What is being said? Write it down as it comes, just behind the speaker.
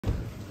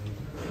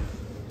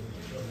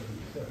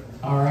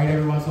All right,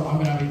 everyone, so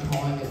I'm going to be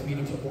calling this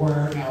meeting to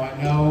order. Now, I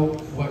know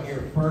what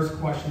your first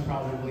question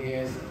probably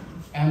is.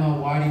 Emma,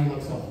 why do you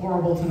look so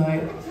horrible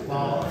tonight?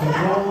 Well, the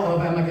role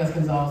of Emma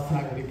Gonzalez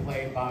tonight will be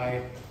played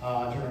by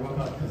Jeremy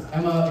Wilcox, because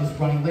Emma is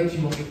running late. She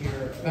will get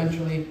here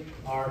eventually.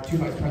 Our two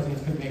vice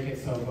presidents couldn't make it,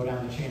 so go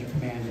down the chain of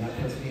command, and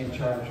that puts me in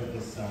charge of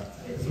this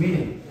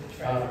meeting.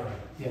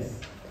 Yes.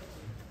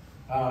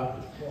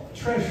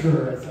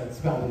 Treasurer, it's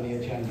spelled in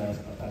the agenda,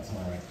 but that's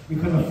all right. We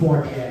couldn't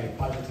afford the A.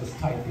 Budget is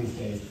tight these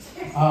days.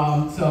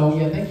 So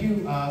yeah, thank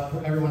you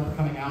for everyone for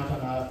coming out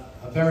on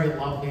a very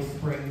lovely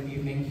spring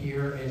evening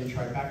here in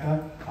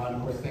Tribeca. And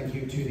of course, thank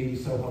you to the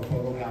Soho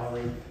Photo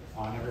Gallery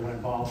and everyone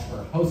involved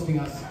for hosting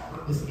us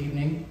this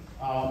evening.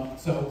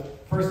 So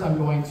first I'm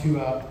going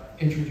to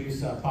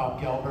introduce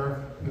Bob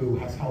Gelber, who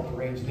has helped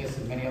arrange this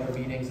and many other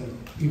meetings,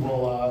 and he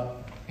will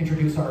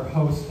introduce our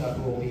host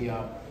who will be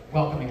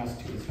welcoming us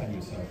to this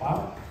venue. So,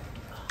 Bob?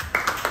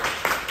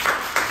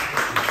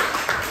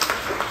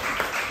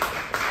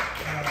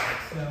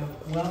 So,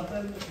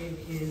 welcome. It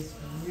is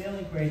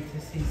really great to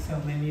see so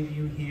many of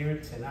you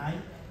here tonight.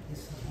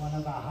 This is one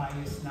of our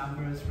highest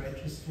numbers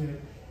registered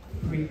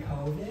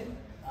pre-COVID,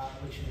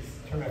 which is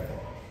terrific.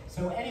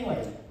 So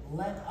anyway,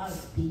 let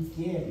us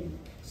begin.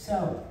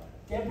 So,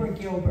 Deborah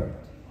Gilbert,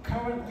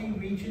 currently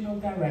Regional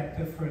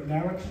Director for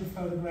American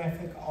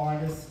Photographic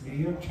Artists New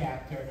York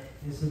Chapter,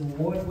 is an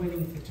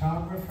award-winning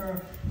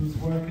photographer whose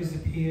work has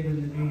appeared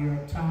in the New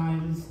York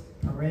Times,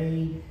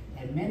 Parade,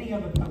 and many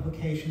other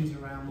publications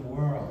around the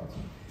world.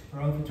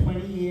 For over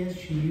 20 years,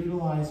 she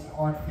utilized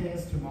art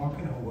fairs to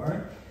market her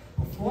work.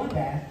 Before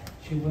that,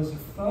 she was a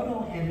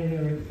photo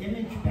editor at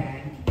Image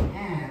Bank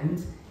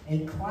and a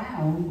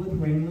clown with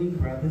Ringling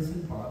Brothers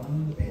and Barnum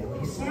and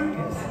Bailey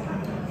Circus.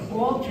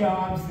 All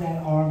jobs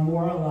that are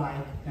more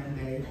alike than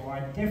they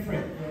are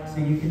different. So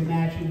you can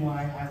imagine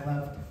why I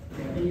loved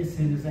Debbie as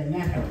soon as I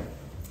met her.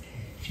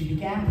 She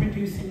began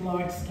producing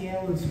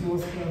large-scale and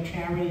small-scale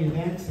charity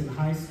events in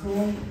high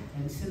school,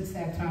 and since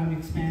that time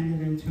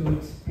expanded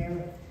into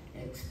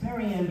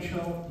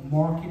experiential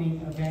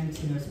marketing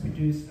events and has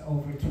produced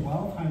over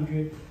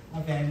 1,200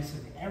 events of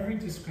every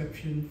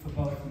description for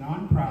both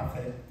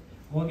nonprofit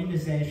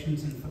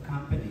organizations and for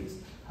companies.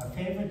 Her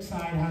favorite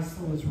side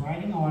hustle is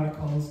writing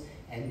articles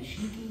and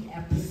cheeky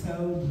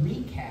episode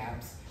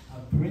recaps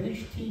of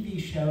British TV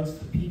shows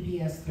for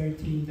PBS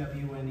 13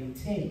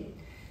 WNET.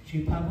 She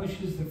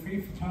publishes the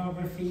free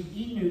photography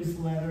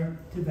e-newsletter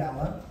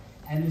Develop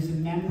and is a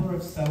member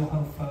of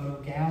Soho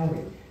Photo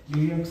Gallery,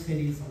 New York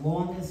City's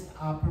longest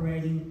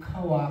operating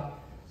co-op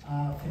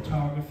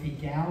photography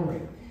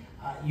gallery.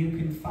 You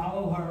can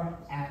follow her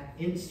at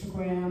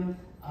Instagram,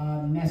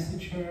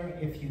 message her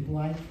if you'd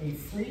like a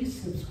free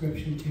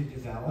subscription to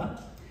Develop,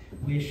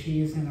 where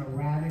she is an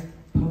erratic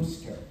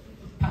poster.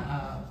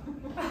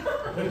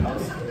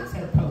 Poster, it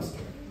said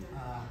poster.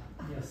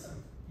 Yes.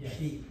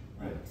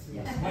 Right,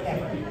 yes,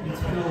 whatever.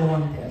 It's been a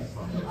long day.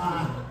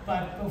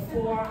 But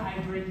before I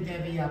bring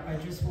Debbie up, I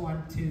just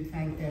want to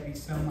thank Debbie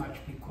so much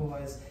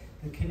because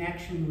the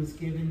connection was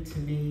given to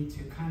me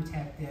to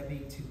contact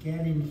Debbie to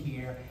get in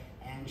here,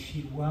 and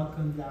she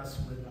welcomed us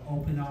with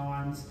open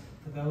arms.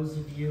 For those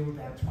of you,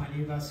 that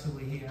 20 of us who were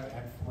here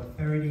at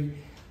 4:30,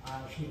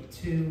 she had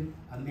two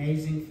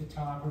amazing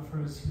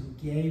photographers who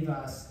gave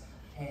us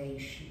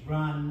a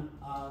run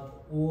of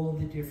all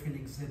the different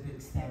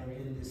exhibits that are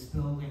in this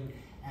building,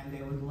 and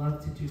they would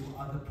love to do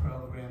other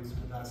programs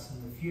with us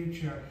in the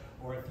future,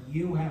 or if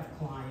you have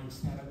clients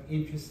that are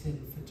interested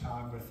in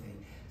photography.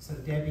 So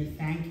Debbie,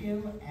 thank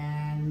you,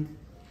 and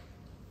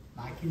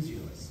mic is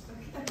yours.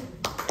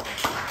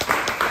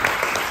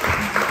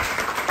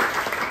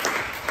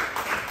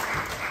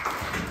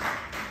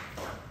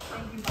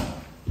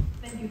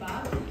 Thank you,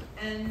 Bob.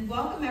 And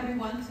welcome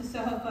everyone to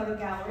Soho Photo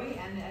Gallery.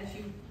 And as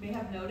you may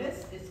have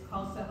noticed, it's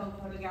called Soho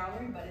Photo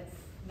Gallery, but it's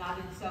not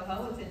in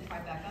Soho, it's in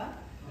Tribeca.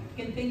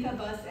 You can think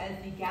of us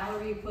as the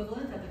gallery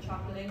equivalent of the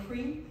chocolate egg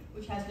cream,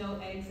 which has no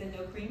eggs and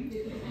no cream.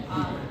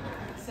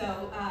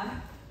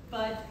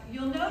 But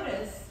you'll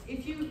notice,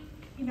 if you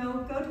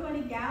go to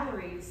any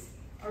galleries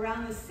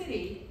around the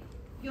city,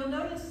 you'll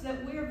notice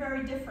that we're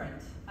very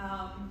different.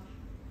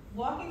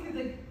 Walking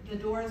through the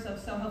doors of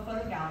Soho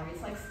Photo Gallery,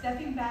 it's like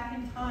stepping back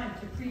in time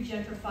to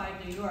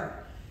pre-gentrified New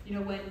York,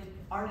 when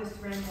artists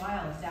ran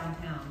wild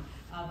downtown,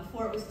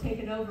 before it was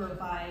taken over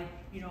by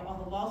all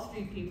the Wall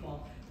Street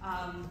people.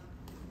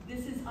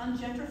 This is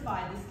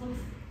ungentrified. This looks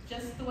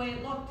just the way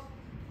it looked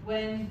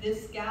when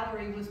this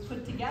gallery was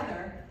put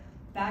together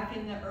back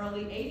in the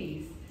early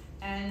 80s.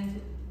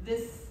 And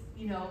this,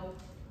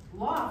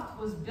 loft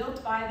was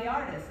built by the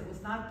artists. It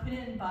was not put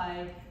in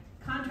by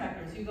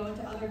contractors. You go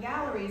into other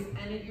galleries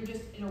and you're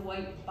just in a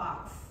white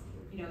box,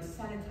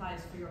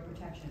 sanitized for your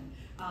protection.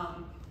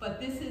 But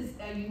this is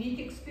a unique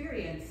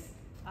experience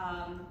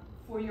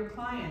for your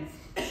clients.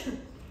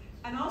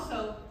 And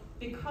also,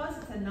 because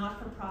it's a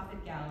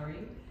not-for-profit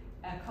gallery,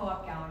 a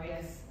co-op gallery,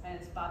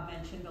 as Bob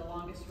mentioned, the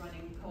longest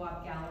running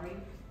co-op gallery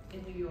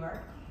in New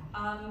York,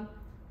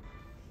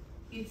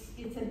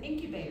 it's an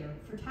incubator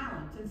for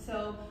talent. And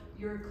so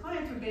your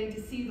clients are getting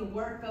to see the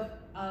work of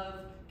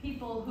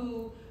people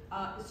who,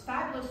 it's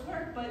fabulous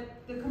work, but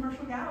the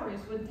commercial galleries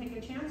wouldn't take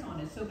a chance on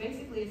it. So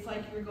basically it's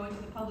like you're going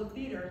to the public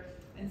theater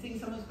and seeing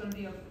someone's going to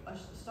be a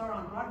star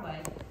on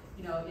Broadway,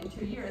 you know, in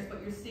 2 years,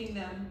 but you're seeing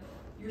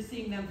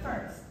them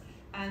first.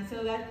 And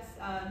so that's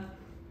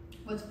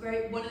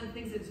one of the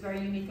things that's very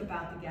unique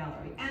about the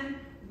gallery. And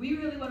we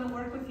really want to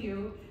work with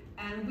you,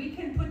 and we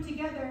can put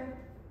together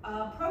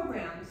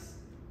programs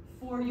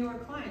for your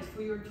clients,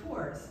 for your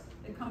tours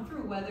that come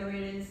through, whether it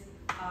is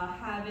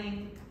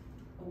having,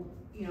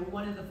 you know,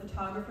 one of the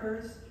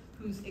photographers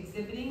who's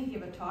exhibiting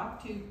give a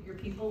talk to your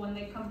people when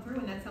they come through,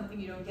 and that's something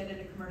you don't get in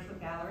a commercial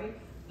gallery.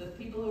 The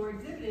people who are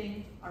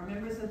exhibiting are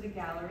members of the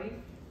gallery,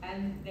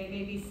 and they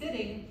may be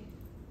sitting,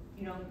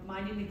 you know,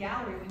 minding the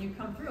gallery when you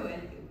come through.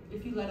 And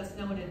if you let us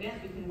know in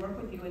advance, we can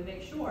work with you and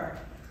make sure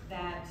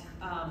that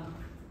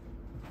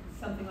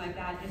something like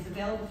that is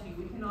available to you.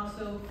 We can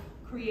also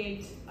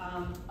create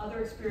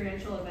other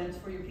experiential events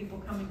for your people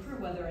coming through,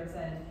 whether it's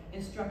an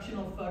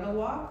instructional photo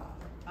walk.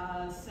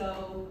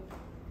 So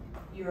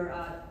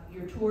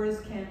your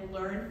tours can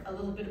learn a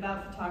little bit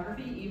about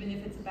photography, even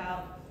if it's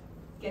about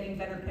getting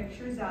better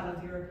pictures out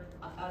of their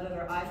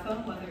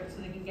iPhone,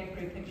 so they can get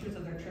great pictures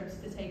of their trips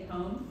to take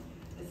home.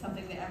 It's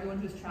something that everyone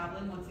who's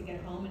traveling wants to get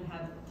home and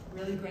have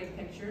really great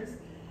pictures.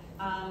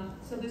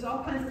 So there's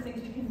all kinds of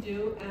things we can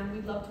do, and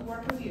we'd love to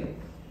work with you.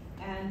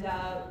 And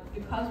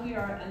because we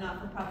are a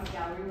not-for-profit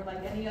gallery, we're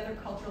like any other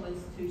cultural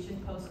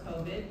institution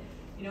post-COVID.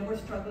 You know, we're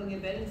struggling a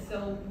bit, and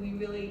so we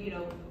really, you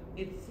know,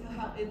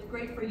 it's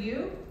great for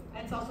you,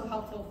 and it's also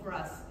helpful for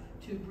us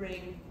to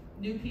bring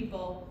new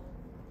people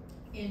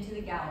into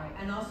the gallery.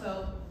 And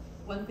also,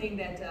 one thing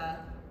that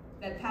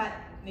that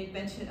Pat made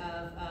mention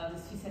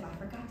of, she said, I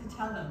forgot to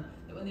tell them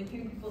that when they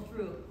bring people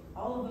through,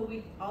 all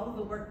of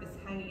the work that's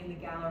hanging in the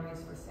gallery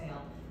is for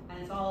sale, and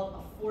it's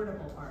all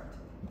affordable art.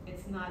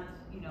 It's not,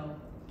 you know,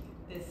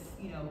 this,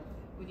 you know,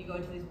 when you go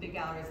into these big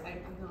galleries,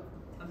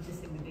 I'm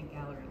dissing the big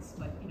galleries,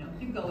 but you know,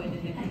 you go in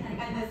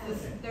and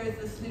there's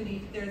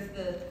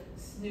the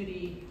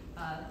snooty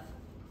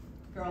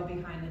girl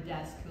behind the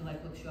desk who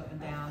like looks you up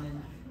and down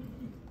and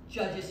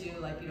judges you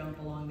like you don't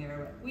belong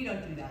there. We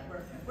don't do that.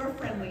 We're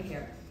friendly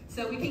here.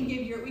 So we can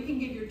give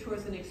your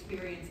tours an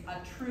experience,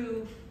 a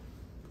true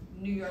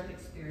New York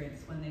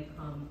experience when they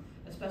come,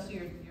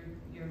 especially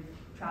your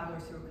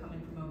travelers who are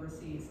coming from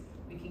overseas.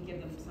 We can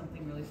give them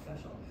something really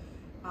special.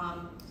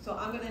 So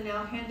I'm going to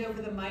now hand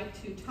over the mic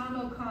to Tom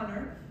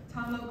O'Connor.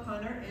 Tom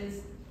O'Connor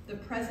is the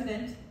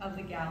president of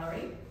the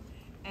gallery,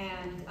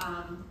 and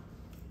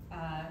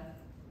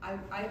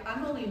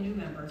I'm only a new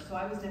member, so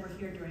I was never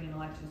here during an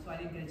election, so I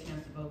didn't get a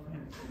chance to vote for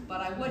him.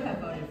 But I would have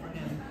voted for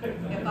him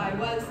if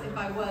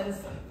I was.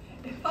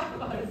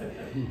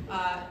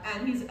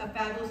 And he's a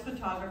fabulous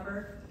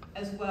photographer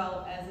as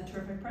well as a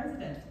terrific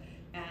president.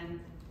 And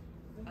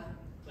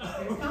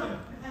here's Tom.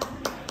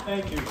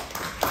 Thank you.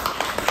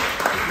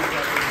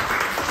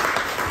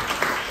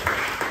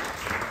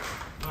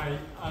 Hi.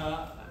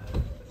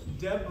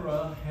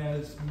 Deborah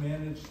has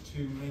managed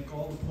to make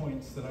all the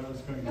points that I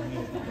was going to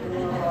make.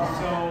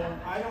 So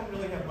I don't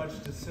really have much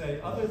to say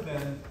other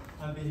than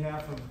on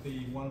behalf of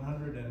the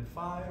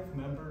 105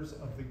 members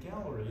of the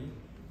gallery,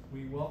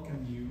 we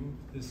welcome you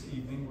this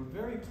evening.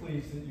 We're very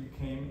pleased that you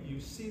came. You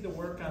see the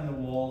work on the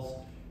walls.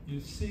 You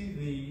see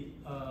the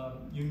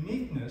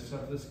uniqueness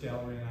of this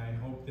gallery, and I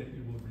hope that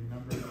you will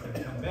remember it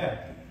and come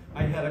back.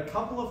 I had a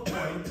couple of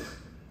points.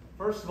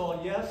 First of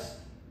all, yes,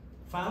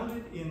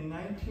 founded in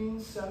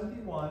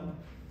 1971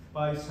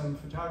 by some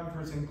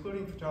photographers,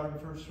 including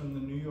photographers from the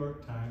New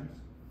York Times.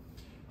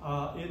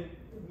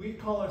 We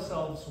call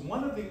ourselves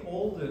one of the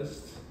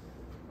oldest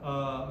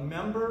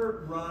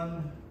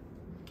member-run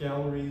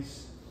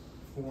galleries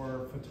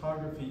for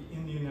photography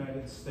in the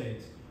United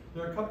States.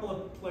 There are a couple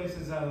of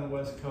places out on the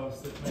West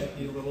Coast that might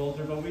be a little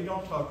older, but we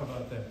don't talk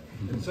about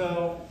that.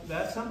 So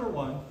that's number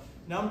one.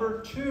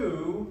 Number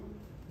two,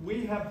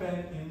 we have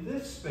been in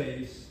this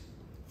space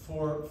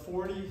for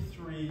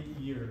 43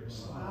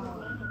 years.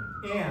 Wow.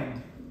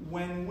 And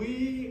when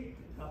we,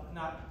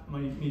 not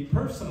me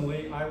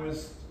personally, I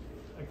was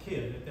a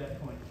kid at that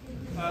point.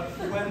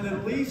 When the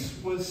lease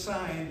was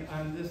signed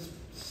on this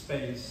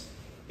space,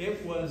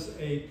 it was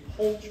a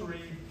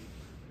poultry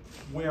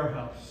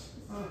warehouse,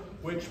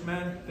 which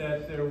meant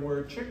that there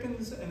were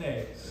chickens and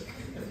eggs.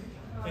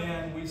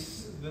 And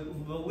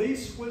the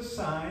lease was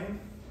signed,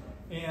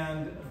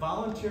 and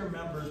volunteer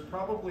members,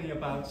 probably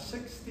about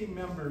 60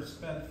 members,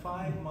 spent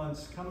 5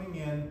 months coming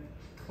in,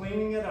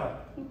 cleaning it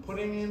up,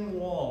 putting in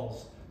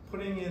walls,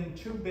 putting in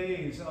 2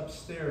 bays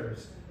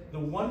upstairs, the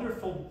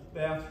wonderful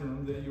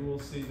bathroom that you will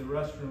see, the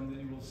restroom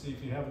that you will see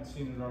if you haven't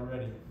seen it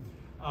already.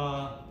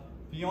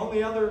 The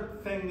only other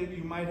thing that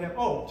you might have,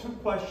 2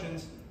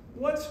 questions.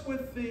 What's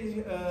with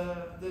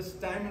this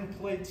diamond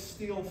plate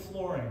steel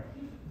flooring?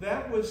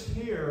 That was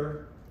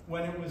here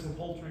when it was a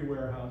poultry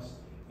warehouse,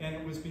 and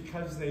it was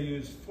because they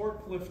used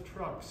forklift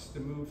trucks to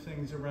move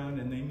things around,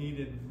 and they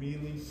needed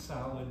really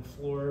solid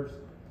floors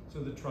so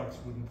the trucks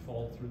wouldn't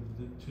fall through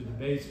to the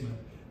basement.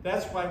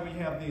 That's why we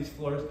have these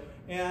floors.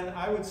 And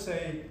I would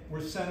say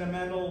we're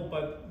sentimental,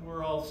 but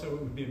we're also,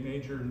 it would be a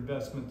major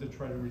investment to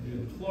try to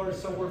redo the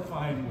floors, so we're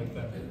fine with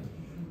them.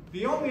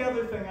 The only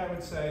other thing I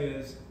would say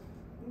is,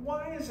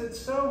 why is it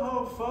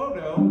Soho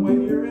Photo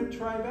when you're in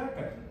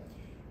Tribeca?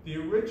 The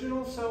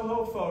original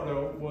Soho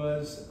Photo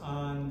was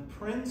on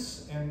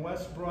Prince and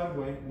West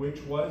Broadway,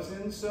 which was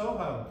in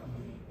Soho.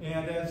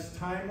 And as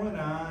time went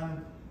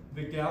on,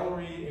 the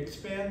gallery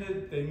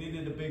expanded. They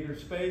needed a bigger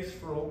space.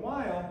 For a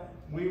while,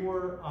 we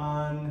were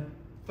on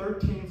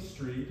 13th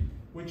Street,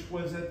 which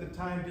was at the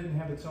time didn't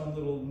have its own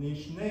little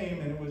niche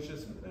name, and it was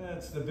just,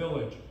 it's the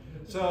Village.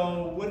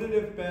 So would it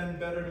have been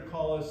better to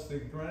call us the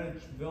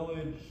Greenwich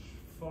Village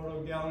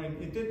Photo Gallery?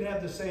 It didn't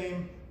have the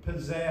same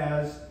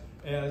pizzazz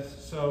as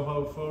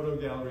Soho Photo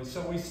Gallery,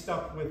 so we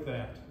stuck with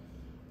that.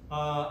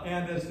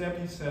 And as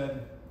Debbie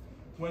said,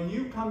 when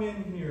you come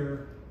in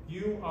here,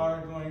 you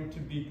are going to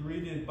be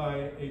greeted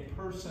by a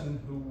person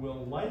who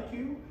will like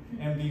you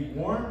and be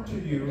warm to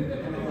you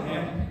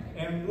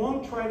and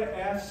won't try to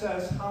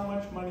assess how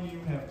much money you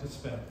have to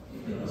spend.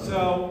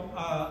 So,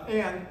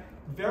 and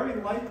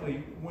very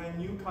likely when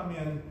you come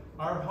in,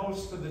 our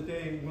host for the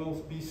day will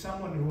be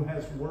someone who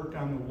has work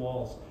on the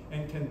walls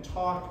and can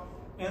talk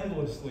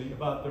endlessly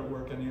about their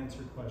work and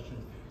answer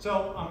questions.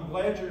 So I'm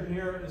glad you're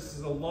here. This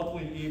is a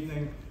lovely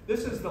evening.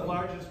 This is the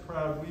largest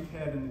crowd we've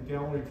had in the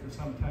gallery for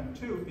some time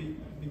too,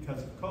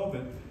 because of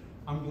COVID.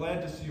 I'm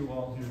glad to see you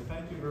all here.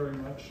 Thank you very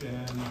much.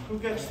 And who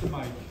gets the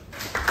mic?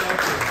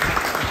 Thank you.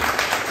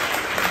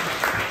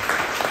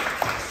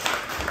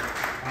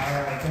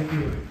 All right, thank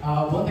you.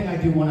 One thing I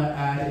do want to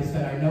add is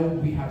that I know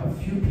we have a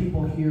few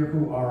people here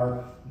who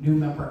are new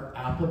member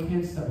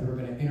applicants that we were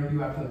going to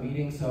interview after the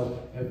meeting.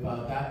 So if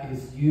that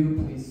is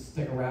you, please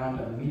stick around.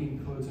 The meeting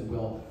concludes, and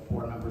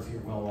board members here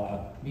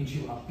will meet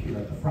you up here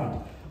at the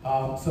front.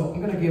 So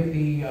I'm going to give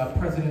the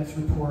president's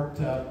report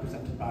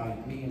presented by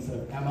me instead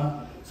of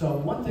Emma. So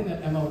one thing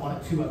that Emma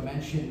wanted to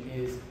mention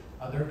is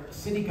their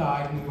City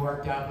Guide New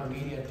York Dabbler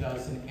Media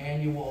does an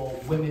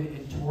annual Women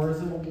in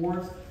Tourism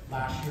Awards.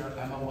 Last year,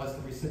 Emma was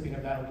the recipient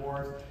of that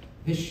award.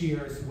 This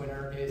year's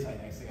winner is, I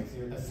think it's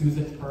here,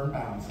 Susan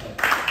Birnbaum. So,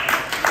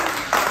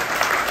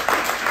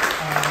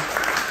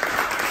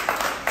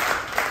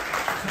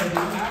 so the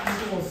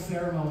actual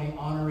ceremony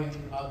honoring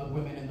the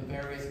women in the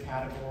various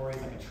categories,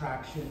 like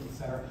attractions,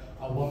 etc.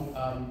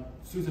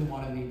 Susan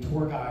won in the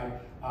tour guide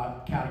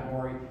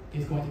category,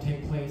 is going to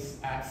take place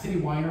at City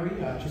Winery,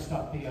 just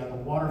up the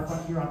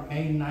waterfront here on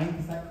May 9th,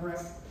 is that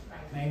correct?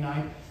 May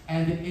 9th.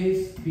 And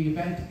the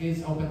event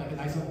is open, like a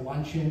nice little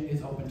luncheon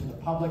is open to the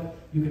public.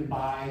 You can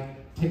buy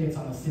tickets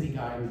on the City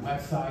Guide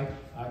website.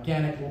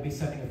 GANYC will be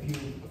sending a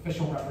few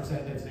official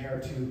representatives there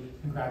to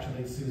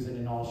congratulate Susan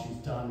and all she's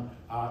done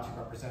to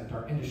represent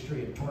our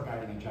industry and tour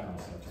guiding in general.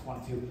 So just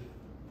wanted to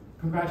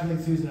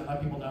congratulate Susan and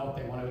let people know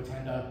if they want to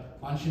attend a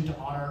luncheon to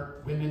honor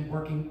women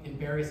working in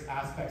various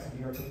aspects of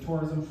New York City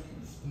tourism,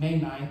 May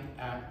 9th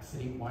at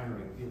City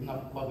Winery. It'll be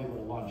a lovely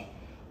little lunch.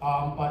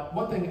 But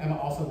one thing Emma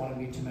also wanted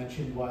me to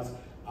mention was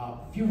a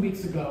few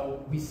weeks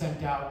ago, we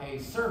sent out a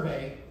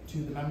survey to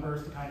the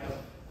members to kind of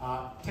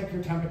check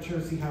your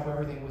temperature, see how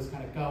everything was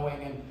kind of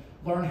going, and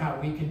learn how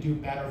we can do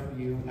better for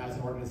you as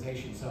an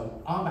organization.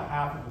 So on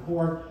behalf of the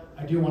board,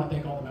 I do want to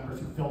thank all the members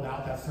who filled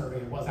out that survey.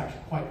 It was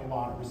actually quite a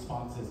lot of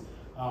responses,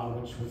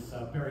 which was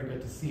very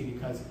good to see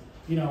because,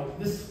 you know,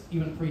 this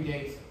even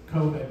predates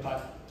COVID,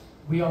 but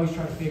we always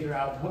try to figure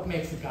out what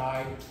makes a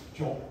guide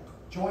join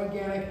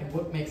GANYC and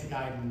what makes a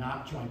guide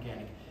not join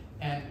GANYC.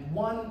 And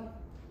one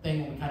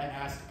thing when we kind of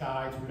asked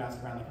guides, we would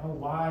ask around like, oh,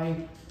 why,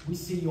 we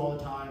see you all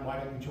the time, why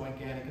don't you join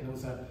GANYC? And there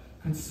was a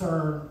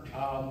concern,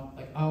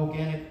 like, oh,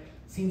 GANYC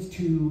seems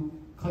too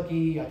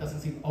cliquey, it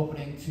doesn't seem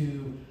opening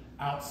to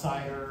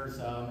outsiders,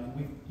 and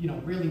we've, you know,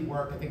 really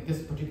worked, I think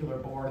this particular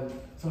board and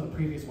some of the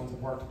previous ones have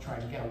worked to try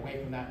to get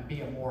away from that and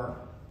be a more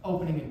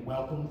opening and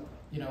welcome,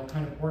 you know,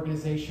 kind of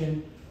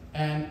organization.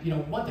 And, you know,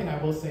 one thing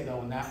I will say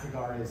though in that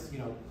regard is, you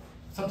know,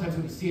 sometimes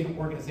when you see an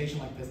organization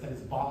like this that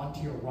is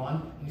volunteer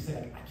run, and you say,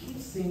 like, I keep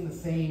seeing the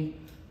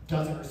same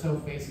dozen or so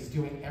faces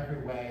doing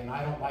every way, and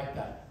I don't like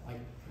that. Like,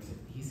 there's an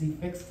easy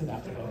fix to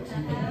that, folks.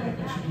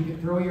 You can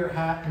throw your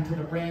hat into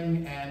the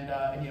ring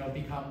and you know,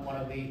 become one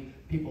of the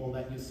people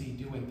that you see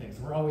doing things.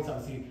 We're always,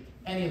 obviously,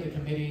 any of the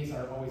committees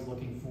are always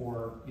looking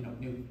for, you know,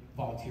 new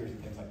volunteers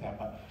and things like that.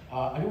 But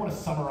I do want to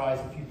summarize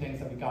a few things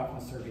that we got from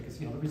the survey because,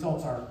 you know, the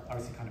results are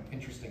obviously kind of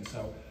interesting.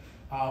 So.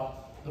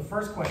 The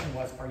first question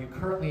was, are you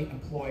currently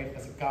employed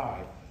as a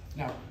guide?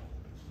 Now,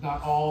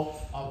 not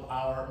all of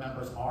our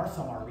members are.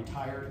 Some are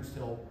retired and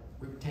still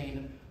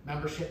retain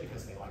membership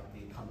because they like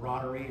the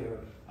camaraderie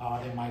or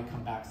they might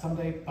come back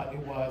someday. But it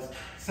was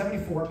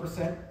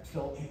 74%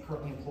 still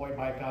currently employed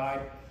by a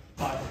guide,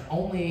 but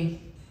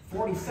only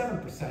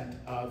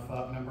 47%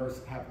 of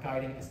members have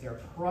guiding as their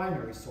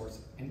primary source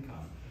of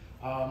income.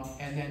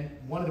 And then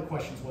one of the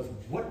questions was,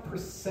 what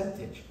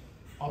percentage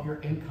of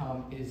your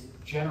income is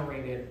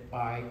generated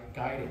by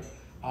guiding?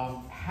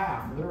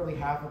 Half, literally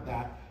half of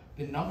that,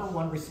 the number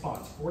one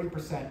response,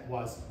 40%,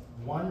 was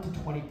 1 to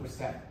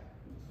 20%.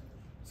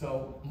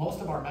 So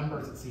most of our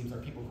members, it seems, are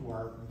people who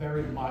are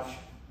very much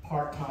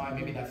part-time.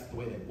 Maybe that's the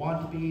way they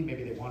want to be,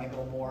 maybe they want to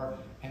go more,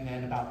 and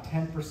then about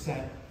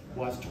 10%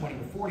 was 20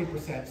 to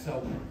 40%,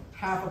 so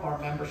half of our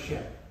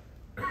membership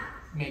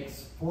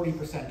makes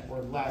 40%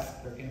 or less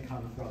their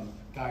income from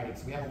guiding.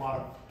 So we have a lot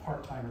of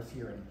part-timers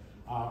here, and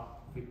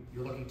if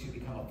you're looking to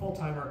become a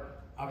full-timer,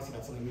 obviously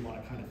that's something we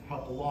want to kind of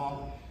help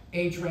along.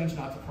 Age range,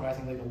 not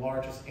surprisingly, the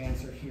largest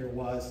answer here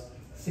was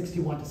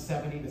 61 to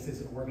 70. This is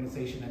an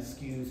organization that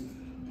skews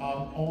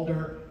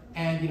older,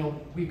 and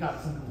we've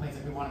got some complaints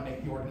that we want to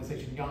make the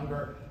organization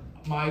younger.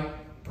 My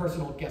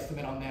personal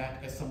guesstimate on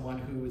that, as someone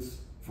who is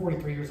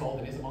 43 years old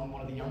and is among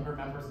one of the younger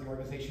members of the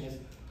organization, is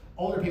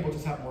older people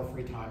just have more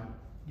free time.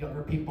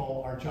 Younger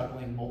people are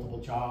juggling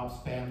multiple jobs,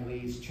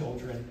 families,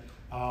 children.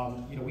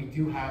 We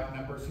do have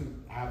members who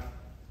have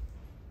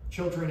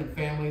children and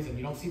families, and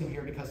you don't see them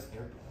here because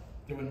they're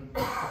doing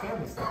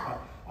family stuff.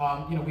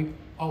 But we're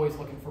always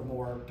looking for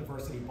more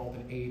diversity, both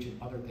in age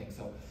and other things.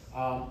 So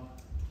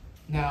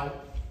now,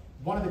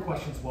 one of the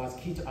questions was,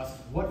 key to us,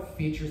 what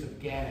features of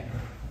GANYC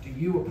do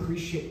you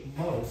appreciate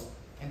most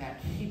and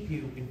that keep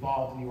you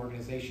involved in the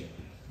organization?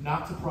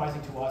 Not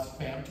surprising to us,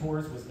 fam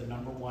tours was the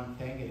 #1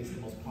 thing. It is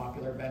the most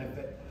popular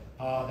benefit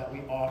that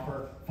we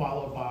offer,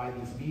 followed by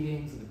these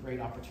meetings and the great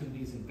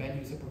opportunities and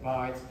venues it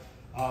provides,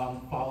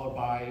 followed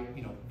by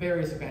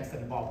various events that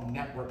involve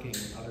networking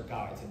with other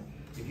guides. And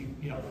if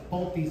you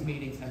both these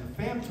meetings and the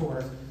fam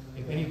tours,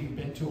 if any of you have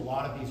been to a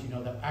lot of these, you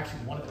know that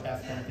actually one of the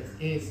best benefits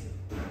is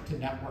to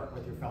network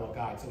with your fellow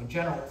guides. So in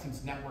general, it seems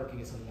networking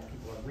is something that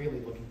people are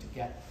really looking to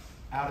get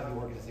out of the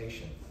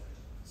organization.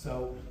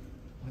 So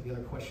one of the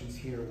other questions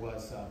here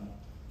was,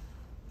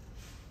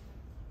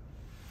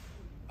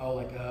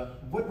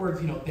 what were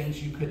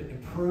things you could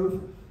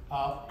improve?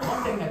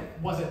 One thing that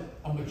wasn't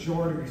a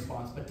majority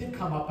response, but did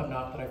come up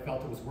enough that I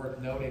felt it was worth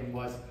noting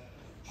was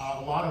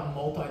a lot of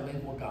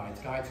multilingual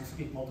guides who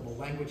speak multiple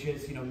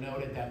languages,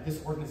 noted that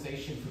this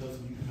organization, for those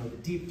of you who know the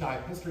deep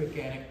dive history of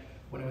GANYC,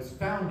 when it was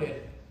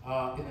founded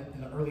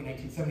in the early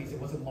 1970s, it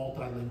was a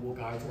multilingual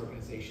guides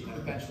organization that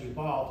eventually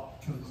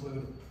evolved to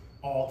include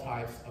all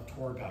types of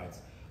tour guides.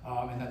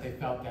 And that they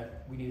felt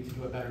that we needed to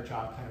do a better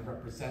job kind of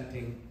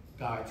representing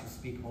guides who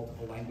speak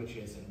multiple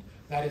languages. And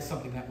that is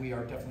something that we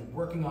are definitely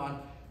working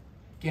on.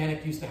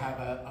 GANYC used to have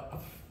a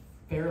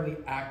fairly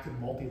active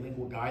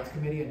multilingual guides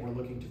committee, and we're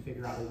looking to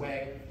figure out a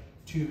way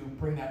to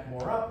bring that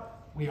more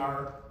up. We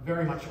are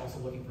very much also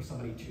looking for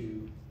somebody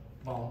to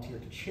volunteer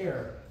to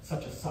chair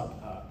such a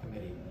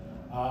subcommittee.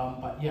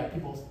 But yeah,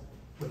 people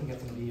looking at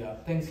some of the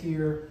things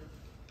here,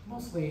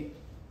 mostly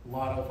a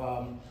lot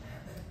of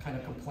kind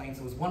of complaints.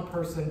 There was one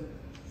person,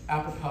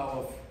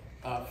 apropos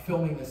of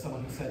filming this,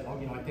 someone who said,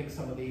 I think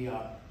some of the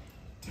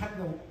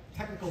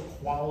technical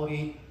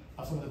quality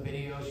of some of the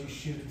videos you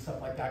shoot and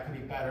stuff like that could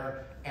be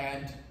better.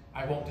 And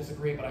I won't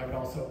disagree, but I would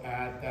also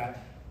add that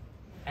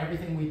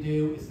everything we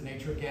do is the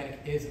nature of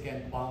GANYC is,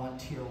 again,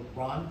 volunteer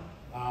run.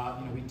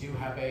 We do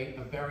have a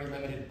very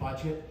limited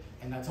budget,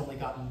 and that's only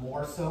gotten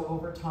more so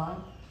over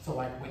time. So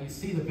like when you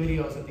see the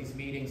videos of these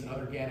meetings and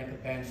other GANYC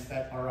events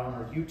that are on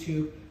our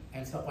YouTube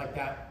and stuff like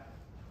that,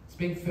 it's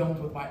being filmed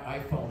with my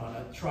iPhone on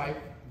a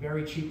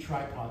very cheap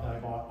tripod that I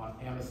bought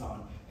on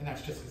Amazon. And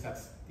that's just because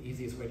that's the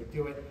easiest way to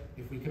do it.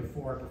 If we could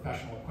afford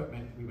professional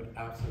equipment, we would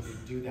absolutely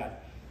do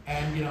that.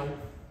 And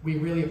we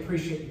really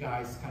appreciate you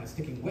guys kind of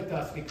sticking with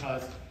us,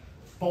 because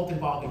both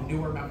involving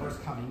newer members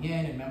coming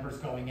in and members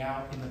going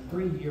out, in the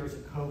 3 years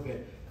of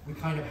COVID, we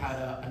kind of had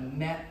a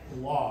net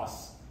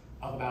loss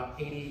of about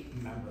 80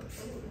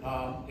 members.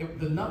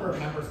 The number of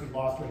members we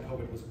lost during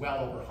COVID was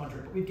well over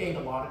 100, but we've gained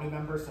a lot of new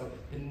members, so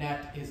the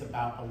net is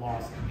about a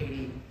loss of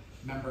 80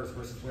 members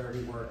versus where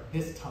we were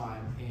this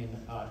time in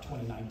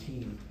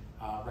 2019,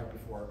 right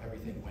before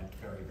everything went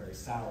very, very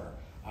sour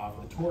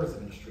for the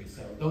tourism industry.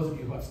 So those of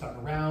you who have stuck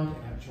around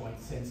and have joined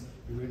since,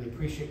 we really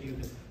appreciate you,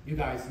 because you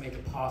guys make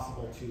it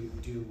possible to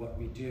do what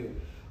we do.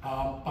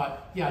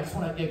 But yeah, I just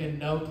want to give a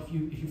note,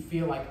 if you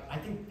feel like, I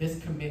think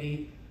this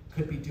committee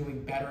could be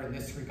doing better in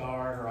this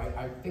regard, or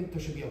I think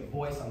there should be a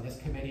voice on this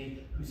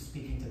committee who's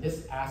speaking to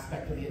this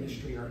aspect of the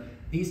industry, or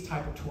these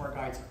type of tour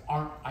guides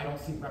I don't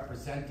see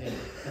represented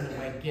in the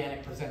way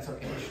GANYC presents our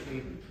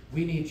industry.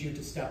 We need you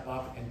to step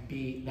up and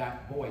be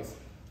that voice.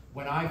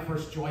 When I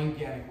first joined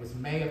GANYC was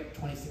May of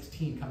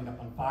 2016, coming up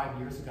on 5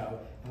 years ago,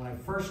 and when I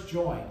first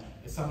joined,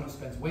 as someone who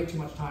spends way too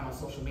much time on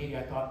social media,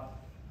 I thought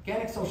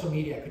GANYC social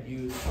media could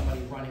use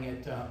somebody running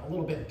it a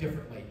little bit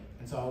differently.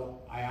 And so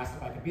I asked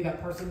if I could be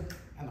that person,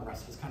 and the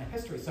rest is kind of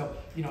history. So,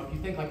 if you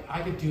think like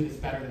I could do this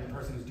better than the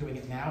person who's doing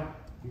it now,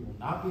 we will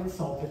not be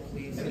insulted.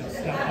 Please,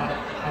 step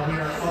up. We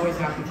are always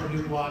happy for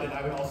new blood. And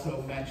I would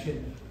also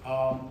mention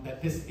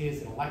that this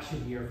is an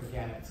election year for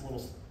GANYC. It's a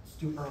little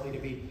too early to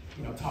be,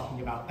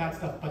 talking about that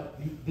stuff. But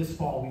this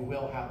fall we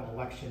will have an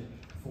election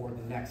for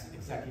the next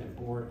executive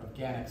board of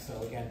GANYC. So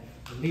again,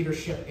 the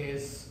leadership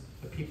is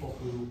the people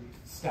who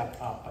step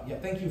up. But yeah,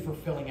 thank you for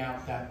filling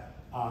out that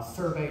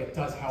survey. It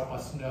does help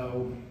us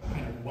know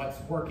kind of what's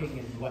working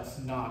and what's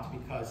not,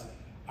 because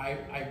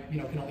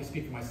can only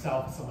speak for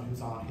myself as someone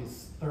who's on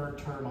his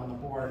 3rd term on the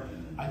board.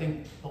 I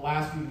think the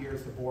last few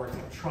years the boards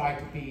have tried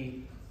to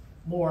be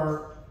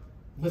more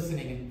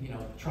listening and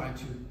trying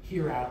to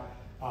hear out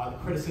the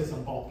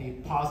criticism, both the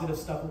positive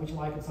stuff which you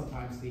like and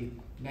sometimes the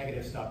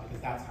negative stuff, because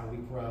that's how we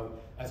grow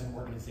as an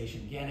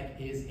organization. GANYC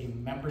is a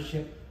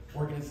membership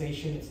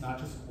organization. It's not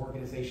just an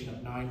organization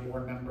of 9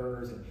 board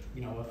members and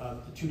 24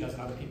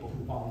 other people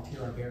who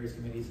volunteer on various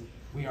committees.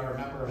 We are a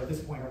member of, at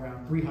this point,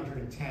 around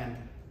 310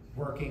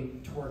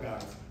 working tour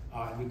guides.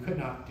 We could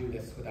not do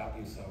this without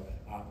you, so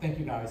thank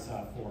you guys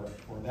for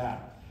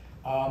that.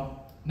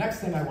 Next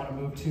thing I want to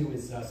move to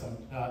is some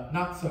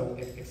not so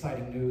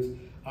exciting news.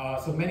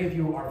 So many of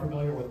you are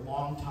familiar with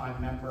longtime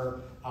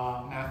member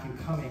Matthew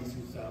Cummings,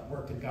 who's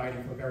worked in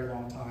guiding for a very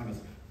long time,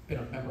 has been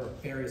a member of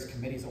various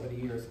committees over the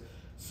years.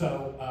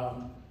 So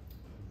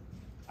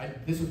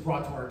this was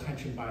brought to our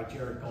attention by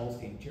Jared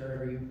Goldstein.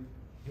 Jared, are you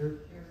here?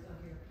 Jared's not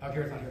here. Oh,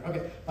 Jared's not here.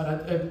 Okay, but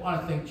I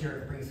want to thank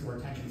Jared for bringing this to our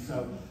attention.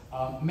 So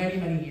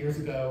many years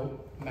ago,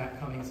 Matt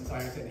Cummings, as I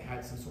understand,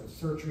 had some sort of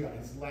surgery on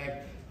his leg,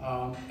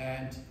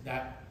 and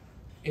that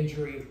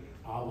injury,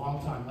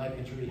 long-time leg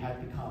injury,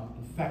 had become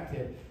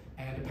infected,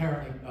 and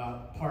apparently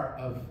part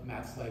of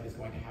Matt's leg is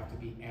going to have to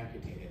be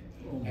amputated.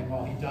 And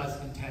while he does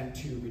intend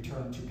to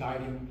return to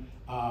guiding,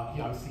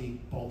 he obviously,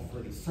 both for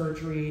the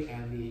surgery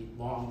and the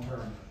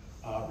long-term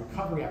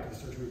recovery after the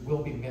surgery,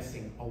 will be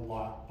missing a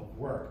lot of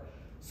work.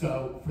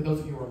 So for those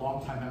of you who are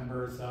longtime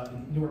members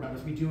and newer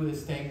members, we do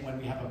this thing when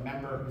we have a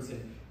member who's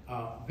in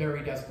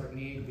very desperate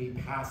need. We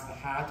pass the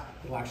hat.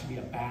 It'll actually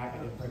be a bag. I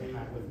didn't bring a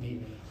hat with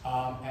me.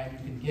 And you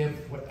can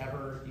give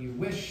whatever you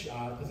wish. You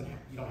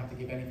don't have to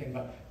give anything,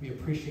 but we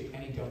appreciate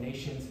any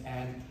donations.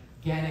 And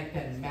GANYC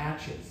then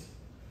matches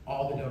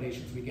all the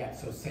donations we get.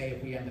 So say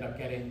if we ended up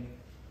getting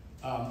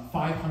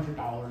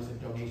 $500 in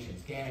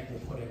donations, GANYC will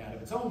put in out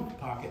of its own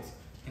pockets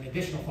an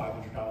additional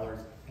 $500,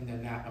 and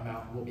then that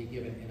amount will be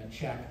given in a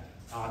check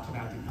to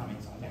Matthew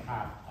Cummings on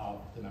behalf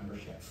of the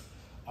membership.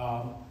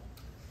 What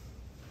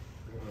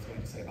I was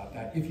going to say about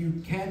that. If you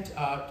can't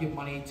give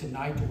money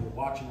tonight, or we're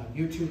watching on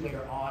YouTube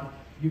later on,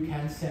 you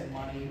can send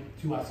money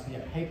to us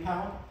via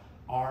PayPal.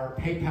 Our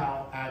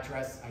PayPal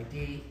address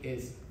ID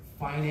is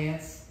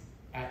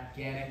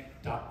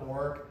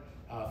finance@ganyc.org.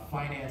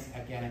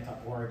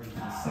 Finance@ganyc.org. You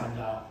can send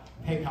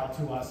PayPal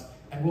to us,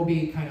 and we'll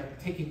be kind of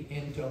taking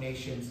in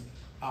donations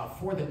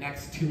for the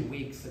next 2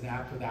 weeks, and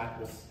after that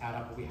we'll add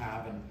up what we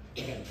have and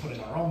again put in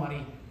our own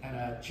money, and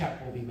a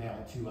check will be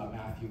mailed to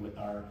Matthew with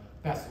our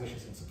best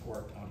wishes and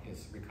support on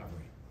his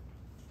recovery.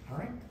 All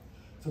right,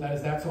 so that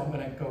is that. So I'm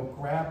going to go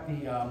grab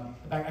the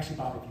bag. Actually,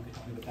 Bob, if you could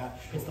help me with that.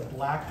 It's the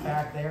black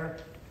bag there. I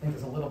think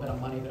there's a little bit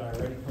of money that I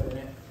already put in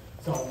it.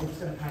 So we're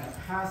just going to kind of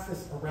pass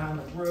this around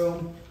the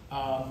room.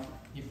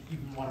 You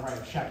want to write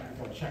a check, you can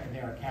throw a check in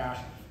there or cash,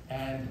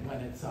 and when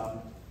it's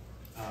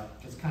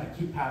just kind of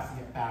keep passing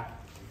it back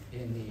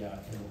in the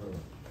room.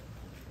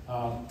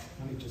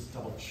 Let me just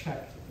double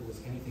check if there was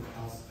anything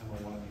else I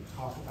wanted to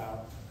talk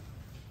about.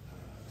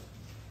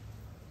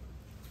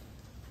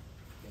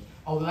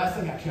 Oh, the last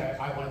thing actually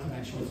I wanted to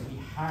mention was we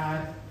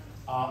had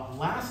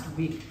last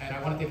week, and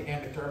I want to thank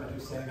Ann McDermott,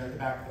 who's sitting there at the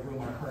back of the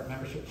room, our current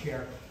membership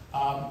chair.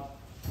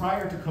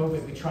 Prior to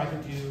COVID, we tried to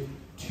do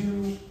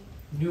 2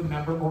 new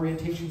member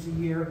orientations a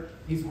year.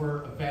 These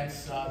were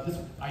events, this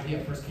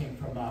idea first came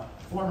from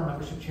former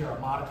membership chair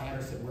Amada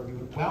Anderson, where we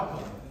would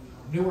welcome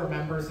newer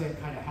members in,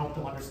 kind of help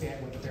them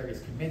understand what the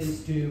various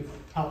committees do,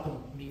 help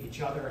them meet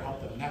each other, help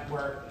them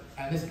network.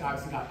 And this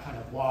obviously got kind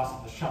of lost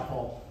in the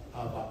shuffle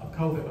of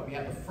COVID, but we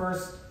had the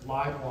first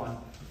live one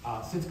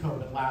since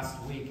COVID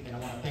last week, and I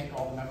want to thank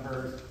all the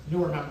members,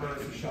 newer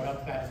members who showed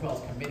up to that, as well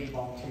as committee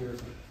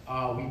volunteers.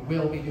 We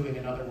will be doing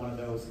another one of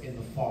those in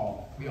the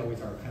fall. We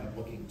always are kind of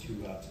looking to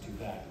do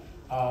that.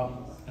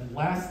 And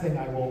last thing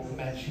I will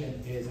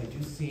mention is I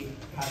do see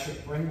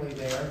Patrick Bringley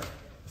there.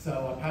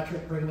 So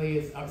Patrick Bringley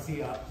is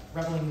obviously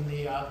reveling in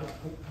the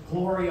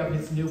glory of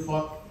his new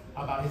book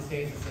about his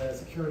days as a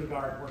security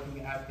guard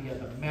working at the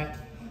Met.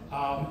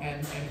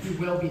 And he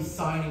will be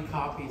signing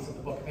copies of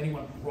the book. If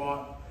anyone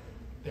brought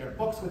their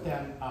books with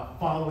them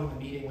following the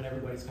meeting, when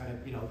everybody's kind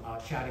of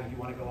chatting, if you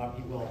want to go up,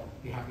 he will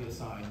be happy to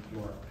sign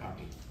your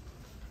copy.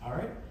 All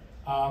right.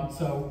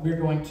 So we're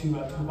going to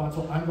move on.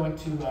 So I'm going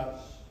to,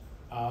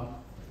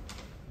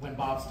 when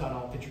Bob's done,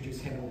 I'll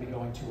introduce him, and we'll be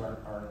going to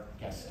our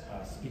guest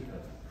speaker.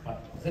 But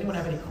does anyone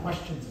have any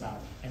questions about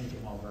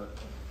anything while we're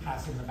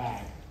passing the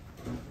bag?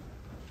 No?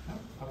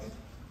 Okay.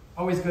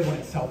 Always good when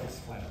it's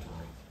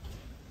self-explanatory.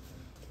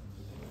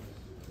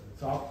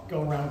 So I'll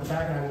go around the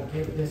bag, and I will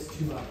give this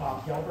to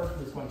Bob Gelber,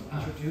 who's going to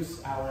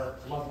introduce our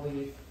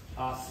lovely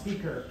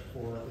speaker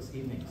for this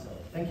evening. So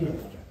thank you,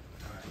 everyone.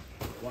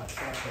 Watch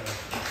that.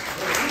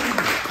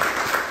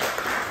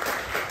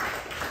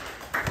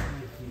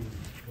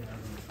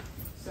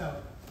 So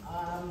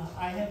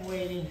I have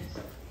waited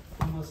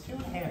almost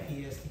 2.5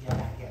 years to get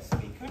our guest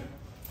speaker.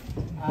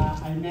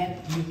 I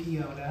met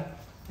Yukie Ohta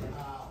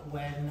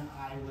when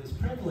I was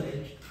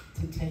privileged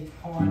to take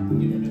part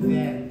in an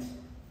event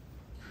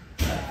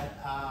that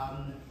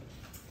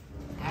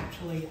actually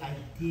actually, I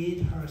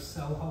did her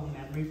Soho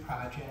Memory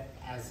Project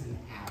as an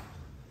app.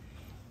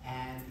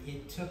 And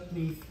it took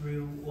me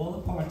through all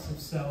the parts of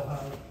Soho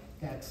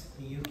that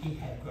Yukie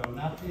had grown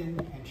up in,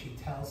 and she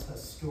tells her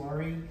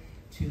story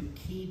to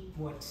keep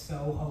what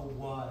Soho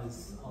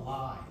was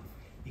alive,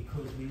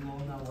 because we all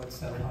know what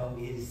Soho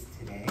is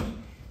today: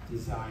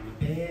 designer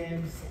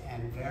bags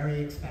and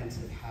very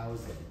expensive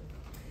housing.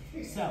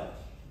 So,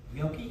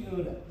 Yukie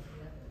Ohta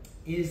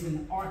is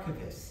an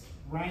archivist,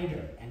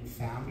 writer, and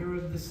founder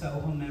of the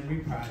Soho Memory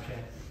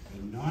Project, a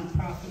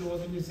nonprofit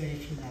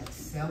organization that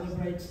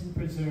celebrates and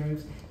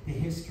preserves the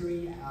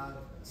history of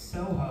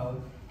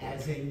Soho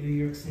as a New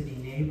York City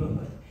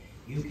neighborhood.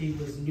 Yukie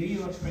was New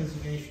York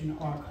Preservation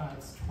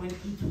Archive's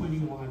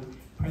 2021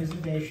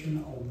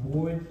 Preservation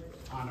Award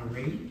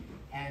honoree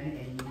and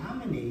a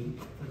nominee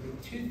for the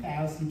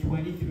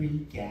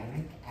 2023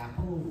 GANYC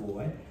Apple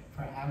Award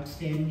for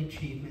Outstanding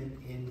Achievement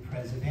in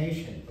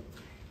Preservation.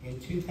 In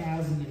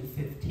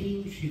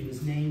 2015, she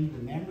was named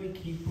the Memory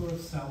Keeper of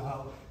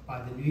Soho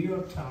by the New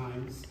York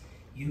Times.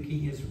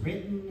 Yukie has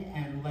written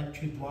and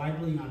lectured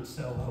widely on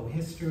Soho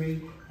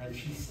history, and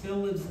she still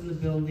lives in the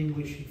building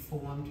where she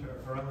formed her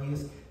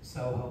earliest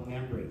Soho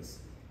memories.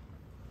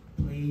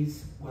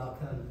 Please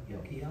welcome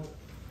Yukie Ohta.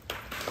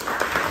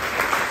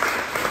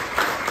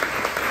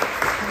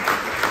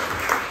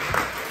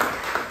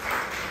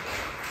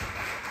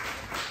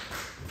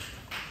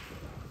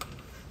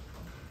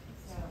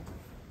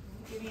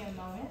 Give me a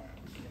moment.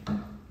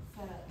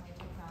 Set up my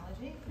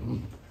technology.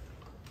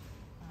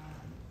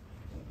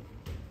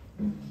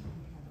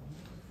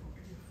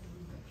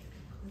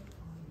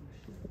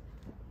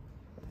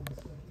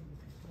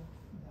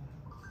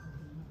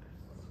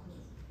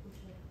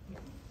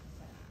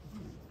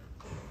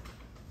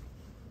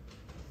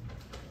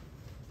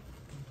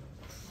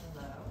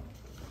 Hello.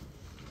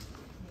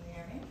 Can you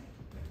hear me?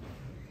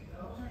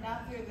 Not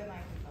through the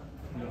microphone.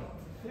 No.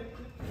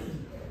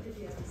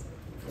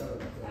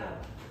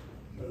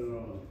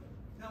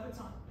 No, it's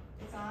on.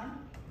 It's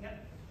on?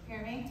 Yep.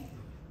 Hear me?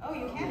 Oh,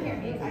 you can hear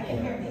me. I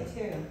can hear me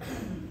too.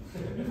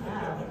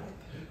 Wow.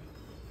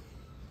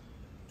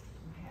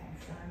 Okay,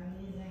 so I'm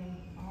using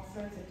all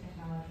sorts of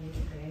technology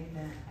today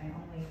that I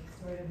only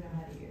sort of know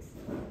how to use.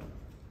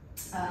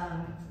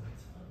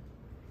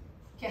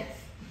 Yes,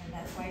 and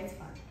that's why it's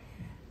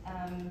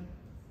fun.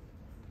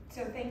 So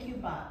thank you,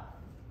 Bob,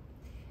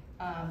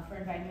 for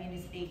inviting me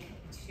to speak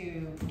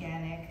to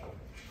GANYC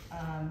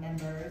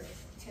members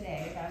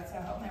today about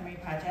Soho Memory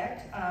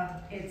Project.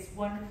 It's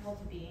wonderful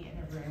to be in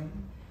a room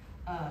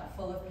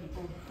full of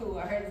people who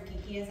are as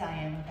geeky as I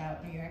am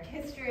about New York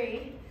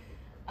history.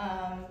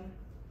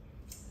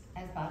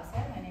 As Bob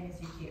said, my name is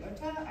Yukie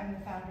Ohta. I'm the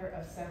founder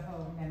of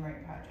Soho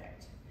Memory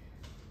Project.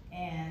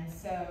 And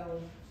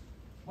so,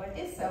 what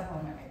is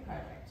Soho Memory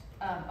Project?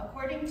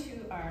 According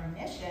to our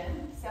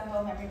mission,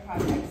 Soho Memory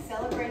Project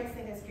celebrates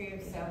the history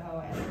of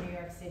Soho as a New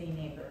York City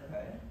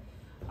neighborhood.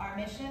 Our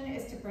mission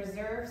is to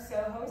preserve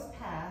Soho's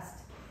past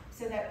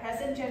so that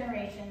present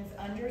generations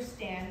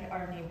understand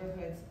our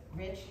neighborhood's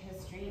rich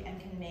history and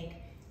can make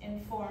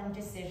informed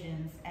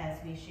decisions as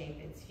we shape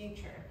its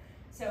future.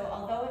 So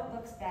although it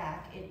looks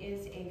back, it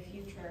is a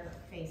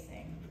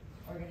future-facing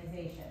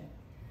organization.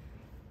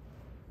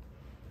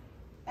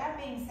 That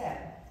being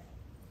said,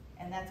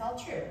 and that's all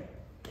true,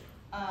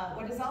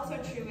 what is also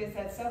true is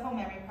that Soho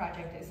Memory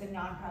Project is a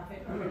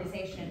nonprofit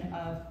organization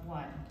of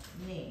one,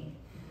 me.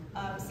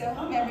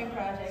 Soho Memory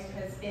Project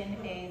has been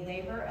a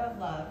labor of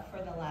love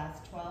for the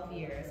last 12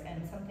 years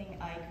and something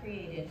I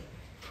created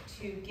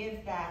to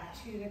give back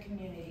to the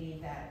community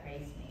that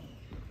raised me.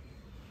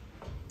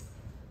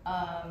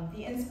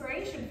 The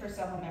inspiration for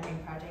Soho Memory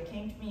Project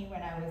came to me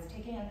when I was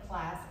taking a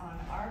class on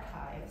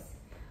archives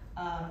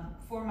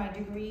for my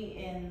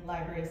degree in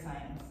library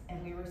science,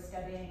 and we were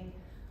studying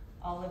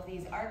all of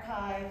these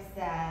archives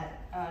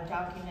that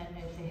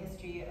documented the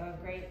history of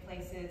great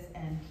places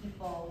and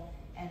people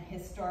and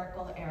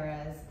historical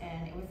eras,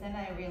 and it was then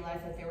I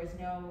realized that there was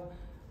no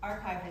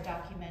archive that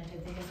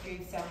documented the history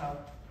of Soho.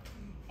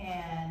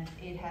 And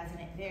it has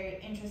a very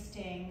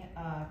interesting,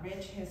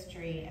 rich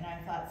history, and I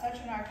thought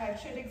such an archive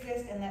should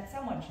exist and that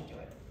someone should do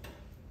it.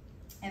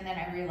 And then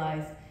I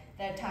realized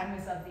that time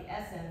was of the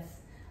essence,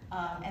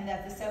 and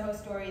that the Soho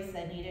stories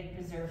that needed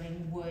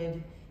preserving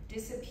would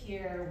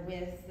disappear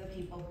with the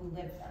people who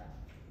lived them.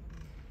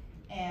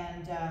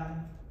 And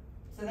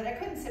so that I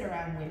couldn't sit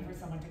around and wait for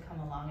someone to come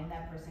along, and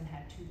that person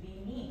had to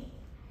be me.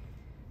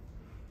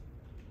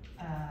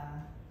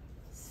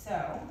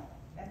 So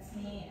that's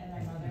me and my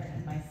mother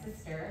and my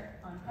sister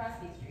on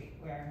Crosby Street,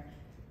 where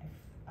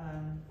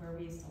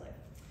we used to live.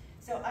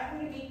 So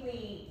I'm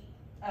uniquely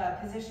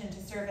positioned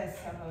to serve as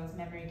Soho's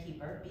memory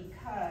keeper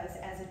because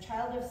as a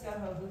child of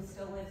Soho who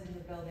still lives in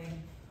the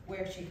building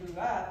where she grew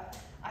up,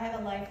 I have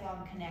a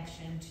lifelong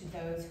connection to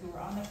those who were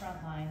on the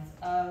front lines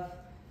of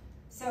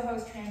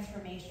Soho's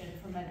transformation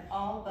from an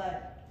all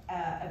but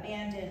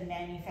abandoned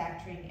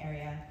manufacturing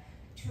area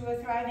to a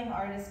thriving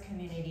artist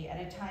community at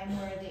a time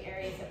where the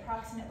area's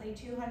approximately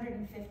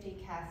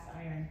 250 cast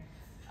iron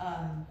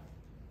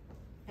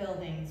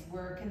buildings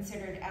were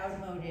considered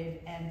outmoded,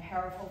 and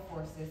powerful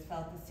forces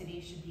felt the city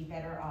should be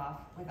better off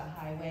with a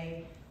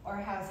highway or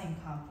housing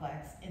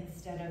complex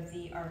instead of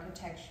the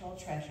architectural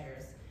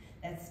treasures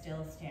that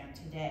still stand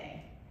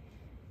today.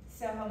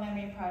 Soho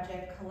Memory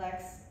Project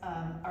collects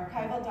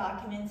archival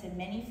documents in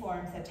many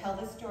forms that tell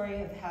the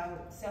story of how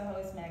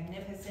Soho's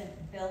magnificent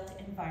built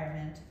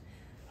environment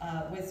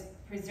was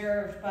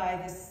preserved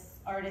by this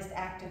artist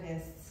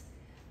activists,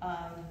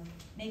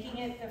 making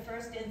it the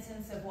first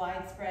instance of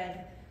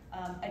widespread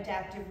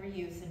adaptive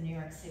reuse in New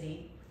York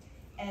City,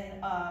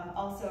 and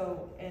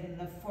also in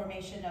the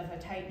formation of a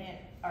tight-knit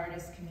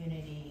artist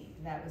community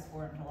that was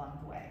formed along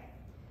the way.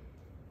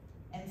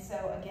 And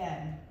so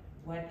again,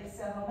 what is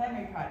Soho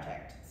Memory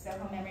Project?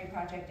 Soho Memory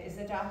Project is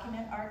a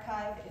document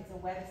archive, it's a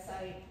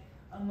website,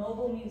 a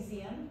mobile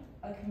museum,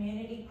 a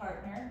community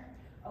partner,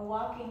 a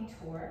walking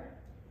tour,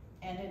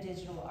 and a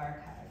digital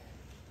archive.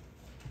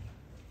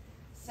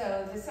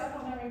 So the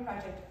Soho Memory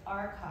Project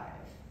archive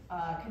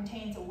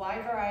contains a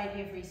wide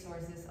variety of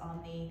resources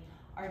on the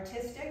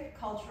artistic,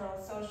 cultural,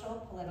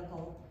 social,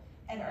 political,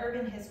 and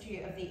urban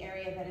history of the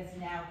area that is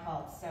now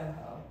called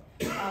Soho,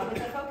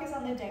 with a focus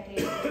on the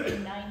decades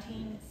between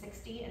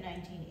 1960 and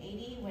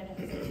 1980, when it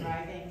was a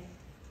thriving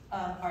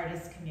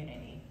artist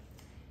community.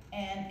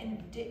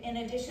 And in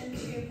addition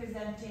to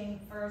presenting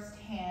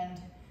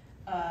firsthand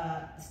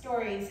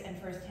stories and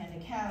firsthand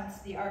accounts,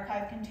 the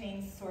archive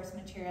contains source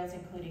materials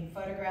including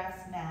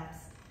photographs,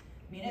 maps,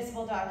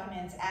 municipal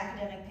documents,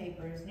 academic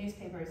papers,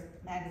 newspapers,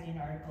 magazine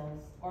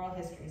articles, oral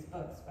histories,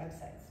 books,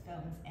 websites,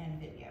 films, and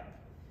video.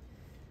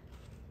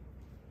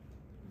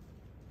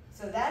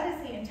 So that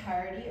is the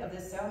entirety of the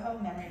Soho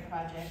Memory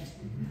Project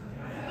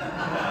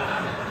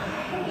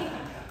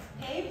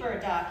paper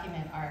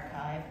document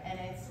archive, and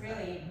it's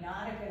really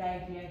not a good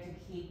idea to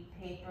keep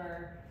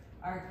paper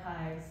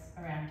archives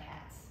around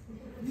cats.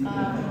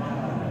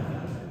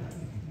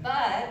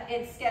 But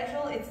it's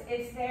scheduled,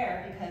 it's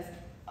there because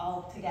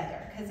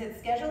it's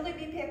scheduled to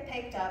be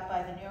picked up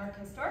by the New York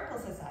Historical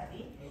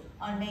Society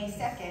on May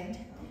 2nd,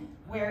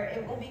 where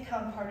it will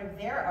become part of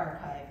their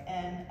archive,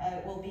 and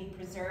it will be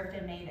preserved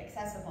and made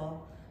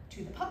accessible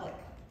to the public.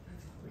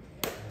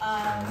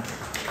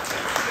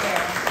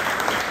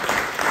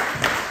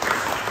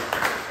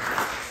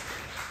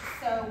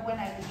 So when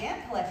I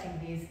began collecting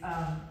these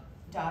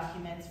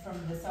documents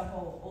from the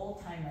Soho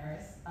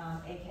old-timers,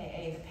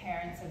 AKA the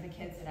parents of the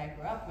kids that I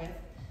grew up with,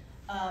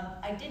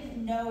 I didn't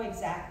know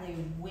exactly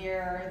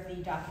where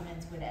the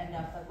documents would end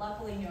up, but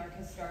luckily New York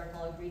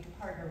Historical agreed to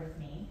partner with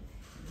me,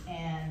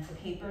 and the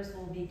papers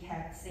will be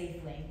kept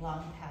safely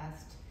long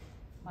past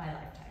my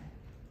lifetime,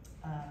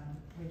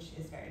 which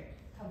is very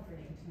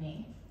comforting to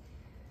me.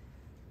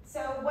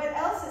 So what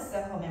else is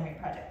Soho Memory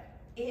Project?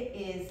 It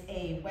is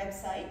a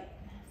website,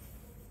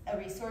 a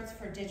resource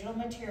for digital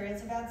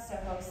materials about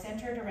Soho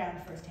centered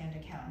around firsthand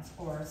accounts,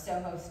 or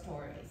Soho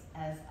stories,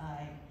 as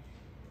I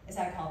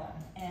call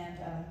them. And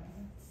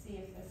let's see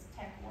if this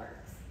tech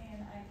works,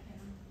 and I can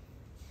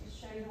just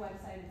show you the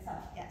website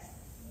itself. Yes.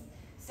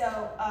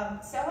 So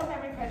Soho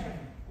Memory Project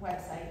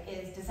website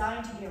is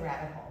designed to be a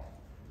rabbit hole.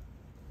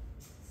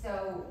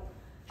 So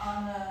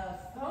on the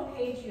home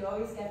page, you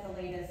always get the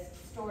latest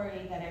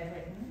story that I've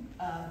written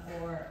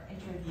or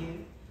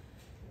interviewed.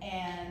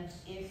 And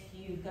if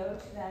you go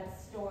to that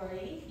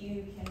story,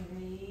 you can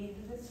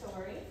read the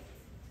story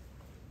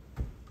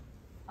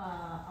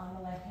on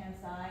the left-hand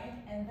side.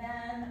 And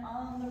then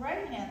on the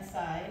right-hand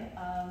side,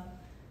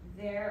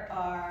 there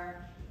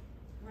are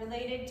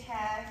related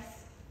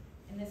tags,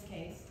 in this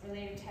case,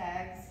 related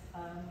tags,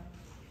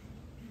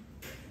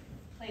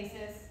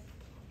 places,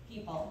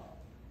 people,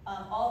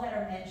 all that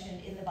are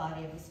mentioned in the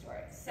body of the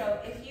story. So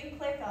if you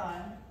click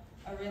on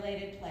a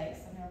related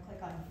place, I'm going to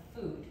click on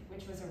food,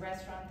 which was a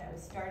restaurant that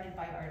was started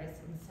by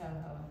artists in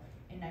Soho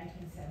in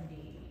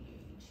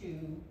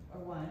 1972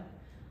 or 1.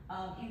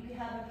 You could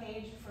have a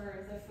page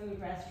for the food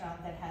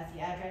restaurant that has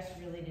the address,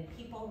 related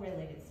people,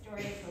 related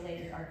stories,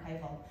 related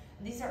archival.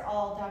 And these are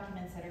all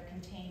documents that are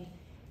contained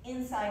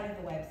inside of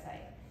the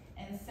website.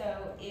 And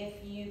so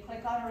if you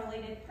click on a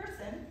related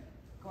person,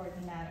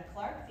 Gordon Matta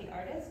Clark, the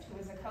artist, who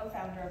is a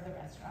co-founder of the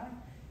restaurant,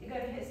 you go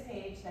to his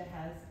page that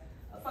has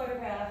a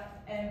photograph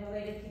and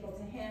related people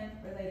to him,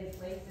 related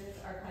places,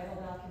 archival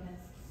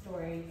documents,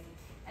 stories,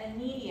 and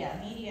media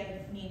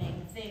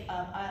meaning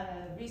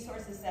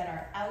resources that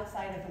are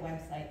outside of the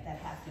website that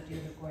have to do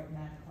with Gordon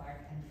Matta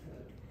Clark and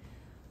food.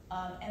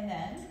 And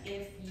then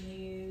if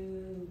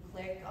you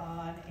click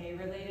on a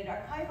related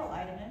archival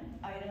item,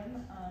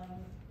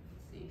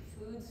 let's see,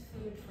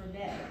 food for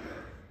bed,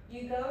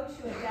 you go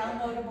to a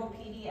downloadable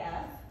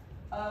PDF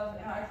of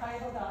an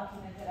archival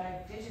document that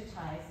I've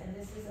digitized, and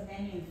this is a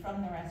menu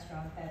from the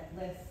restaurant that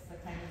lists the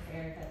kind of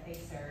fare that they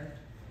served,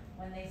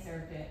 when they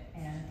served it,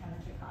 and how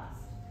much it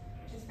cost,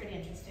 which is pretty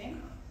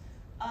interesting.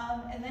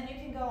 And then you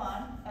can go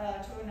on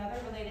to another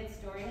related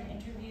story, an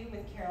interview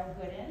with Carol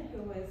Gooden,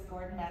 who was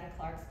Gordon Matta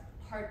Clark's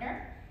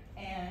partner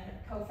and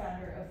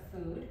co-founder of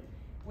Food,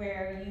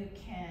 where you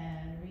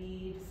can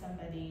read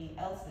somebody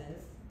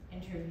else's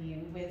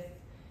interview with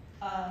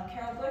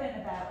Carol Gooden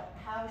about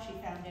how she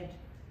founded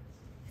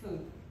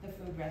the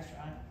food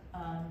restaurant.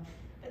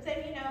 But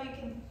then, you know, you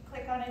can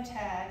click on a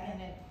tag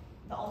and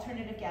the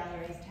alternative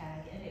galleries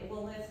tag, and it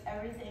will list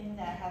everything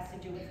that has to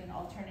do with an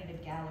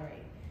alternative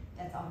gallery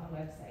that's on the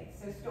website.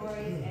 So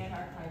stories and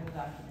archival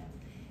documents.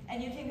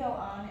 And you can go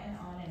on and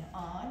on and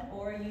on,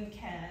 or you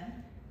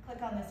can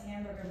click on this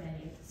hamburger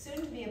menu,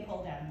 soon to be a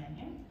pull-down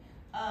menu,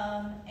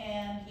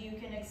 and you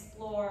can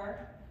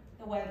explore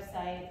the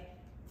website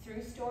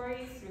through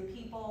stories, through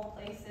people,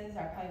 places,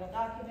 archival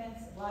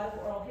documents, a lot of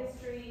oral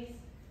histories,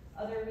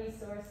 other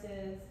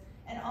resources,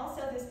 and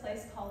also this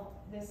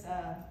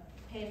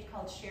page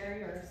called Share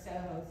Your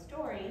Soho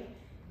Story,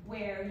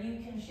 where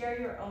you can share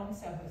your own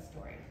Soho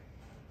story.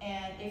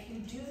 And if you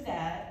do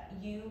that,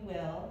 you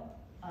will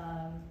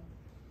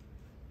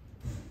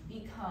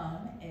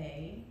become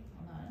a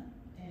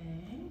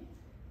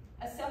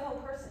Soho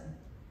person.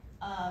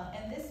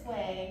 And this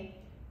way,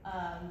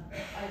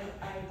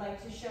 I'd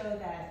like to show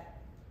that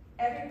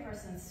every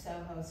person's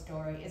Soho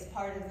story is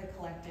part of the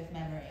collective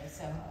memory of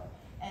Soho.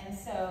 And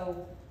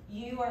so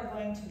you are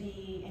going to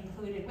be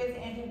included with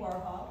Andy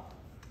Warhol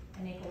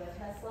and Nikola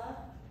Tesla,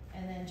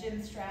 and then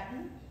Jim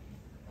Stratton,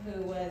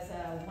 who was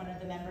one of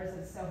the members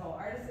of Soho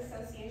Artists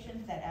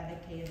Association that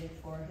advocated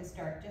for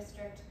historic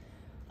district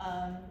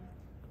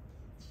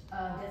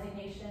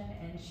designation,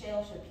 and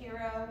Shale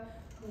Shapiro,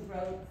 who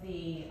wrote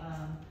the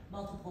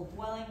multiple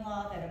dwelling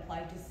law that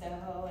applied to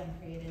Soho and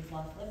created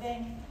loft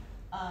living.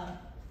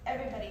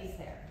 Everybody's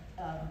there,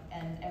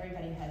 and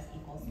everybody has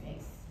equal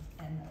space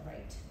and the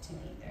right to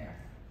be there.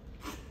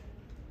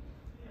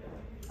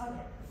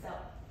 Okay, so,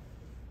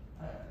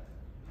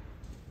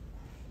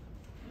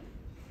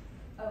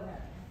 oh no, go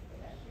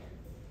back here.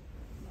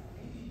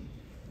 Sorry.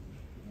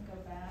 Go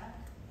back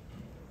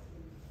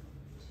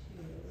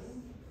to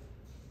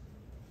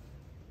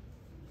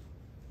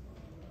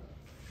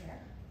here.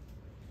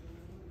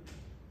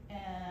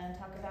 And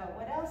talk about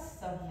what else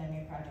Soho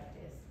Memory Project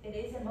is. It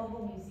is a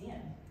mobile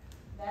museum.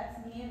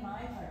 That's me and my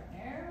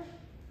partner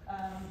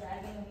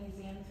dragging a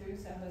museum through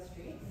Soho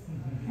streets.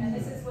 And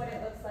this is what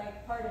it looks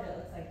like. Part of it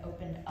looks like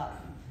opened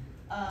up.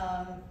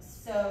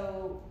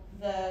 So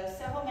the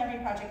Soho Memory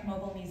Project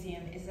Mobile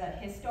Museum is a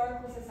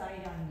historical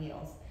society on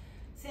wheels.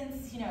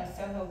 Since, you know,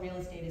 Soho real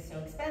estate is so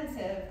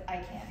expensive, I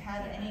can't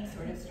have any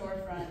sort of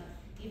storefront,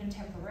 even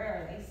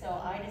temporarily, so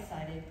I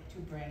decided to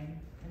bring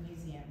the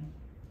museum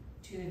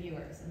to the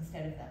viewers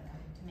instead of them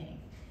coming to me.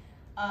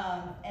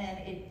 And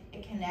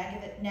it can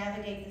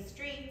navigate the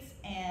streets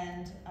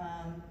and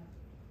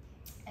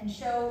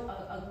show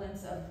a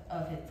glimpse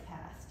of its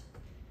past.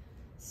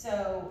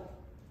 So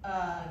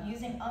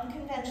using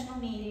unconventional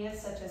media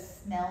such as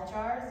smell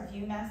jars,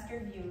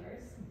 ViewMaster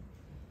viewers,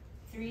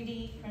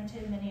 3D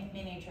printed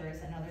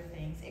miniatures and other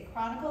things, it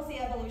chronicles the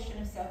evolution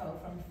of Soho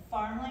from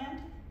farmland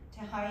to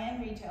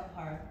high-end retail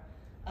park,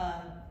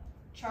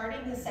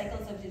 charting the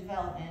cycles of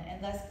development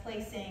and thus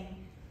placing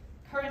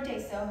current-day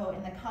Soho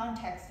in the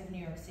context of New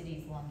York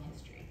City's long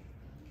history.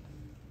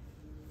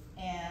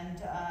 And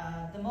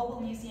the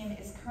mobile museum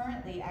is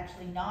currently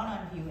actually not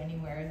on view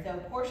anywhere, though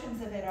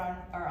portions of it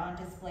are on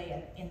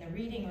display in the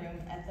reading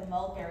room at the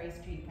Mulberry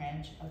Street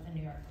branch of the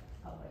New York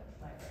Public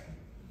Library.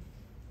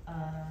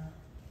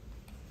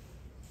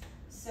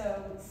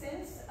 So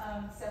since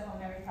Soho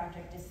Memory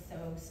Project is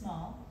so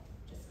small,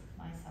 just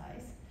my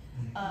size,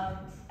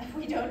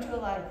 we don't do a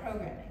lot of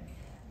programming.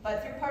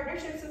 But through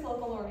partnerships with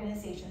local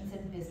organizations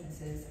and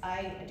businesses,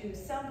 I do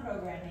some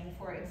programming.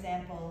 For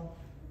example,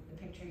 the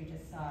picture you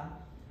just saw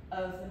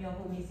of the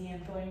Mobile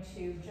Museum going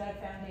to Judd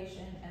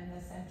Foundation and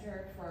the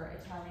Center for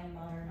Italian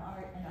Modern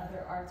Art and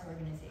other arts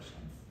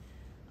organizations.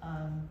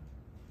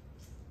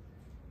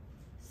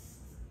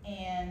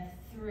 And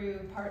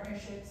through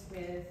partnerships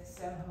with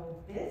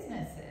Soho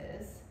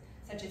businesses,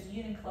 such as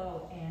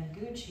Uniqlo and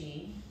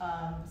Gucci,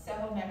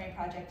 Soho Memory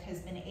Project has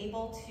been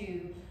able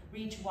to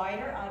reach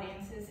wider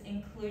audiences,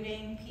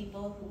 including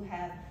people who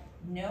have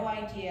no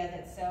idea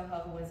that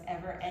Soho was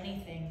ever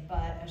anything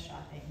but a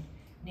shopping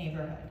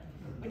neighborhood,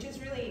 which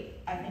is really,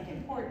 I think,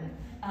 important.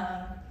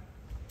 I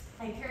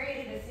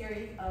curated a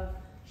series of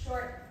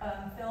short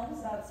films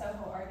about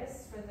Soho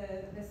artists for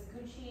this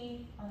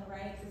Gucci, on the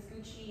right, this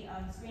Gucci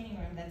screening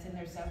room that's in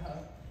their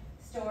Soho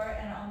store,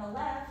 and on the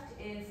left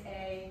is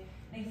an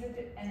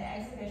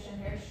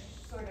exhibition, very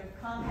sort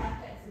of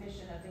compact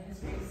exhibition of the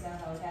history of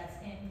Soho that's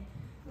in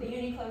the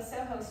Uniqlo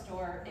Soho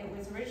store. It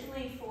was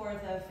originally for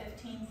the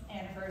 15th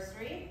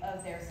anniversary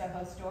of their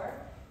Soho store,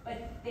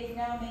 but they've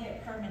now made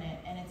it permanent,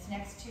 and it's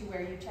next to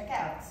where you check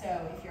out.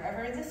 So if you're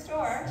ever in the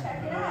store,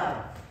 check it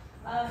out.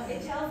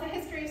 It tells the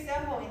history of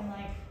Soho in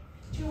like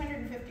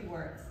 250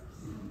 words.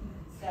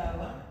 So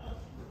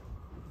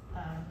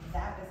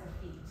that was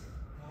a feat.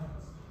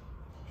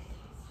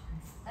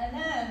 And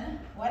then,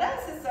 what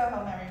else is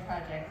Soho Memory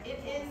Project? It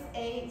is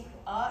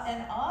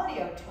an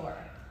audio tour.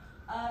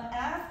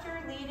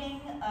 After leading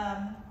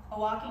a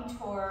walking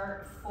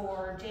tour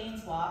for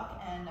Jane's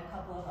Walk and a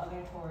couple of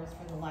other tours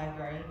for the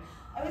library,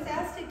 I was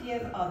asked to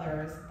give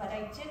others, but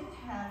I didn't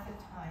have the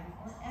time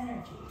or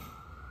energy,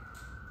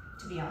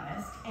 to be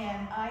honest.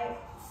 And I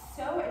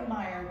so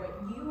admire what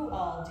you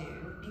all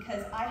do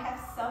because I have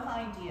some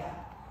idea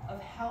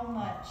of how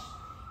much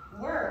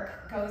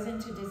work goes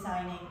into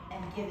designing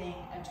and giving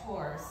a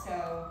tour.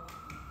 So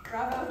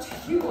bravo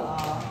to you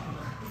all.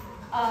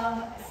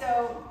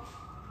 So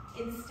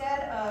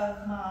instead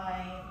of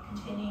my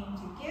continuing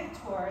to give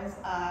tours,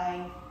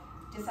 I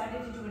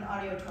decided to do an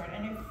audio tour.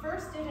 And I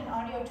first did an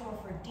audio tour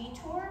for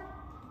Detour,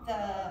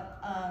 the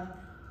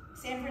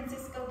San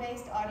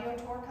Francisco-based audio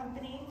tour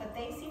company, but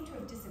they seem to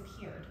have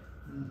disappeared.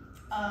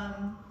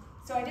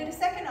 So I did a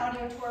second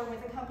audio tour with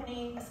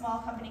a small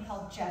company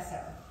called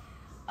Gesso.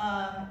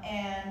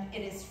 And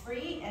it is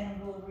free and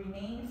will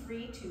remain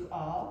free to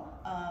all.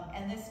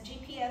 And this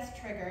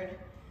GPS-triggered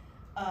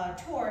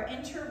tour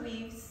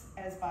interweaves,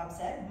 as Bob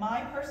said,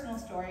 my personal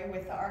story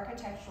with the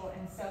architectural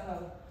and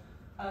Soho,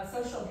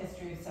 social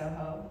history of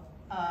Soho,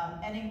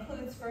 and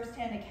includes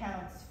firsthand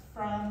accounts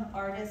from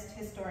artists,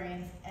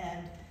 historians,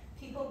 and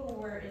people who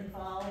were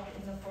involved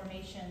in the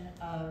formation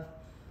of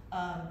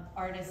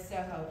Artist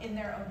Soho in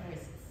their own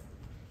voices.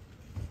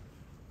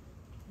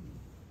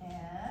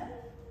 And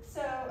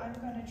so I'm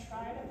going to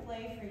try to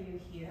play for you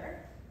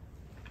here.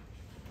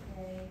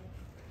 Okay.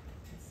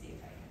 Let's see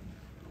if I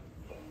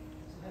can.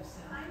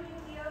 I'm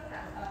Yukie Ohta.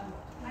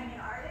 I'm an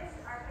artist,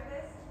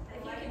 archivist.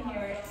 If you can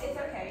hear it, it's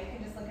okay. You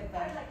can just look at I'd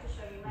that. like to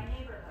show you my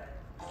neighborhood.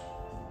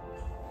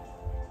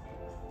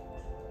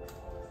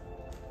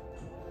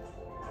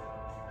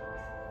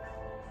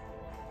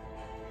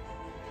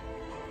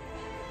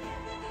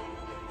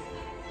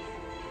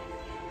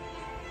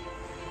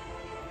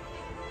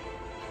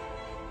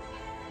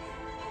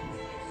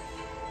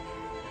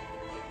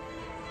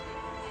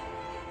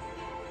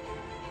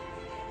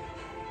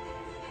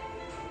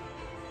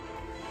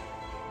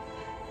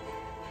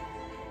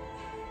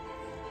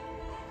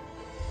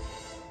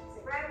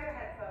 Grab your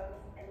headphones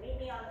and meet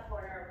me on the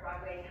corner of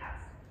Broadway and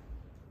House.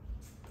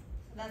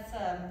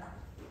 So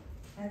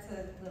that's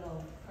a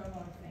little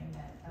promo thing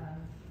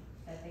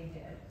that they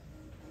did.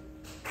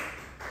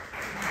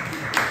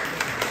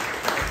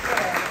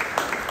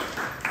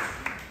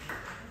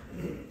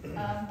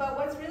 But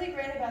what's really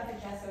great about the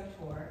Gesso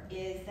tour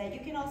is that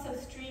you can also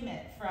stream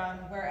it from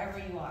wherever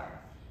you are.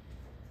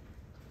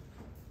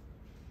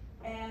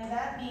 And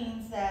that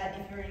means that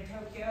if you're in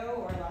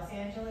Tokyo or Los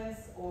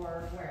Angeles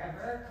or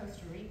wherever,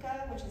 Costa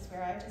Rica, which is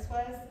where I just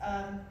was,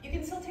 you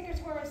can still take a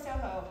tour of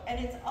Soho. And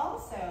it's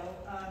also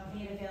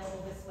made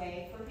available this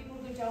way for people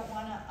who don't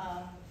want to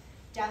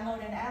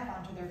download an app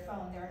onto their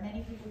phone. There are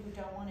many people who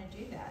don't want to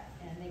do that,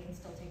 and they can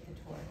still take the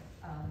tour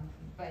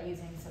by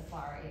using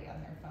Safari on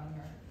their phone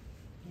or,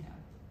 you know,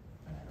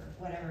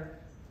 whatever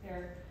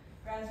their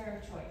browser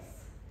of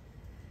choice.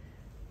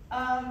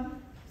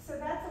 So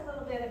that's a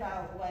little bit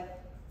about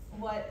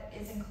what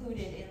is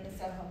included in the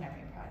Soho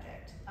Memory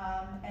Project.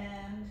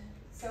 And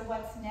so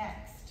what's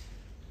next?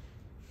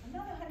 I'm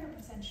not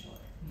 100% sure.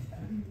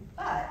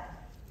 But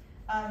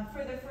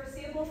for the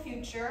foreseeable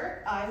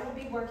future, I will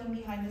be working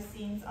behind the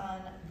scenes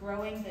on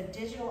growing the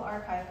digital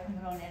archive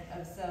component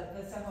of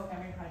the Soho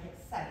Memory Project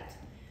site,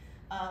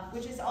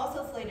 which is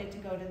also slated to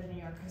go to the New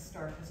York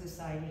Historical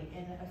Society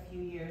in a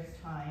few years'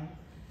 time.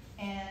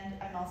 And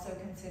I'm also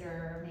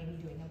considering maybe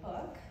doing a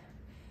book.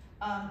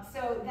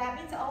 So that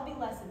means I'll be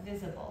less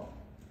visible,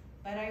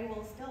 but I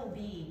will still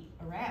be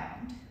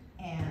around.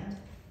 And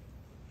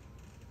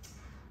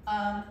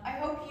I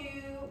hope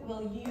you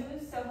will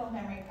use Soho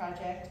Memory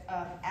Project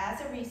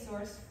as a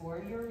resource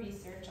for your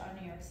research on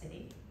New York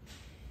City,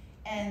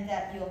 and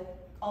that you'll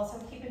also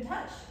keep in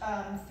touch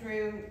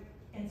through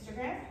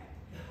Instagram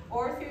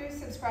or through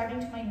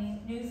subscribing to my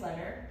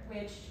newsletter,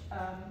 which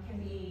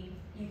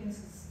you can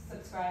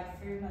subscribe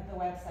through the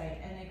website,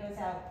 and it goes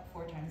out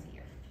 4 times a year.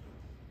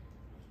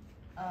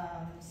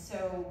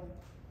 So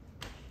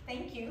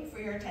thank you for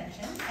your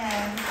attention.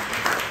 And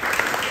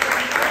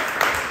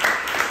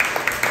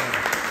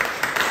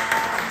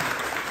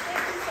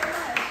thank you so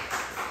much.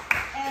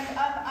 And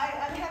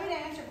I'm happy to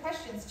answer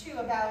questions too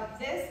about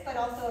this, but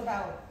also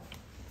about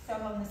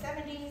Soho in the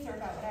 70s or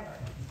about whatever.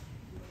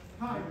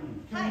 Hi,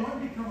 can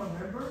one become a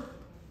member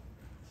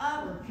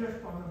or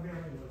just on the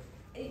mailing list?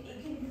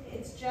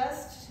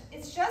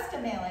 It's just a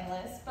mailing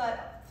list,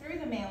 but through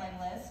the mailing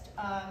list,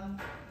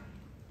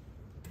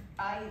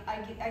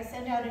 I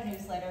send out a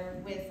newsletter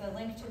with a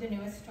link to the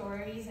newest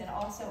stories and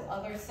also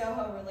other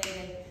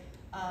Soho-related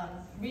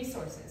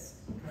resources,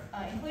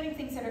 including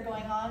things that are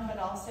going on, but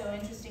also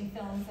interesting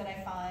films that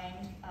I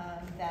find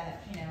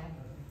that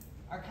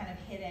are kind of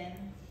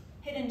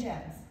hidden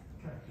gems.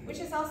 Which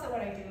is also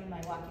what I do in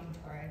my walking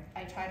tour.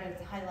 I try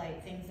to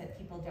highlight things that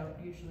people don't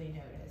usually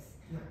notice.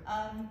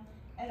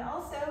 And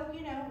also,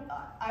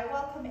 I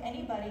welcome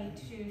anybody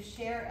to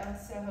share a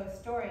Soho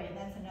story, and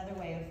that's another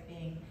way of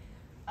being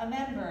a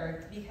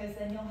member, because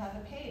then you'll have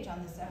a page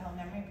on the Soho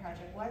Memory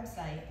Project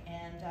website.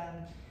 And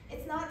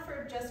it's not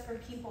just for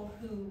people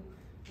who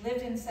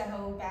lived in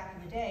Soho back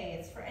in the day.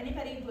 It's for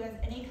anybody who has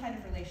any kind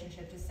of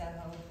relationship to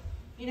Soho.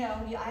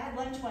 I had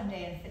lunch one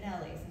day in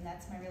Finelli's, and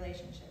that's my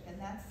relationship. And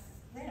that's,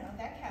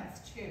 that counts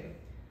too.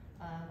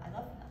 I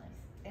love Finelli's.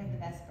 They have the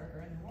best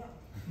burger in the world.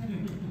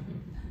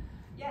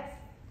 Yes.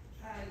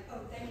 Hi. Oh,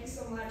 thank you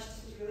so much.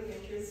 This was really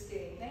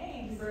interesting.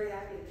 Thanks. I'm very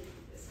happy to do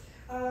this.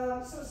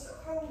 So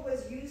Soho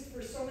was used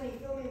for so many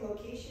filming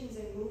locations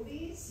and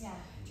movies. Yeah.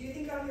 Do you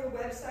think on your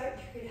website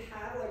you could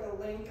have like a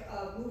link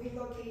of movie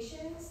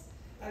locations?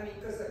 I mean,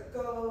 because of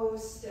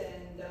Ghost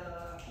and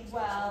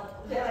well,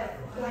 yeah,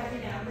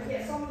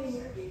 so many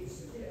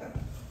movies. Yeah.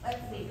 Let's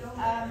see.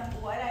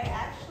 What I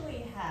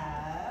actually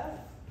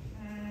have,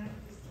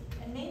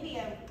 and maybe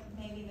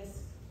this.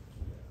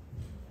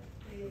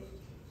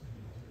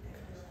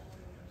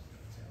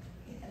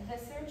 The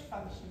search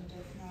function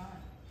does not.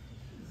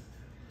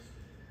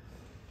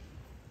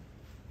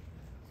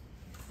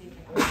 Let's see if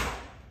I can.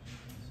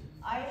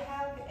 I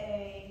have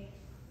a.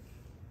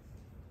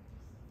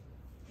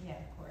 Yeah,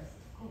 of course.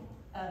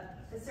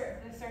 The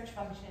search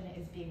function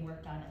is being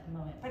worked on at the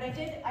moment. But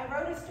I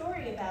wrote a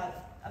story about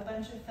a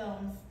bunch of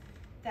films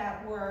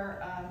that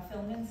were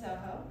filmed in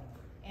Soho,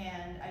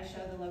 and I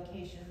show the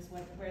locations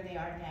where they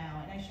are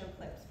now, and I show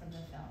clips from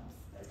the films.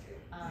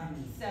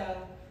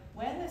 So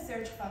when the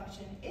search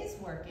function is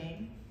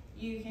working,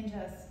 you can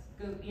just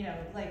go,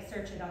 like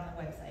search it on the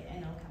website,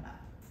 and it'll come up.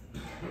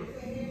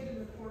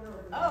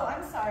 Oh,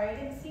 I'm sorry, I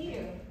didn't see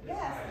you.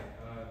 Yes.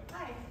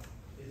 Hi.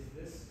 Is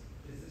this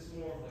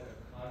more of like a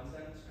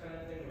content kind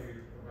of thing, where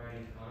you're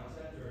providing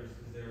content, or is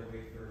there a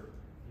way for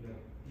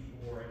people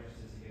who are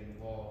interested to get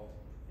involved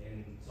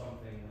in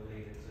something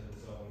related to the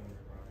Soho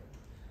Memory Project?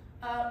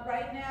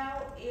 Right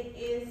now, it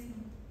is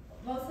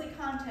mostly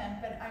content,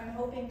 but I'm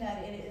hoping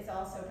that it is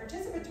also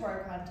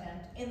participatory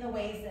content in the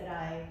ways that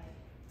I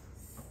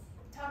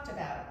talked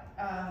about.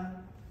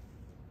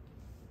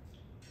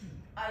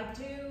 I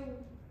do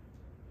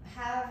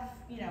have,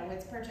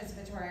 it's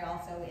participatory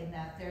also in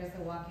that there's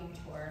the walking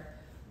tour.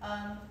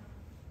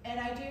 And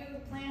I do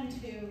plan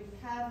to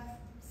have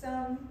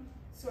some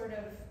sort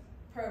of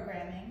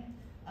programming.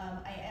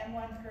 I am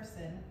one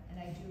person, and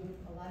I do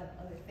a lot of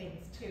other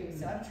things too,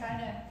 so I'm trying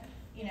to,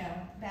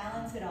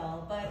 balance it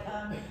all. But,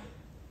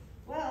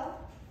 well,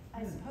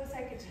 I suppose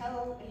I could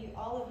tell you,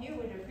 all of you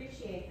would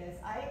appreciate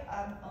this. I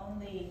own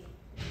the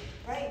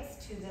rights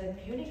to the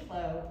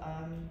Uniqlo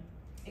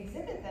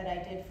exhibit that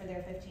I did for their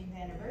 15th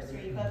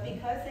anniversary, but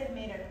because they've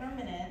made it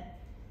permanent,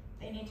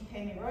 they need to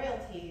pay me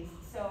royalties,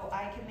 so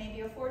I can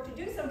maybe afford to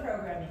do some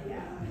programming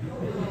now.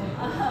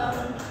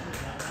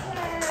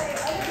 Yay.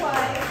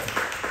 Otherwise,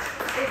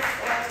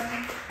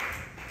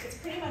 it's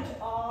pretty much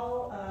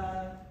all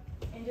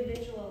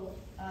individual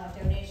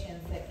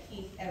donations that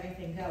keep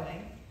everything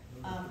going.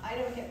 I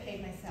don't get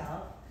paid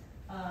myself,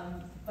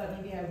 but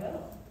maybe I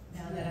will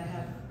now that I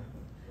have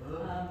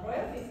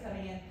royalties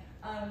coming in.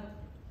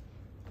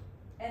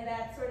 And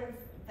that sort of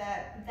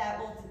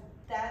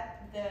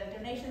the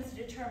donations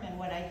determine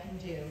what I can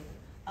do.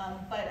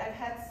 But I've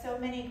had so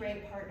many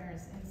great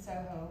partners in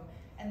Soho,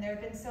 and there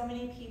have been so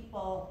many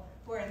people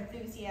who are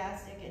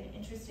enthusiastic and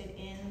interested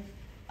in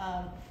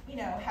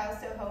how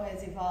Soho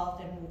has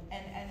evolved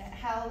and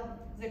how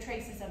the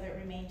traces of it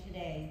remain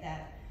today,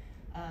 that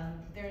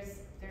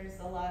there's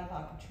a lot of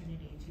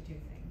opportunity to do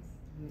things.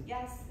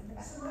 Yes, in the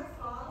back. So my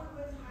father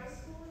went to high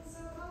school in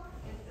Soho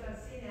at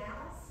St.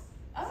 Al's.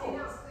 Oh. St.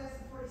 Al's class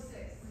of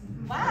 46.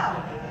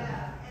 Wow.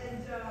 Yeah,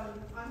 and I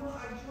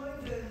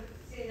joined the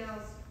St.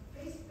 Al's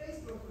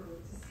Facebook group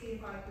to see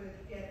if I could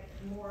get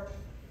more.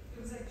 It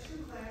was like 2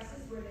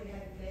 classes where they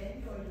had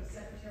men going to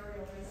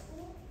secretarial high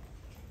school,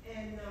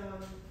 and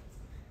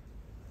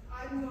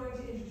I'm going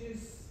to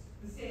introduce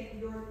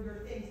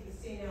your thing to the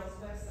St. Al's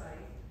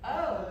website.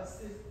 Oh.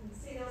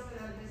 St. Al's been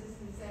out of business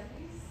in the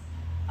 70s.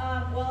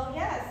 Well,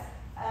 yes.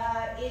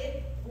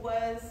 It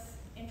was,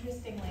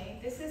 interestingly,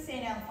 this is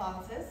St.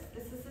 Alphonsus.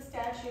 This is the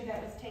statue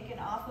that was taken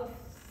off of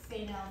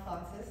St.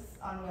 Alphonsus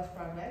on West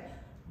Broadway,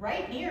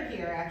 right near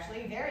here,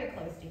 actually, very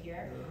close to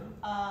here.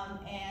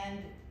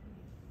 And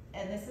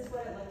this is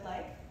what it looked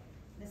like.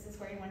 This is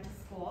where he went to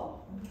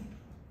school.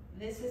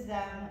 This is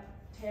them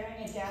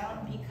tearing it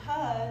down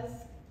because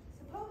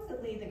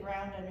supposedly the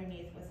ground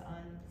underneath was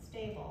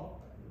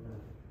unstable.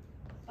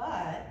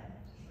 But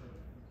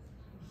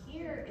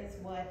here is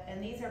what,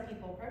 and these are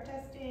people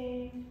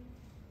protesting.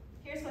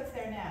 Here's what's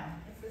there now.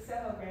 It's the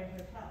Soho Grand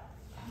Hotel.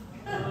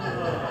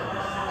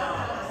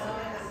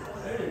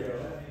 There you go.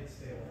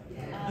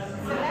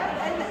 So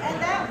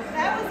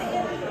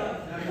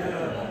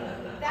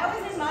that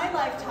was in my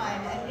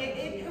lifetime, and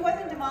it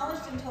wasn't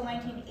demolished until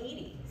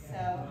 1980.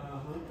 So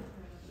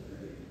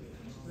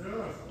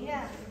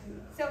yeah.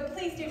 So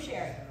please do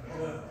share it,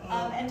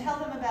 and tell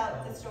them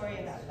about the story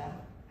about them.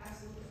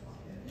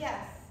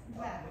 Yes.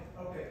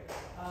 Okay.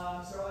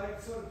 So I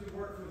sort of do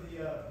work for the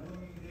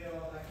Bloomingdale,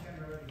 I can't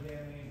remember the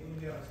damn name,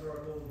 Bloomingdale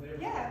Historical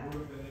Neighborhood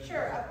Group. And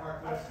Sure. Park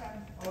West.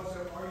 Also,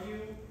 are you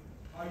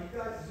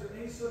guys, is there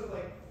any sort of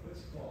like,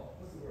 what's it called?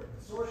 What's the word?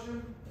 Consortium?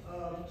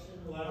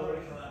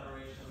 Collaboration.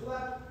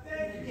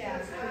 Thank you. Yeah.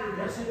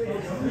 That's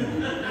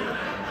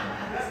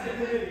the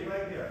committee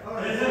right there. All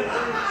right.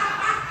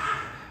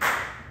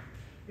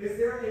 Is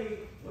there a,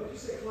 what do you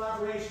say,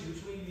 collaboration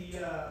between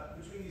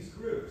these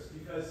groups?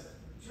 Because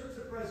in terms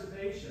of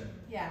preservation,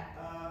 yeah.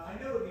 I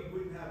know that we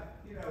wouldn't have,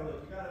 you know,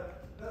 look, you gotta,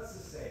 let's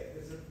just say it.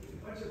 There's a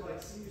bunch of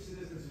like senior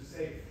citizens who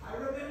say, I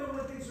remember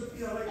when things were,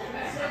 you know, like, in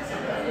a sense,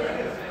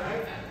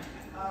 right?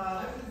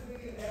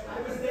 I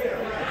was there,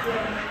 right? So,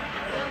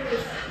 the thing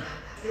is,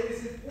 it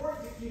is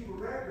important to keep a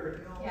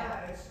record and all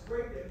that. And it's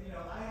great that, you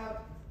know, I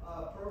have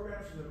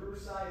programs from the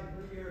Riverside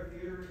Riviera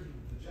Theater,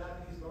 the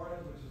Japanese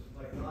Gardens, which is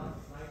like gone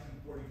since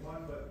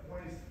 1941. But the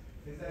point is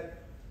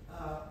that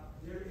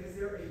is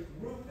there a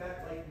group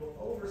that like will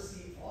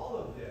oversee all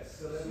of this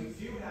so that we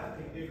do have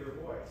a bigger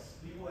voice?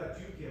 People that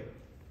do give,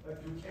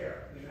 that do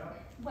care, you know?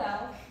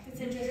 Well, it's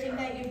interesting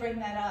that you bring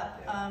that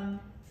up. Yeah.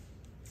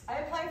 I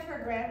applied for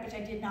a grant which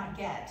I did not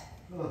get,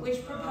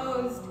 which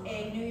proposed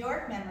a New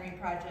York Memory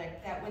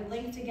Project that would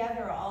link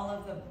together all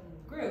of the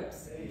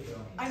groups. There you go.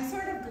 I'm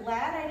sort of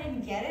glad I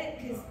didn't get it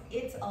because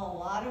it's a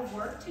lot of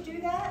work to do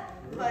that,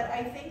 but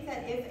I think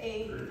that if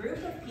a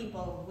group of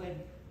people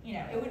would, you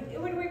know, it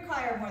would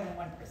require more than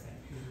one person.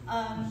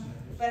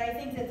 But I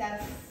think that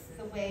that's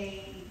the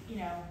way, you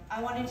know,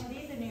 I wanted to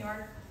be the New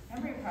York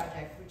Memory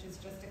Project, which is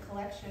just a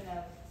collection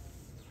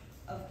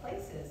of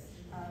places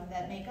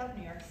that make up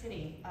New York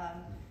City.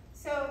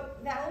 So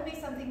that will be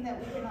something that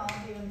we can all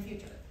do in the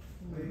future.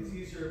 But it's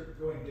easier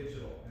going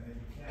digital, and then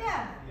you can.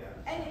 Yeah.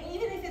 And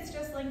even if it's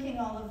just linking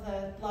all of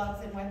the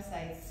blogs and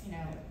websites, you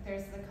know,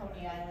 there's the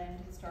Coney Island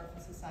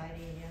Historical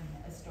Society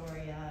and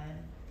Astoria,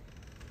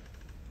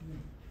 and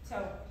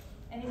so,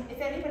 and if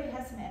anybody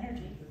has some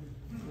energy.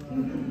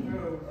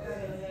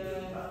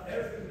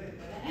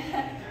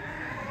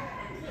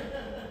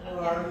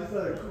 I just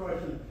had a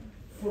question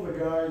for the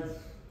guides.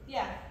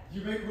 Yeah. Do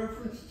you make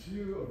reference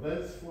to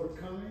events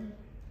forthcoming?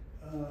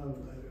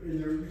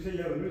 You say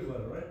you have a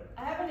newsletter, right? I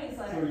have a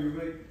newsletter. So you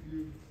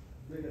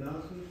make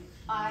announcements?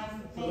 I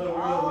So make that we all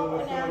know all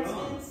what's going on.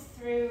 announcements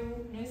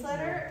through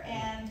newsletter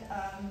and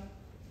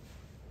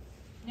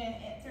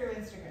through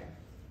Instagram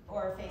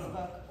or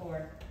Facebook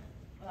or,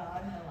 well,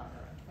 I'm no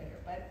longer on Twitter,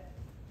 but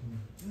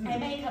I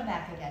may come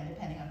back again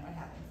depending on what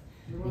happens.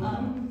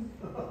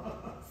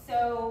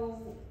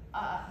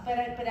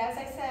 But as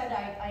I said,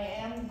 I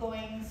am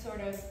going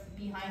sort of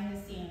behind the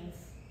scenes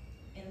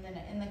in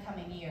the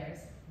coming years,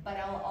 but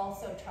I'll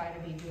also try to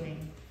be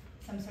doing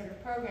some sort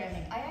of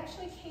programming. I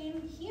actually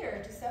came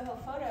here to Soho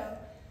Photo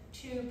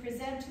to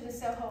present to the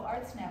Soho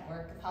Arts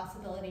Network the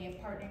possibility of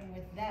partnering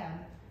with them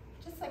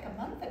just like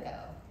a month ago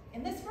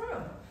in this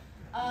room.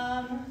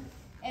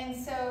 And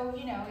so,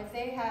 you know, if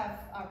they have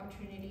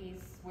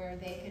opportunities where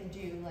they can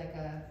do like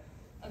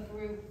a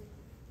group,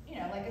 you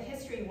know, like a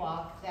history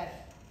walk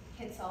that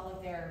hits all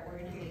of their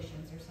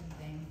organizations or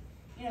something,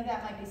 you know,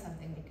 that might be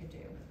something we could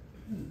do.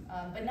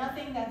 But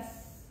nothing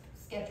that's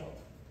scheduled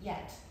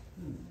yet.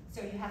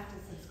 So you have to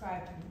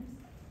subscribe to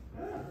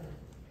the newsletter.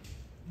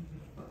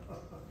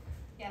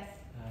 Yes?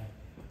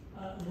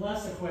 Hi.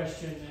 Less a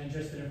question and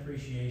just an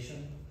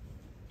appreciation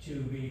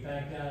to be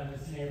back down in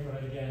this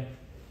neighborhood again.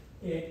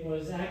 It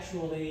was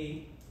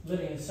actually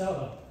living in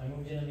Soho. I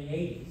moved in the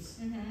 80s.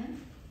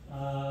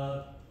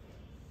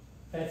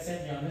 That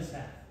set me on this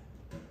path.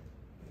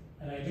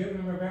 And I do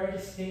remember very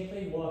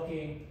distinctly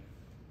walking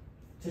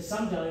to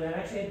some deli that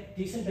actually had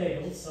decent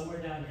bagels somewhere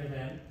down here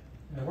then.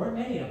 And there weren't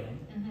many of them.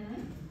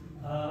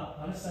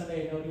 On a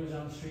Sunday, nobody was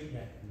on the street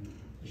yet.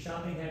 The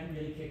shopping hadn't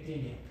really kicked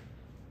in yet.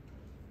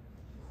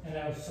 And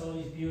I saw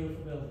these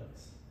beautiful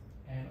buildings.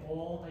 And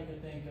all I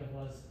could think of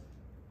was,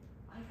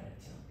 I gotta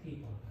tell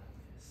people about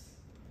this.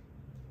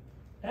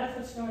 That's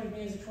what started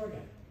me as a tour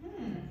guide.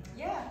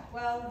 Yeah,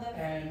 well,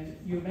 And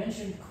you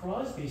mentioned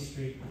Crosby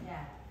Street. Yeah.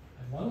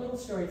 I have one little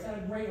story. It's not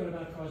a great one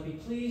about Crosby.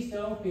 Please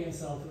don't be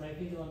insulted. I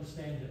think you'll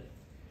understand it.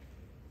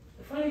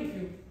 Funny, if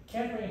you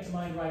can't bring it to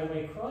mind right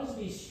away,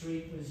 Crosby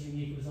Street was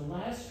unique. It was the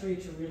last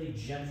street to really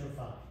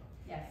gentrify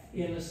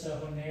in the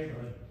Soho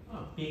neighborhood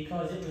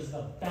because it was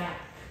the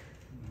back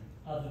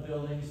of the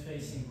buildings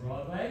facing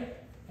Broadway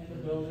and the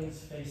buildings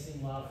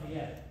facing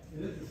Lafayette.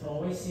 It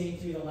always seemed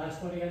to be the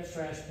last one to get its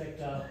trash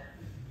picked up.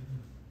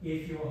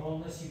 If you were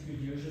homeless, you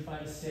could usually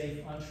find a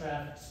safe,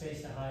 untrafficked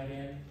space to hide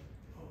in.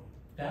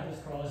 That was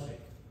Crosby.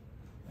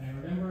 And I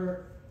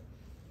remember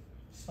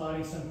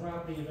spotting some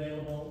property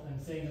available and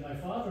saying to my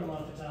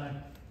father-in-law at the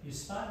time, you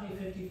spot me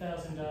 $50,000,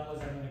 I'm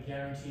going to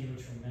guarantee you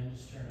a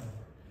tremendous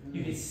turnover.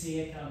 You could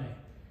see it coming.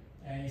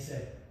 And he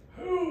said,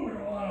 who would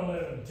want to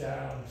live in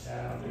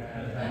downtown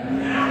Manhattan?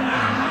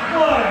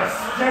 What a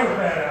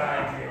stupid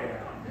idea.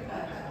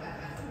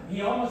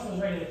 He almost was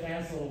ready to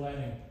cancel the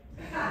wedding.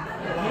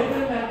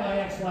 Given that my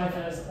ex-wife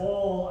has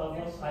all of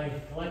what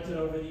I've collected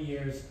over the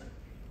years,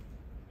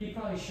 he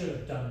probably should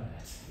have done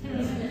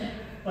that.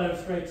 But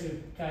it's great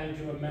to kind of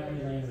do a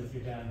memory lane with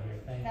you down here.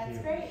 Thank you. That's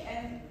great,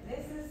 and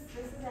this is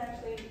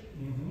actually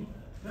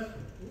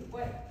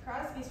what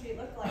Crosby Street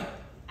looked like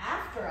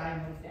after I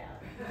moved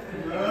out.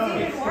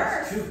 It's even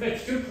worse.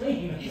 It's too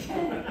clean.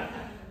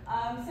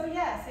 So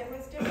yes, it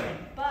was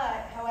different.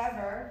 But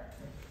however,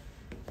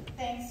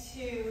 thanks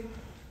to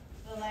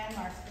the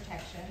landmarks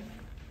protection,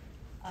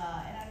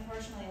 and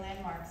unfortunately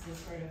landmarks is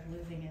sort of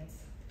losing its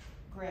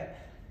grip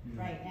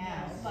right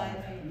now,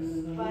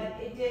 but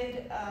it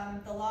did,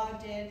 the law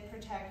did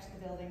protect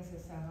the buildings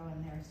of Soho,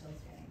 and they're still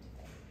standing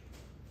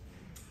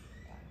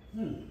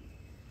today.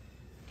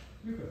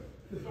 Yukie,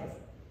 Yes.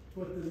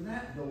 but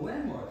the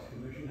Landmarks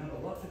Commission had a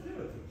lot to do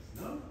with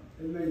this, no?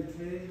 They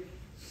maintain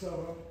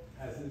Soho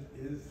as it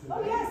is today.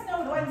 Oh yes,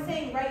 no, what I'm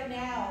saying right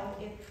now,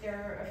 if there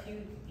are a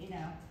few,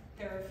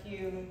 there are a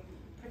few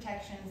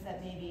protections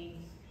that maybe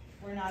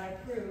were not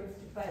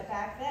approved, but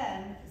back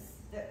then,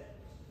 the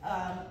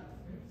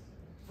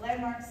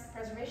Landmarks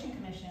Preservation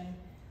Commission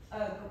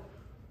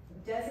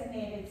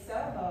designated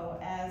Soho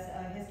as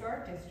a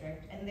historic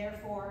district, and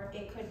therefore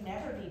it could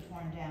never be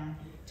torn down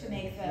to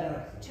make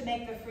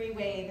the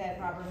freeway that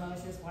Robert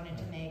Moses wanted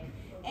to make,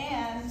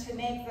 and to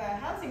make the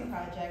housing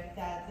project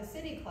that the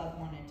City Club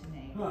wanted to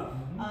make.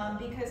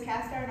 Because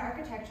cast iron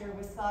architecture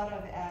was thought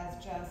of as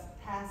just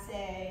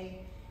passé,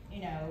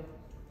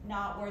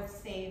 not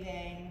worth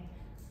saving,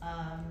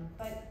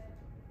 but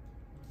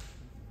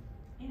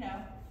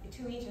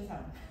to each his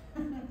own.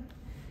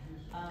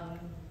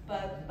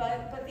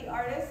 But the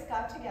artists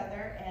got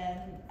together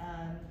and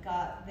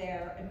got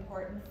their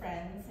important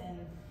friends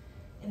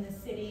in the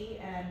city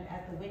and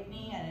at the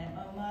Whitney and at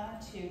MoMA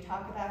to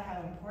talk about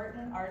how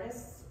important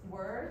artists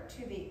were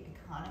to the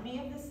economy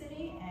of the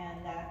city,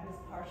 and that was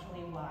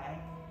partially why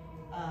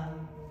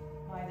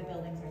the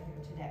buildings are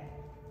here today.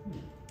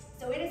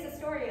 So it is a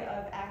story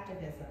of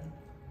activism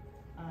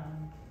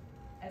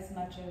as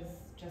much as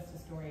just a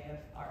story of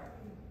art.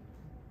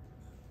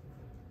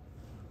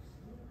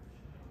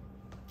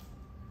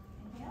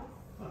 Anything else?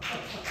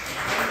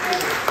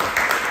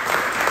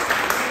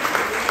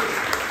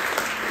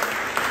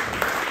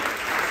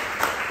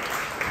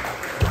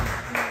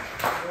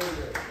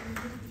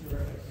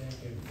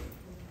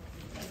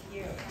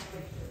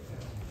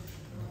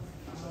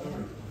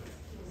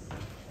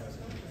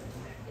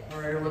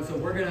 So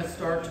we're going to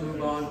start to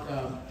move on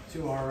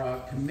to our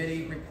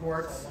committee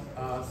reports.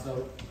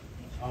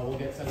 We'll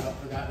get set up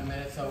for that in a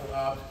minute. So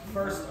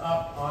first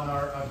up on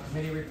our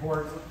committee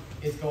report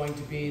is going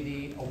to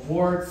be the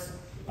awards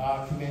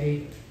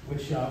committee,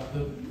 which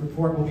the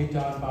report will be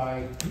done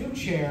by new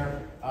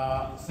chair,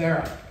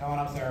 Sarah. Come on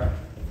up, Sarah.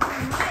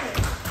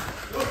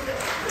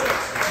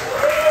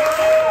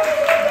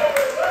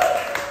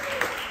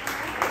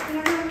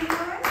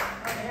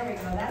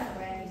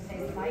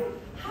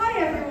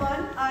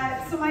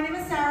 So my name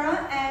is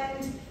Sarah,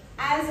 and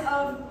as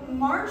of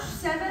March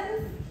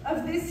 7th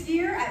of this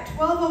year at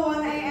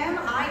 12:01 a.m.,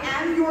 I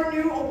am your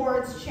new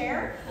awards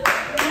chair.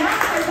 Matt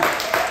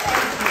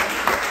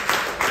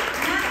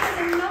has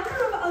a number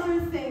of other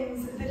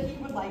things that he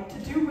would like to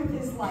do with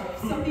his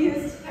life, so he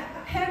has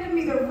handed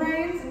me the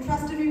reins and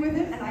trusted me with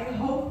it, and I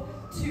hope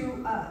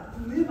to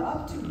live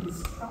up to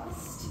his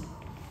trust.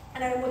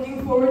 And I'm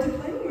looking forward to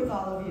playing with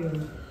all of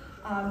you.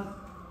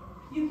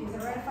 Yukie, is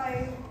it right if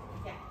I...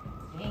 Yeah.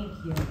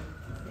 Thank you.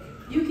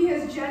 Yukie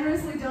has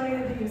generously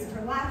donated the use of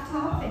her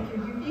laptop, thank you,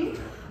 Yukie,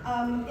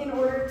 in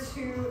order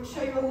to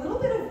show you a little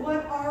bit of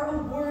what our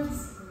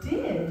awards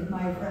did,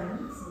 my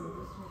friends.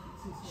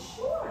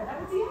 Sure, that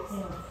would be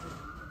excellent.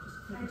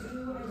 I do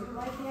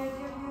like the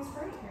idea of you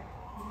straight here.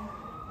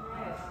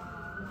 Alright,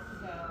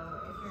 so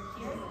if you're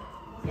here,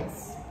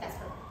 yes, that's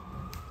perfect.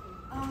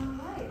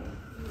 Alright,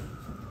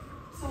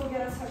 so we'll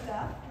get us hooked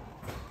up.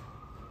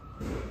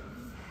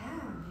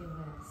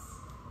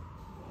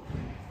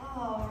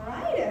 All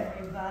right,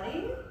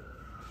 everybody.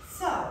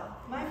 So,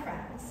 my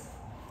friends,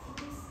 let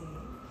me see.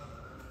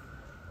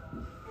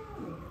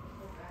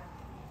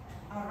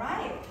 All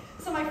right.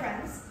 So, my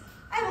friends,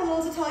 I have a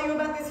little to tell you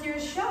about this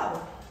year's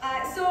show.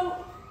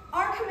 So,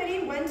 our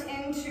committee went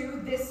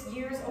into this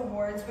year's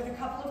awards with a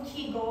couple of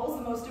key goals,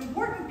 the most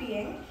important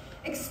being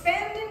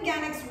expanding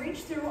GANYC's reach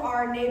through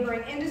our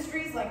neighboring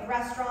industries like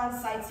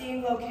restaurants,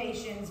 sightseeing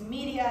locations,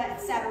 media,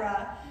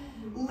 etc.,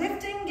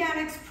 lifting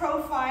GANYC's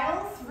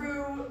profile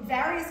through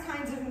various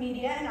kinds of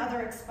media and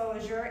other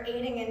exposure,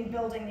 aiding in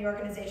building the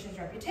organization's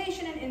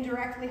reputation and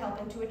indirectly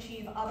helping to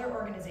achieve other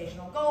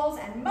organizational goals,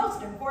 and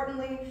most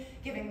importantly,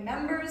 giving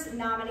members,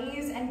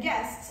 nominees, and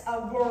guests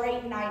a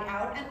great night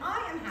out. And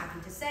I am happy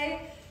to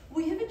say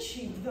we have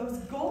achieved those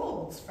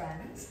goals,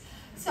 friends.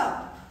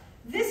 So,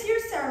 this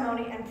year's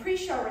ceremony and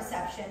pre-show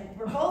reception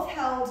were both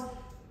held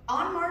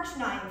on March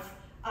 9th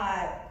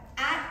at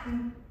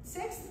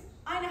 6th?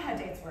 I know how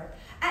dates work.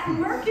 At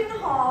Merkin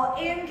Hall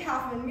in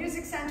Kaufman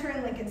Music Center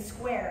in Lincoln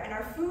Square, and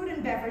our food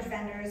and beverage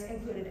vendors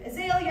included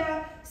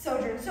Azalea,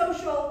 Sojourn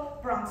Social,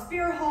 Bronx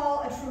Beer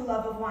Hall, A True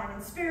Love of Wine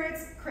and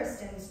Spirits,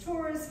 Kristen's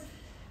Tours,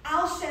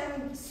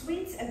 Alshem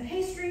Sweets and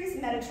Pastries,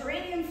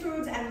 Mediterranean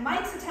Foods, and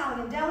Mike's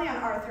Italian Deli on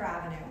Arthur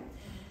Avenue.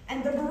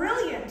 And the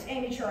brilliant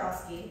Amy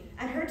Chorowski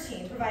and her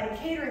team provided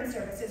catering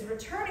services,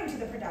 returning to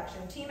the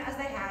production team as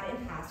they had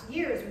in past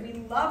years.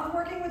 We loved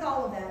working with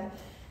all of them,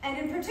 and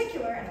in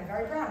particular, and I'm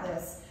very proud of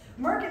this,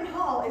 Merkin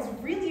Hall is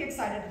really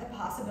excited at the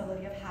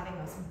possibility of having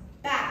us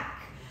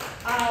back.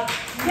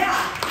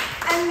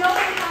 And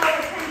knowing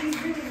how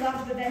attendees really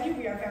loved the venue,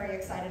 we are very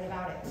excited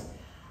about it.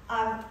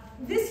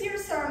 This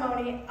year's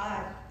ceremony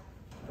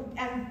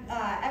and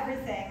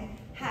everything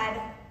had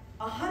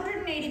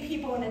 180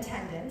 people in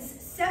attendance,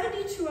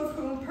 72 of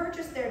whom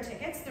purchased their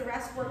tickets. The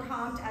rest were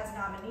comped as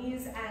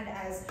nominees and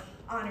as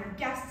honored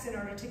guests in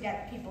order to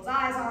get people's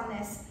eyes on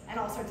this and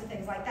all sorts of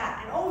things like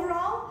that. And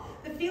overall,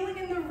 the feeling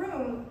in the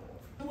room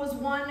was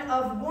one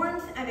of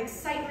warmth and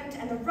excitement,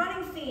 and the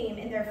running theme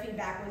in their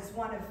feedback was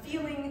one of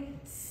feeling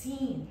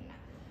seen.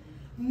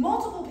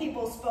 Multiple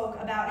people spoke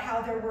about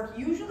how their work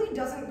usually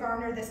doesn't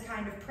garner this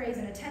kind of praise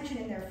and attention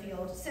in their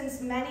field,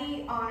 since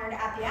many honored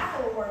at the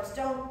Apple Awards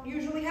don't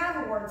usually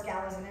have awards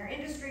galas in their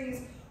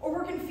industries or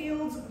work in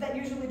fields that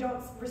usually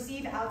don't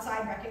receive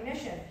outside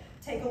recognition.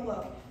 Take a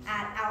look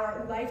at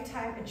our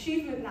Lifetime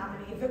Achievement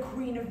nominee, the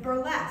Queen of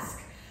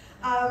Burlesque.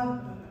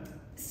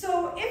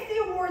 So if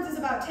the awards is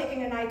about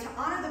taking a night to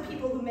honor the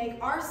people who make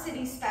our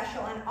city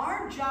special and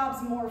our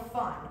jobs more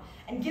fun,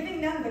 and giving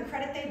them the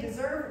credit they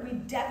deserve, we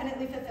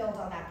definitely fulfilled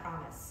on that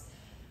promise.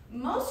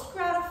 Most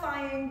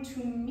gratifying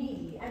to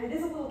me, and it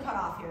is a little cut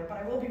off here, but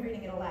I will be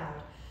reading it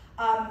aloud,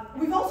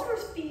 we've also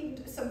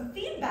received some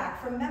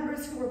feedback from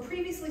members who were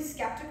previously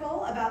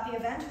skeptical about the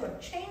event who have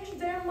changed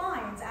their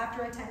minds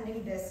after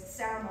attending this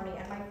ceremony.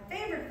 And my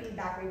favorite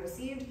feedback we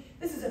received,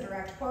 this is a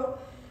direct quote,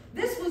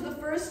 "This was the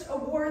first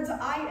awards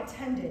I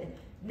attended.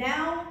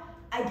 Now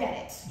I get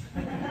it."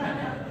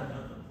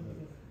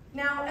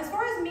 Now, as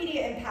far as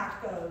media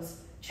impact goes,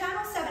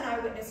 Channel 7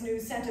 Eyewitness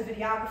News sent a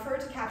videographer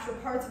to capture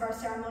parts of our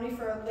ceremony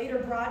for a later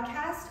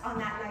broadcast on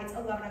that night's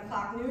 11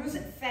 o'clock news.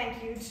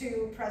 Thank you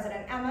to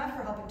President Emma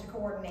for helping to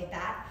coordinate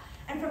that.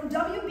 And from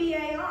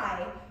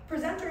WBAI,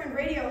 presenter and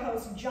radio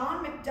host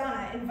John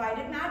McDonough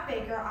invited Matt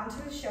Baker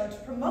onto his show to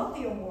promote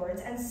the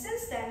awards, and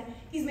since then,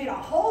 he's made a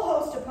whole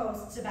host of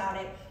posts about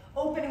it,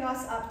 opening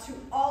us up to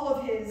all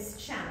of his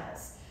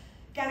channels.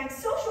 GANYC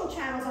social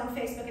channels on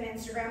Facebook and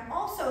Instagram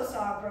also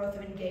saw a growth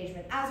of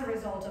engagement as a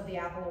result of the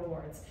Apple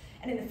Awards.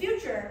 And in the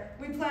future,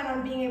 we plan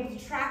on being able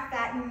to track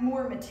that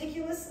more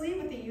meticulously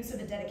with the use of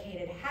a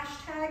dedicated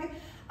hashtag,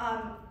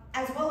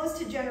 as well as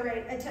to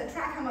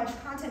track how much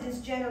content is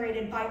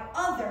generated by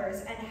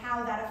others and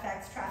how that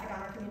affects traffic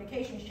on our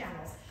communications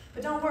channels.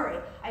 But don't worry,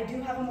 I do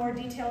have a more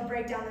detailed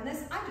breakdown than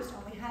this. I just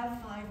only have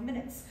 5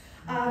 minutes.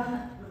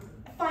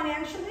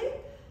 Financially,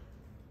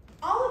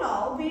 all in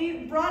all,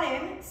 we brought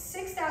in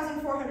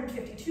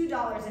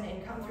 $6,452 in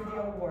income through the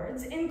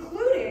awards,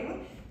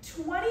 including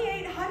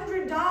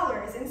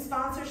 $2,800 in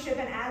sponsorship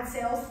and ad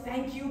sales.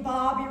 Thank you,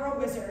 Bob, you're a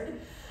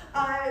wizard.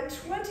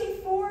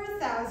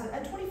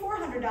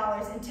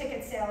 $2,400 in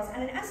ticket sales,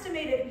 and an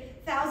estimated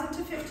 $1,000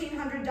 to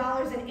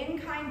 $1,500 in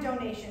in-kind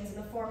donations in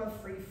the form of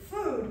free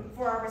food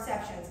for our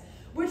receptions,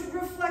 which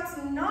reflects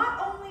not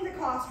only the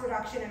cost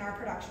reduction in our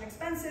production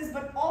expenses,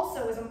 but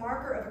also is a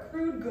marker of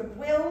accrued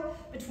goodwill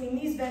between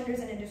these vendors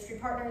and industry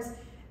partners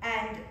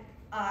and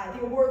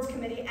the awards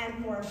committee, and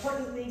more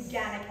importantly,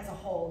 GANYC as a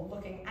whole.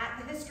 Looking at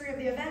the history of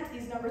the event,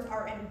 these numbers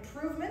are an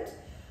improvement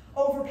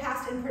over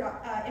past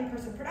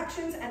in-person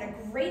productions and a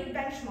great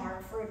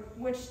benchmark for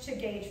which to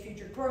gauge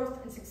future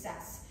growth and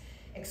success.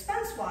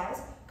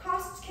 Expense-wise,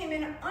 costs came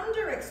in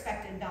under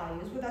expected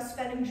values, with us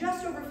spending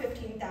just over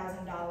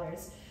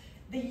 $15,000.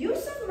 The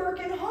use of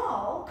Merkin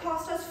Hall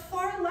cost us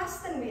far less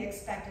than we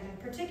expected in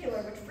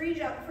particular, which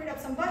freed up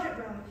some budget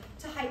room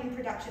to heighten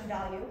production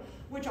value,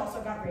 which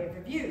also got rave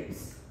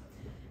reviews.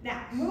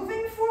 Now,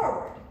 moving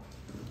forward,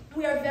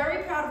 we are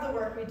very proud of the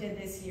work we did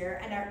this year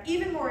and are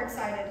even more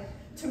excited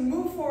to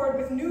move forward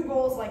with new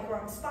goals like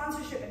growing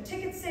sponsorship and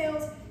ticket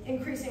sales,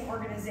 increasing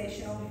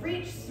organizational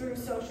reach through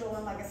social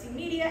and legacy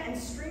media, and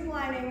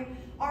streamlining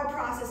our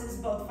processes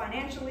both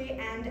financially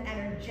and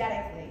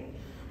energetically.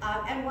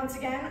 And once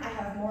again, I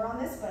have more on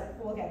this, but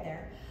we'll get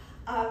there.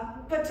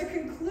 But to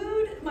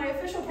conclude my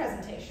official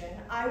presentation,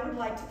 I would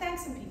like to thank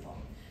some people.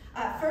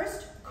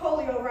 First,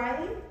 Coley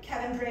O'Reilly,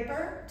 Kevin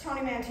Draper,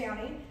 Tony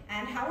Mantioni,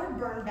 and Howard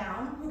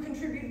Birnbaum, who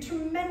contribute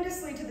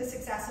tremendously to the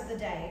success of the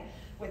day,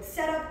 with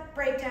setup,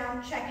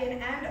 breakdown,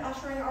 check-in, and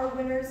ushering our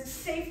winners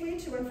safely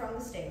to and from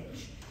the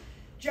stage.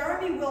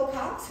 Jeremy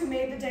Wilcox, who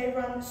made the day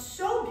run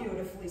so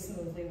beautifully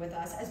smoothly with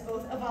us as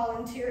both a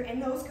volunteer in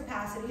those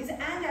capacities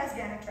and as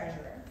GANYC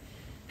treasurer.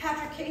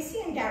 Patrick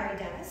Casey and Gary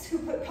Dennis, who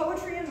put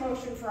poetry in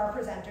motion for our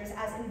presenters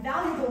as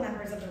invaluable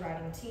members of the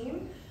writing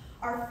team.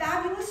 Our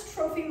fabulous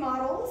trophy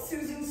model,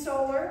 Susan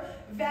Solar,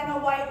 Vanna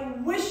White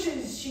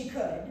wishes she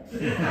could.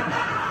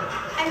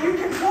 And you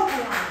can quote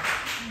me on it.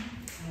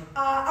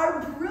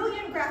 Our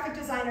brilliant graphic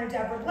designer,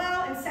 Deborah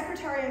Blau, and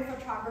secretary and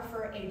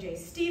photographer, AJ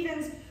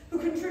Stevens, who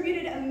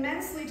contributed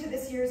immensely to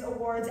this year's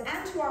awards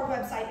and to our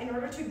website in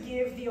order to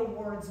give the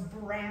awards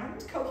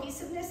brand,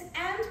 cohesiveness,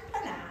 and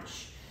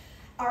panache.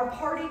 Our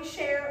party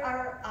chair,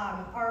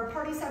 our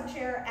party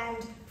sub-chair,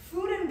 and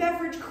food and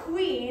beverage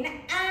queen,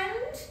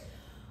 and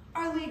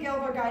our Lee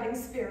Gelber Guiding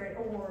Spirit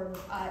Award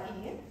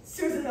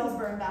Susan Mills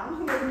Birnbaum,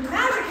 who made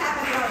magic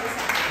happen at our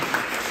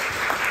reception.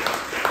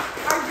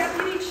 Our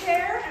deputy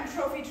chair and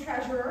trophy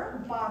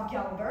treasurer, Bob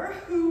Gelber,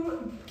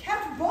 who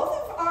kept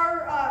both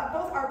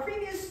our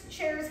previous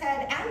chair's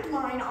head and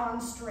mine on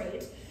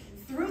straight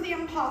through the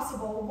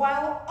impossible,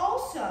 while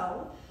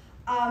also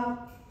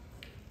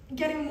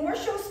getting more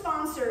show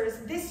sponsors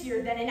this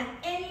year than in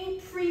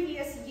any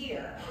previous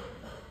year.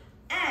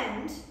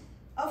 And,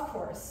 of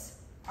course,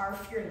 our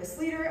fearless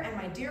leader and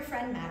my dear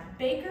friend Matt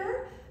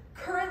Baker,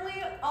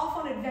 currently off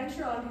on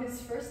adventure on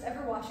his first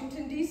ever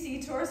Washington,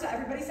 D.C. tour, so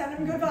everybody send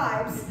him good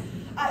vibes,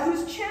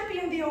 who's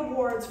championed the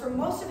awards for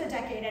most of a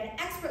decade and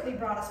expertly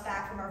brought us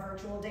back from our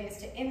virtual days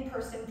to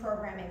in-person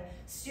programming,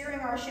 steering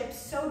our ship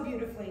so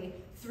beautifully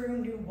through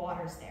new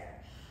waters there.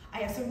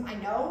 I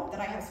know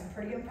that I have some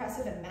pretty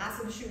impressive and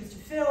massive shoes to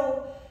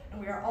fill, and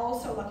we are all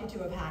so lucky to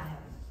have had him.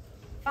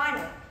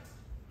 Finally,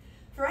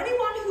 for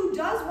anyone who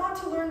does want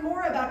to learn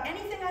more about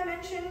anything I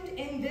mentioned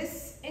in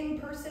this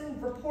in-person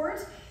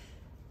report,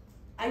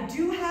 I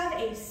do have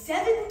a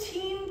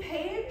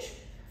 17-page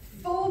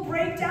full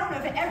breakdown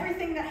of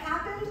everything that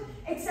happened,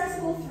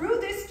 accessible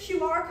through this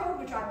QR code,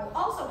 which I will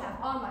also have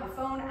on my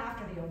phone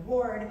after the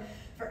award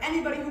for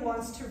anybody who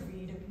wants to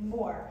read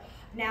more.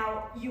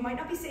 Now, you might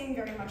not be seeing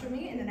very much of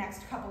me in the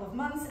next couple of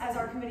months, as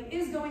our committee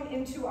is going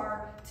into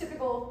our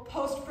typical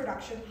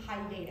post-production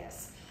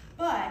hiatus.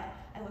 But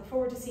I look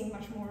forward to seeing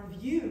much more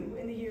of you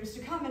in the years to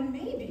come, and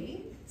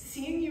maybe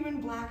seeing you in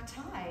black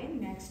tie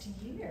next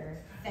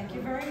year. Thank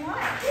you very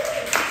much.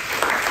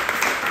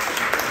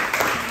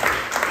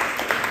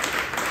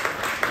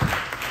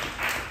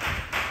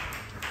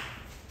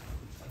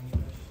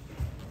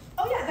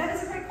 Oh yeah, that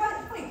is a great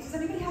point. Does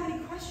anybody have any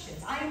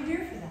questions? I am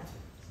here for that.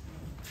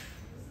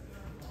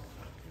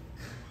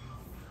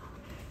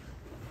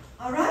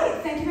 All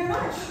right, thank you very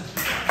much.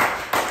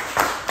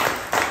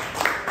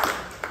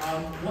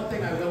 One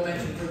thing I will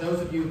mention, for those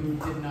of you who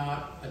did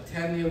not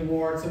attend the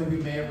awards, some of you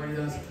may have read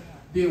those,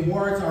 the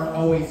awards are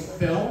always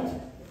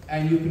filmed,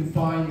 and you can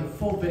find the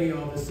full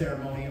video of the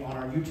ceremony on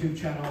our YouTube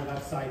channel,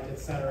 website,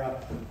 etc.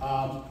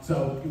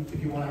 So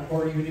if you want to,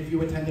 or even if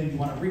you attended and you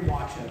want to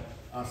rewatch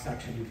a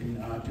section, you can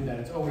do that.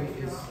 It's always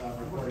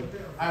recorded.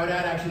 I would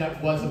add, actually,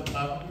 that was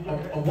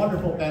a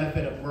wonderful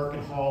benefit of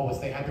Merkin Hall,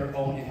 was they had their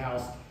own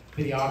in-house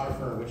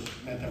videographer, which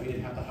meant that we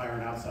didn't have to hire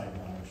an outside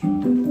one, which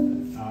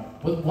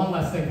was one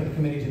less thing for the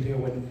committee to do.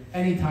 When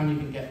anytime you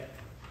can get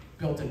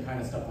built-in kind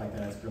of stuff like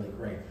that, it's really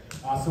great.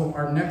 So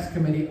our next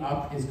committee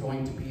up is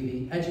going to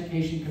be the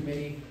Education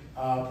Committee,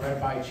 led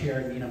by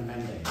Chair Nina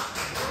Mendez.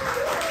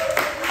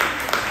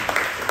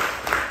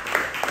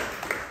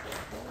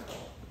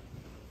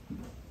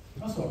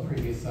 Also a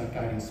previous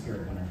Guiding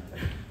Spirit winner.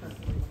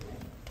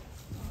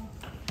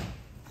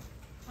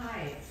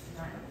 Hi,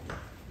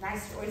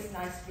 it's always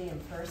nice to be in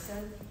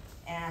person.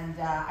 And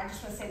I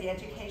just want to say the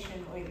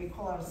education, we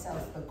call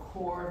ourselves the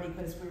core,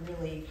 because we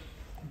really,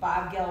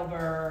 Bob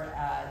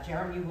Gelber,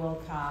 Jeremy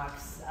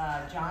Wilcox,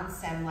 John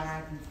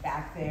Semlak, who's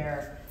back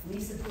there,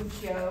 Lisa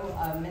Puccio,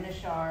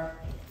 Minishar,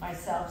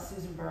 myself,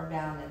 Susan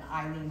Birnbaum, and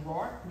Eileen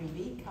Rourke,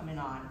 newbie, coming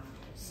on.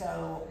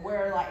 So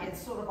we're like,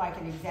 it's sort of like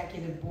an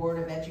executive board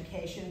of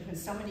education,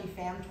 because so many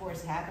FAM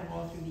tours happen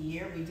all through the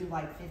year. We do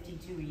like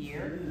 52 a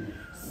year.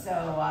 So,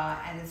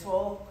 and it's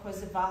all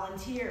because of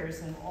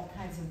volunteers and all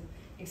kinds of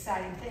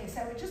exciting things.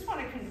 So we just want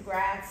to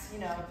congrats,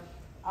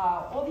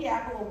 all the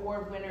Apple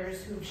Award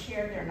winners who've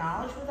shared their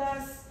knowledge with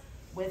us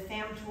with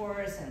FAM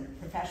tours and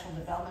professional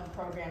development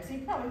programs.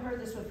 You've probably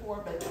heard this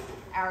before, but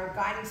our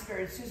guiding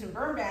spirit, Susan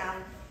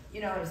Birnbaum,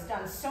 has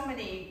done so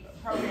many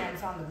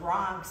programs on the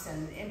Bronx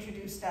and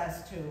introduced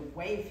us to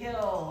Wave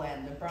Hill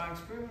and the Bronx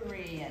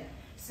Brewery. And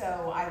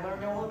so I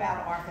learned all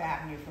about Arthur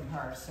Avenue from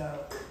her.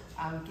 So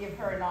give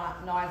her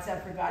nods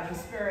up for guiding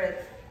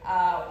spirit.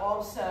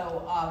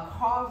 Also,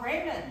 Carl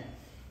Raymond,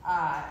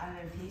 I don't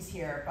know if he's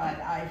here, but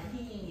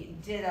he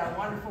did a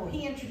wonderful,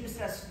 he introduced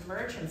us to the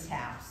Merchant's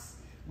House.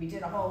 We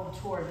did a whole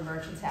tour of the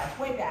Merchant's House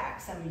way back.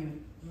 Some of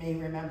you may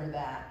remember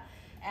that.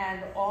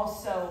 And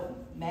also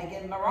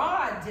Megan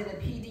Marad did a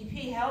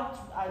PDP, helped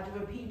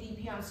do a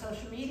PDP on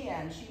social media,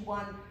 and she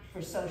won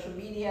for social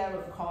media,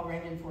 Carl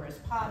Raymond for his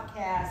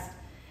podcast.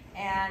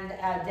 And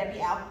Debbie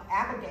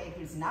Applegate,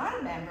 who's not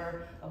a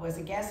member, was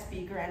a guest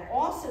speaker and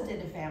also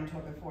did a FAM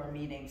tour before a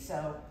meeting.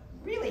 So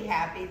really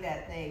happy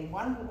that they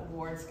won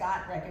awards,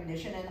 got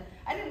recognition. And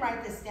I didn't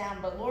write this down,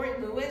 but Lori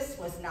Lewis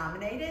was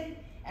nominated,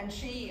 and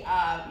she,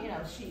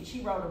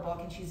 she wrote a book,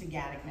 and she's a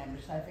GANYC member,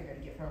 so I figured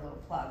I'd give her a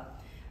little plug.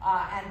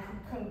 And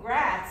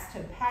congrats to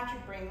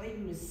Patrick Bringley,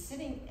 who is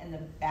sitting in the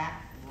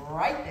back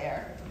right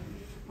there,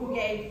 who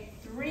gave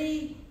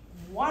 3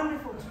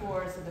 wonderful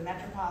tours of the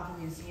Metropolitan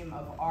Museum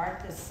of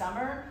Art this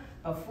summer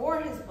before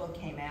his book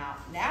came out.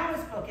 Now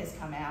his book has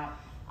come out.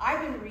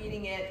 I've been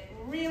reading it,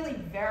 really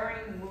very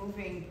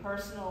moving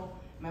personal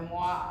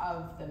memoir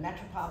of the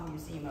Metropolitan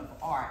Museum of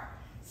Art.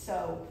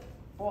 So,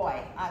 boy,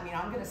 I mean,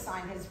 I'm going to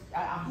sign his,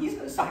 he's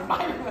going to sign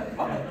mine with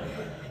book.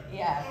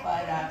 Yeah,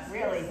 but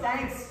really,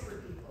 thanks.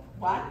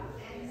 What?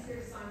 And he's here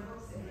to sign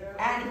books.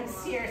 And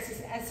he's here,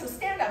 and so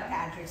stand up,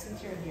 Patrick,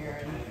 since you're here.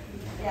 And,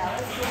 yeah,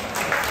 let's do it.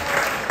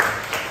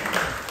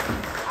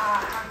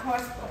 Of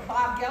course,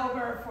 Bob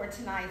Gelber for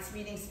tonight's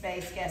meeting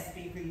space guest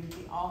speaker,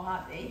 Yukie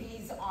Ohta.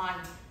 He's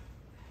on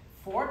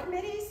 4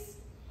 committees.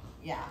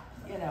 Yeah,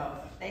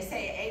 they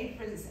say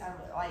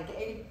 80%, like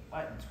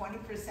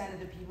 20% of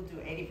the people do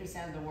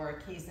 80% of the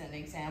work. He's an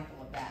example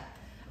of that.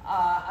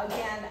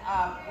 again,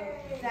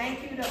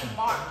 thank you to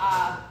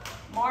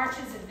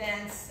March's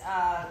events.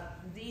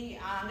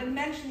 I'm going to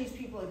mention these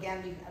people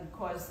again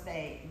because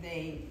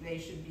they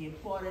should be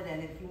applauded.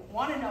 And if you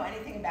want to know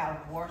anything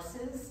about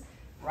horses,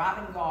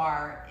 Robin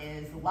Garr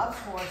loves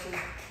horses.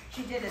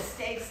 She did a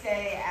stakes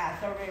day at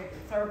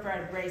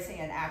thoroughbred racing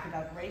at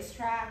Aqueduct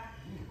Racetrack.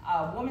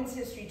 Women's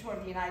History Tour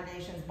of the United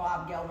Nations,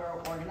 Bob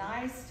Gelber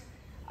organized.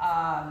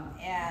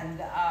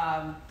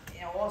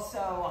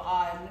 Also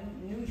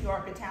New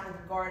York Botanical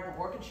Garden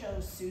Orchid Show,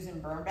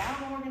 Susan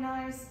Birnbaum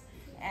organized.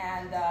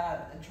 And the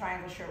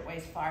Triangle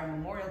Shirtwaist Fire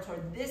Memorial Tour.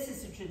 This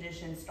is a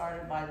tradition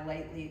started by the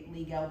late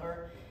Lee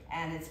Gelber,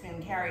 and it's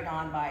been carried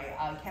on by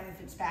Kevin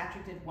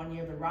Fitzpatrick did one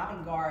year, but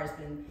Robin Garr has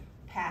been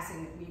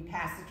we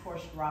passed the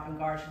torch to Robin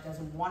Garr. She does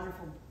a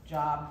wonderful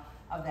job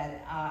of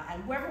that,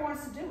 and whoever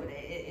wants to do it,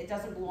 it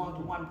doesn't belong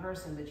to one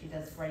person, but she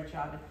does a great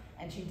job,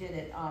 and she did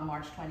it on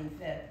March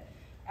 25th.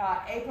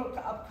 April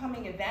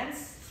upcoming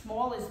events,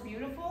 Small is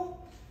Beautiful,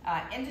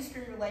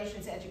 Industry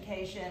Relations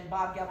Education,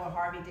 Bob Gelber,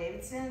 Harvey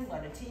Davidson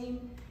led a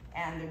team,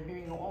 and they're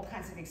bringing all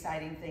kinds of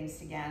exciting things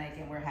to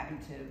GANYC, and we're happy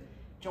to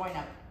join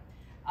them.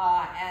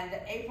 And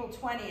April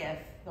 20th,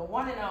 the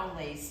one and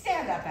only,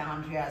 stand up,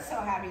 Andrea,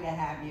 so happy to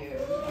have you.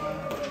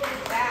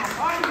 And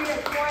Andrea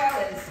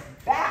Coyle is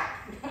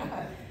back,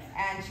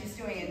 and she's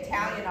doing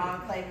Italian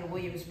Enclave in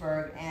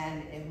Williamsburg,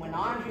 and when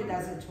Andrea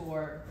does a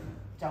tour,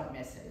 don't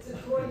miss it. It's a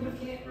tour you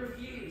can't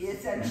refuse.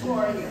 It's a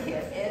tour you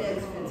can't. It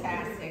is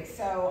fantastic.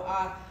 So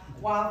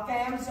while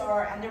FAMs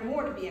are, and there are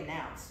more to be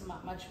announced,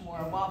 much more.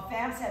 While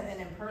FAMs have been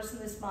in person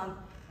this month,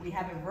 we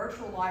have a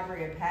virtual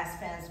library of past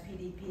FAMs,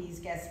 PDPs,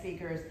 guest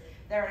speakers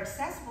that are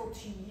accessible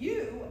to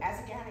you as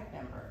a GANYC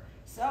member.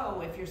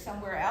 So if you're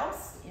somewhere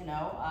else,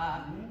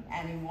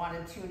 and you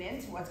want to tune in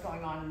to what's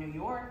going on in New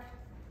York,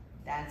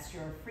 that's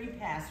your free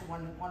pass.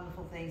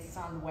 Wonderful things. It's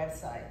on the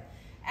website.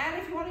 And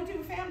if you want to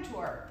do a FAM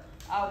tour,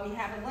 we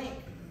have a link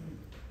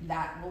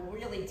that will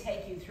really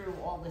take you through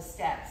all the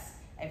steps.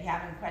 If you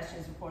have any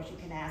questions, of course, you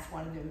can ask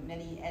one of the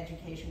many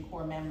Education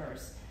Corps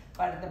members.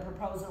 But the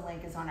proposal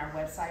link is on our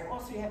website.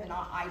 Also, you have an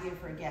idea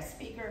for a guest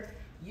speaker,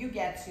 you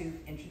get to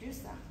introduce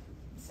them.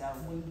 So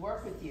we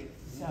work with you.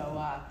 So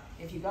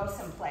if you go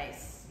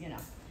someplace,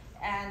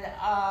 And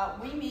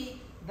we meet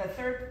the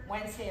third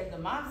Wednesday of the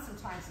month.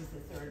 Sometimes it's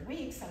the third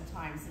week,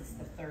 sometimes it's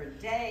the third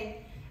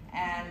day.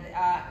 And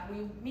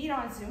we meet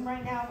on Zoom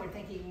right now. We're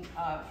thinking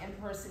of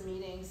in-person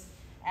meetings.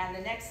 And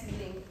the next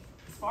meeting,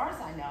 as far as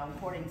I know,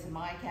 according to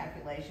my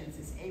calculations,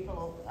 is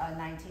April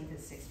 19th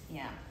at 6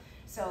 p.m.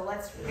 So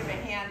let's give a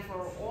hand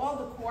for all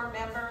the core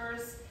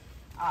members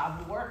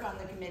who work on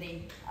the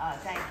committee.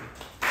 Thank you.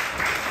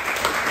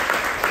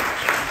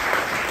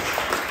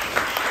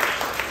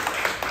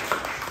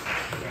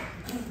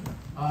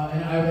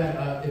 And I would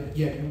add, if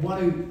you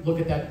want to look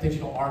at that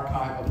digital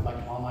archive of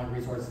online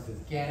resources, it's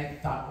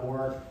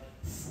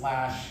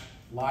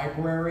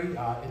GANYC.org/library.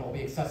 It'll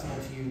be accessible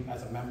to you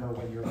as a member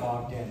when you're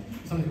logged in.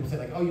 Some people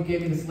say oh, you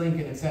gave me this link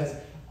and it says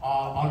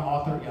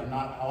unauthorized. Yeah,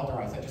 not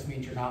authorized. That just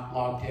means you're not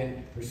logged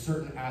in. There's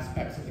certain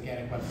aspects of the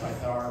GANYC website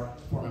that are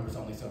for members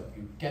only. So if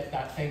you get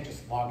that thing,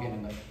 just log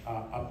in the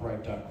upper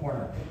right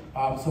corner.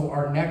 So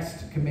our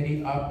next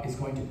committee up is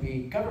going to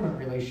be Government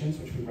Relations,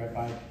 which will be read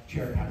by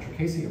Chair Patrick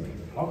Casey over here.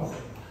 Welcome.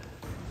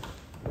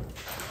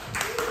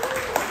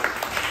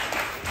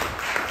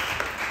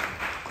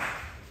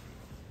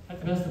 That's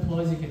the best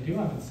applause you can do.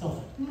 I'm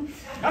insulted.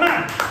 Come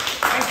on!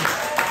 Thank you.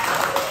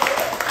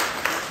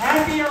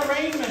 Happy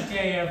Arraignment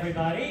Day,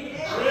 everybody.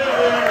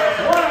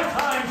 What a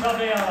time to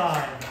be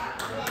alive.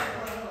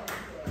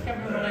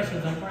 Government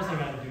Relations, of course I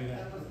got to do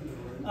that.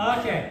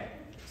 Okay,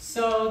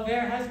 so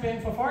there has been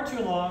for far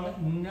too long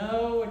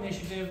no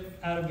initiative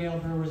out of Gail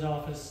Brewer's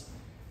office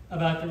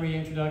about the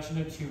reintroduction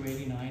of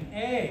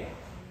 289A.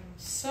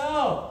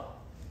 So,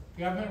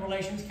 the Government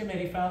Relations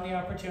Committee found the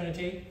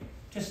opportunity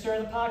to stir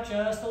the pot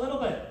just a little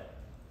bit.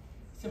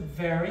 It's a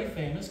very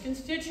famous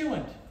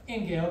constituent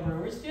in Gail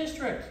Brewer's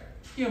district.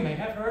 You may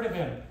have heard of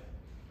him.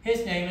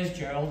 His name is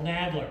Gerald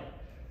Nadler.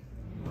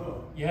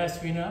 Oh.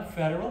 Yes, we know,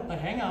 federal, but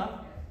hang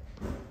on.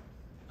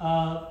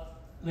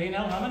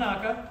 Leonel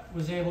Hamanaka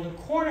was able to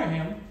corner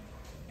him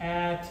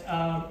at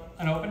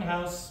an open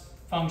house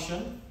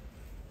function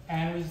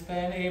and was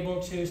then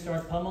able to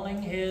start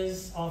pummeling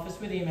his office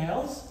with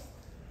emails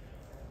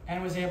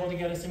and was able to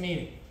get us a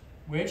meeting,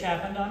 which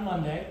happened on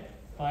Monday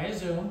via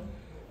Zoom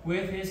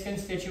with his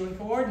constituent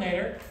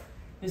coordinator.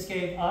 This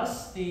gave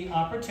us the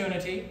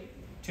opportunity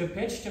to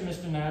pitch to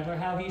Mr. Nadler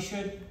how he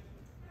should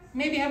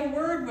maybe have a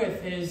word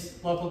with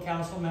his local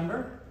council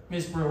member,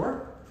 Ms.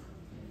 Brewer,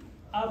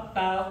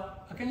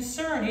 about a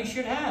concern he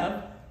should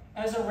have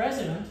as a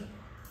resident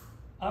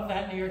of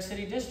that New York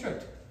City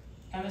district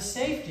and the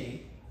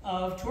safety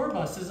of tour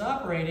buses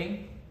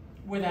operating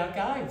without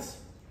guides.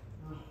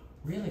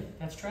 Really,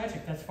 that's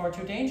tragic. That's far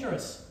too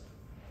dangerous.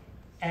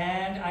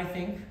 And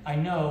I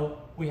know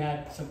we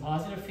had some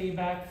positive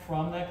feedback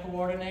from that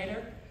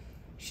coordinator.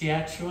 She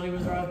actually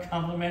was rather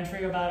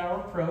complimentary about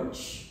our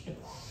approach.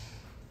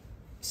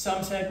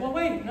 Some said, well,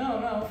 wait,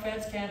 no,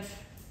 feds can't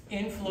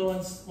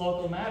influence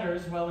local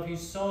matters? Well, if you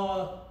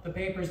saw the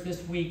papers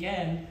this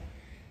weekend,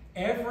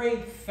 every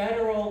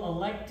federal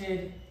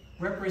elected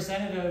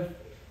representative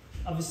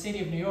of the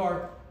city of New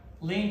York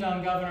leaned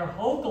on Governor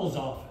Hochul's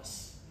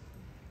office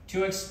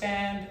to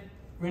expand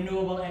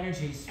renewable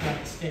energies throughout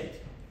the state.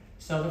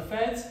 So the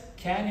feds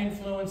can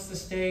influence the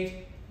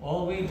state.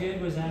 All we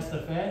did was ask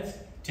the feds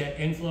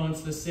to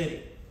influence the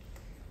city.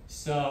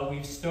 So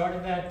we've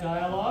started that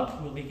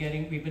dialogue.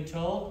 We've been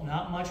told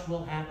not much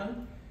will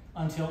happen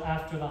until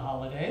after the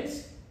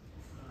holidays,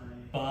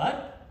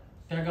 but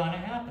they're going to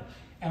happen.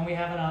 And we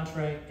have an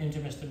entree into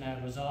Mr.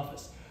 Nadler's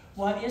office.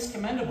 What is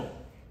commendable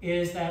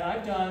is that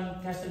I've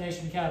done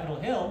Destination Capitol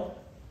Hill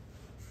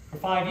for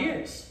 5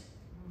 years,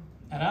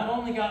 and I've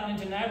only gotten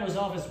into Nadler's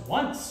office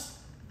once.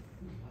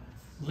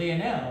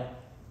 Lionel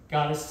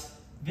got us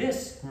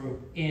this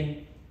group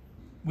in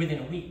within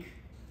a week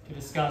to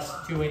discuss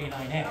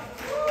 289A.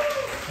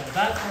 So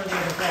that's worthy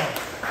of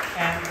applause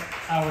and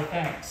our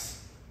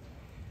thanks.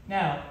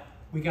 Now,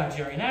 we got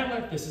Jerry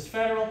Nadler, this is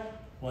federal.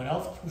 What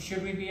else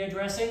should we be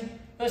addressing?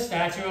 The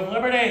Statue of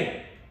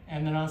Liberty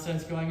and the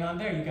nonsense going on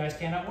there. You guys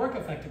cannot work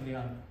effectively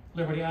on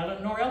Liberty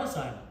Island nor Ellis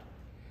Island.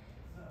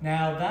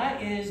 Now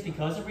that is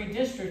because of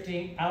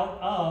redistricting out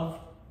of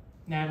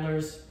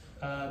Nadler's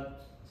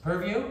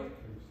purview,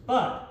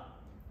 but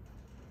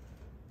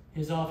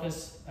his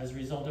office, as a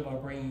result of our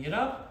bringing it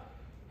up,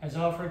 has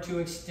offered to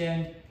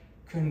extend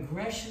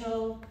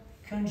congressional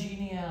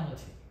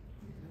congeniality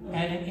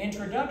and an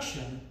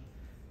introduction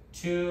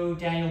to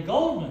Daniel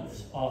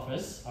Goldman's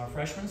office, our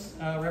freshman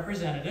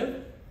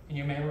representative, and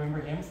you may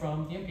remember him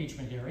from the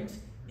impeachment hearings,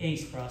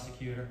 ace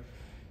prosecutor.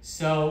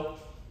 So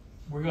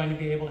we're going to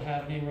be able to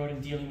have an inroad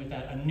in dealing with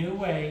that, a new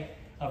way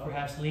of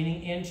perhaps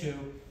leaning into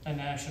a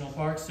National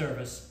Park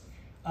Service.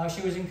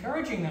 She was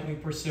encouraging that we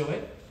pursue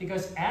it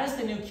because as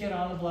the new kid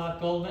on the block,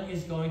 Goldman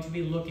is going to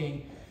be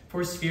looking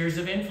for spheres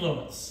of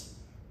influence.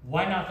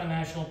 Why not the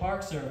National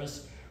Park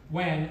Service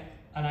when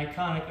an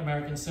iconic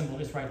American symbol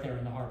is right there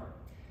in the harbor?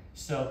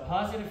 So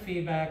positive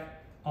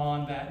feedback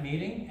on that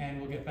meeting,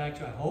 and we'll get back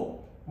to, I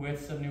hope,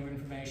 with some new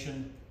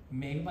information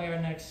maybe by our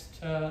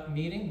next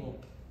meeting. We'll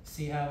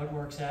see how it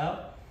works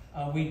out.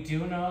 We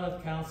do know that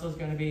the council is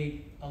going to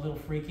be a little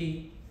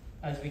freaky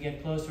as we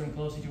get closer and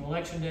closer to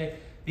Election Day.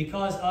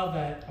 Because of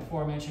that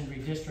aforementioned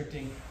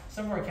redistricting,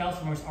 some of our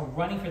council members are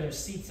running for their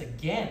seats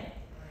again,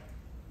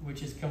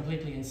 which is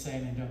completely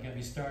insane, and don't get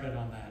me started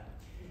on that.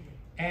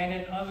 And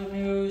in other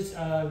news,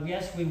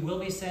 yes, we will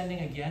be sending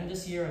again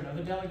this year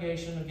another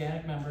delegation of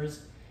GANYC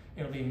members.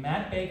 It'll be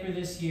Matt Baker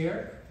this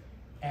year,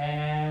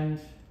 and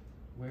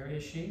where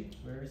is she?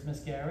 Where is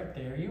Miss Garrett?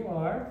 There you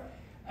are.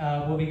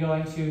 We'll be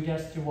going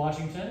to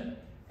Washington,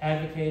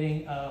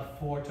 advocating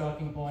for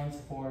talking points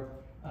for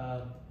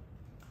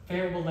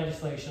favorable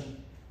legislation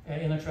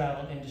in the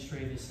travel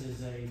industry. This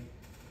is an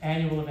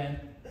annual event.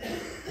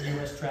 The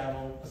U.S.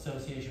 Travel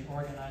Association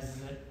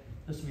organizes it.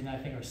 This will be, I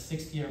think, our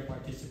 6th year of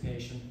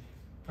participation.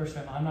 First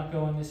time I'm not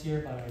going this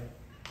year, but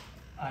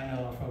I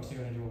know our folks are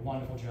going to do a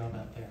wonderful job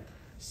out there.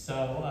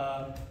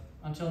 So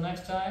until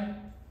next time,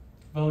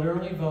 vote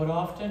early, vote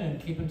often,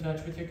 and keep in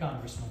touch with your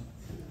congressman.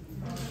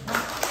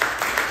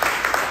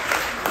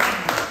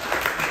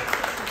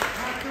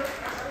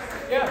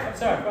 Yeah,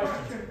 sorry,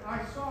 question.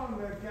 I saw in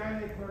the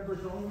GANYC members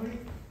only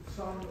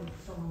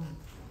some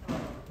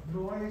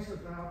noise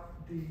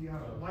about the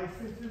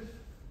licenses.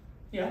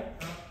 Yeah.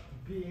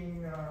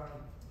 Being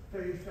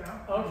phased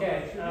out.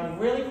 Okay,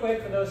 really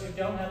quick for those who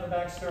don't have the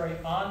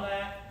backstory on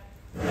that.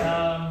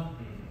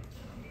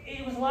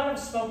 It was a lot of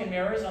smoke and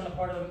mirrors on the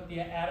part of the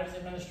Adams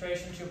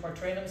administration to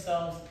portray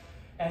themselves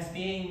as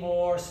being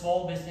more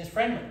small business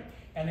friendly.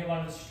 And they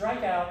wanted to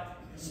strike out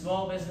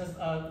small business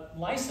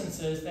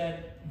licenses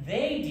that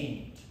they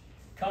deemed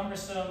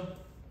cumbersome,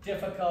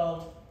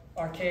 difficult,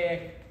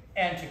 archaic,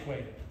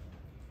 antiquated.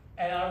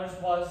 And ours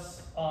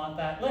was on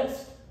that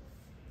list.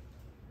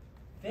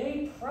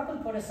 They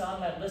probably put us on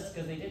that list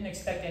because they didn't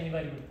expect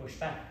anybody would push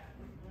back.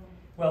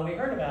 Well, we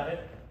heard about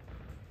it.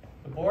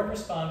 The board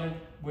responded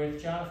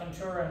with Jonathan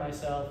Tura and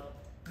myself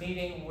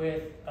meeting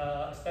with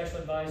a special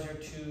advisor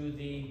to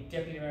the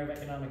Deputy Mayor of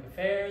Economic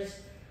Affairs.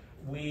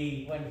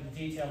 We went into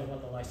detail of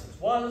what the license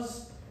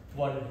was,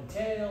 what it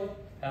entailed,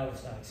 how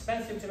it's not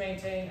expensive to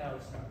maintain, how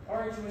it's not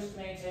arduous to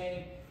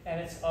maintain, and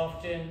it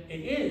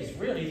is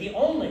really the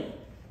only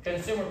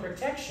consumer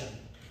protection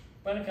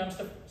when it comes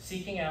to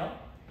seeking out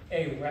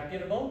a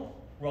reputable,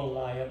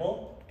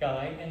 reliable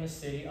guide in the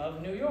city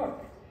of New York.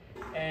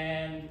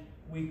 And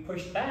we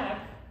pushed back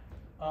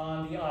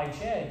on the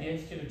IJ, the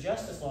Institute of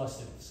Justice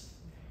lawsuits,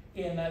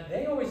 in that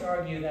they always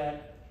argue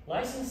that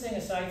licensing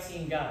a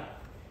sightseeing guide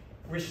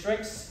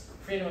restricts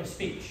freedom of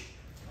speech,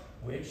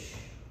 which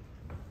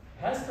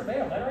has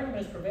prevailed. That argument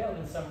has prevailed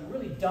in some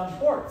really dumb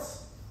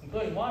courts,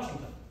 including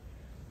Washington,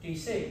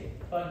 D.C.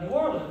 But in New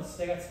Orleans,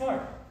 they got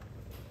smart.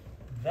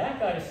 That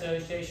guide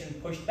association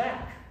pushed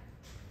back,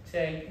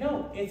 saying,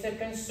 no, it's a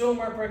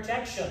consumer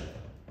protection.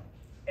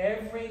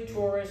 Every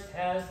tourist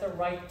has the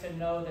right to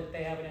know that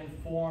they have an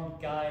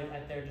informed guide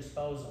at their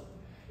disposal.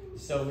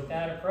 So with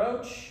that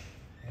approach,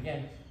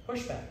 again,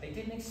 pushback. They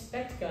didn't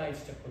expect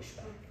guides to push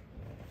back.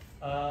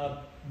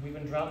 We've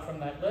been dropped from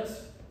that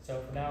list,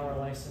 so for now our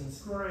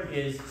license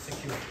is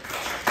secure.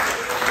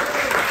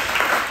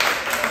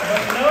 But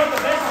you know what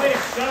the best way to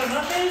shut them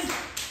up is?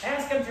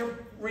 Ask them to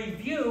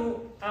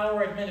review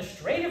our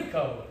administrative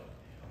code.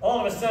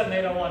 All of a sudden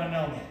they don't want to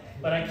know me.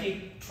 But I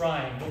keep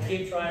trying. We'll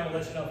keep trying. We'll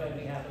let you know if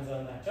anything happens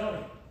on that.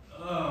 Tony?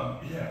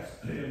 Yes.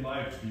 In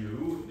my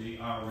view,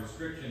 our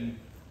restriction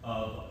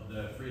of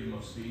the freedom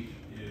of speech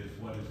is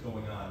what is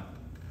going on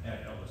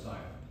at Ellis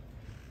Island.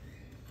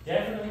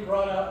 Definitely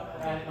brought up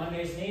at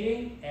Monday's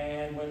meeting,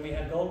 and when we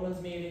had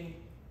Goldman's meeting,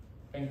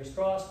 fingers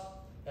crossed,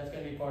 that's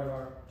going to be part of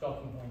our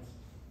talking points.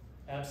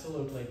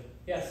 Absolutely.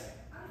 Yes?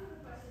 I have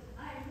a question.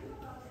 I knew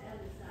about the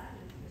Ellis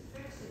Island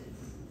restrictions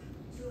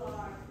to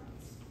our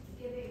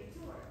giving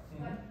tours,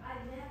 but I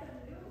never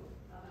knew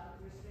about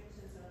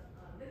restrictions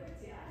on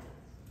Liberty Island.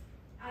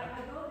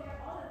 I go there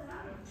all the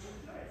time as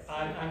tourists.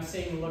 I'm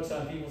seeing looks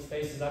on people's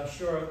faces. I'm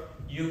sure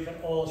you can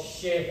all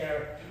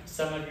share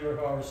some of your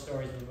horror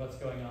stories of what's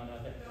going on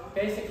out there.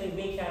 Basically,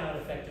 we cannot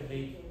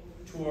effectively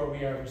tour.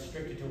 We are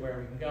restricted to where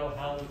we can go,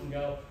 how we can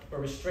go. We're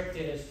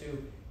restricted as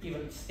to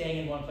even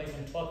staying in one place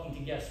and talking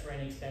to guests for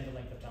any extended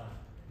length of time.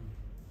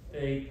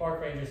 The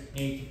park rangers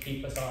need to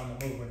keep us on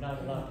the move. We're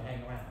not allowed to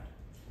hang around.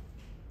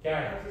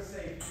 Gary? I was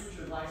going to say, put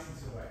your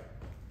license away,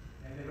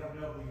 and they don't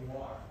know who you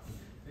are.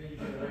 Then you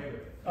get away with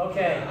it.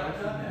 Okay.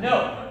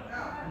 No.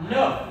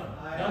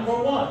 Number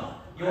one,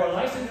 you are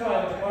licensed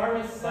by the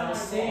Department, by the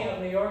City of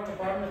New York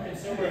Department of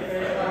Consumer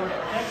Affairs and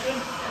Protection.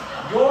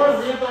 Your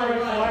legal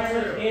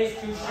requirement is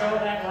to show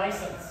that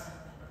license.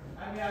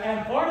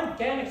 And part of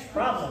GANYC's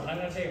problem, I'm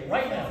going to tell you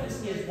right now,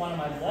 this is one of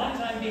my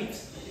longtime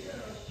beefs.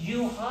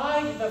 You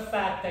hide the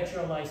fact that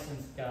you're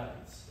licensed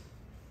guides.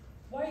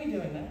 Why are you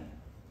doing that?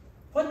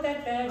 Put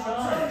that badge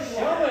on.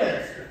 Show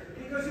it.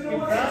 Because you know You're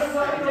what? proud of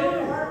what you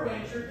do. Park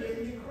ranger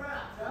giving you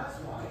crap. That's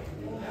why.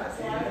 That's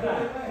why.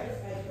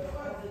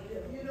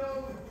 You know,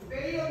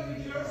 Bayonne,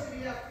 New Jersey,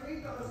 we have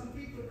 3,000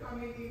 people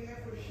coming in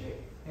every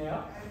shift.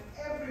 Yeah. And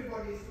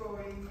everybody's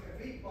going,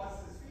 big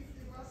buses,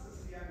 50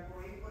 buses we are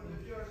going on the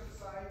Jersey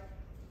side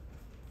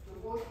to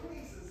both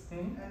places.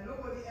 And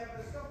nobody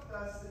ever stopped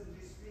us and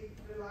we speak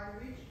the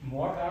language.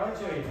 More power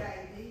to you.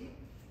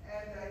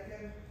 And I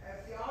can have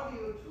the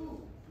audio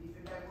too,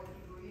 even I want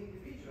to do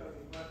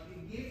individually. But we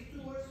give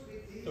tours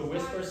with these. The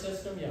whisper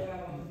system, yeah.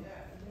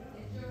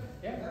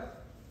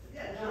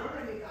 Yeah,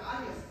 German,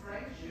 Italian,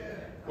 French.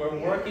 We're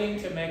working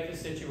to make the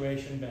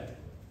situation better.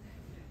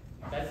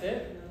 That's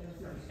it?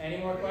 Any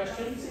more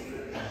questions?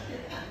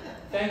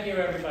 Thank you,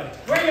 everybody.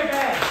 Bring it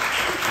back!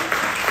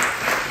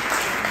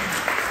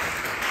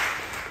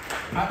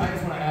 I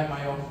just want to add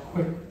my own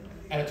quick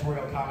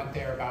editorial comment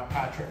there about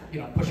Patrick,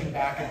 pushing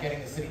back and getting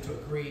the city to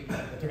agree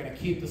that they're going to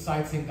keep the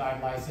sightseeing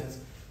guide license.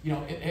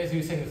 As you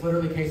were saying, it's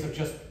literally a case of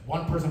just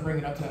one person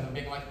bringing it up to them and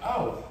being like,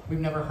 oh, we've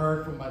never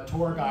heard from a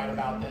tour guide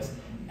about this.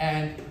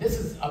 And this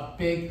is a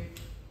big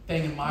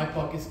thing in my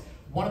book. Is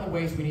one of the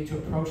ways we need to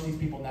approach these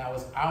people now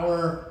is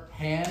our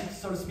hand,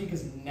 so to speak,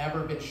 has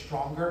never been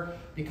stronger,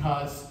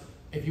 because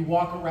if you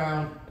walk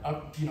around,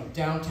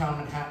 downtown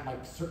Manhattan,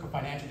 like Circle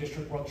Financial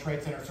District, World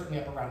Trade Center, certainly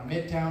up around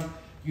Midtown,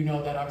 you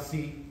know that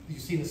obviously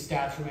you've seen the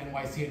stats from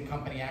NYC and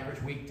Company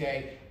average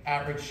weekday,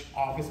 average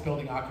office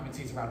building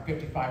occupancy is around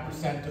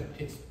 55%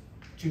 of its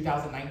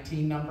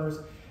 2019 numbers.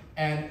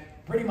 And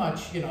pretty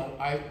much,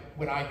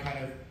 when I kind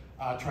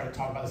of try to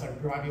talk about this, I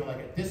remind people, like,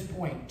 at this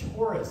point,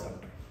 tourism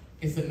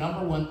is the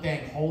number one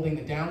thing holding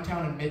the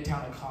downtown and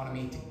midtown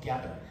economy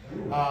together.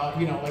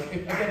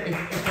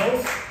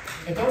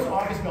 If those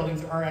office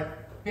buildings are at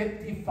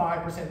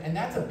 55%, and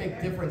that's a big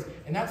difference,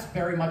 and that's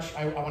very much,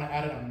 I want to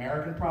add an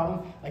American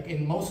problem. Like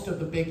in most of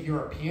the big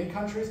European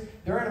countries,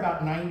 they're at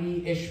about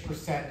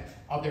 90-ish%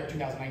 of their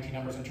 2019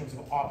 numbers in terms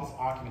of office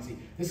occupancy.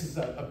 This is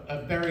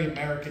a very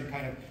American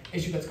kind of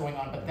issue that's going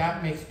on, but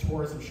that makes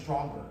tourism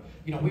stronger.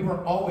 We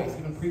were always,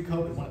 even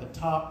pre-COVID, one of the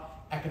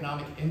top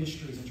economic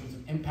industries in terms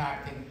of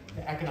impacting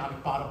the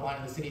economic bottom line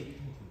of the city.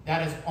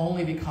 That has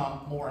only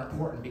become more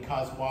important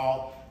because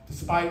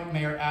despite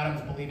Mayor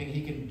Adams believing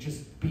he can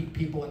just beat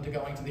people into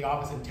going to the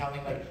office and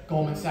telling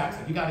Goldman Sachs,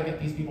 you got to get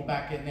these people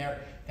back in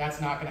there,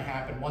 that's not going to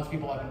happen. Once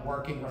people have been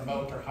working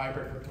remote or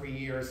hybrid for 3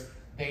 years,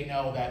 they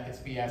know that it's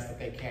BS, that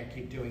they can't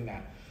keep doing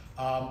that.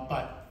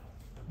 But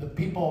the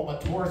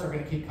tourists are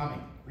going to keep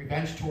coming.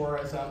 Revenge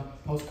tourism,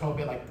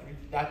 post-COVID,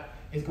 that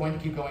is going to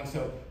keep going.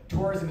 So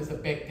tourism is a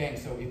big thing.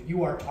 So if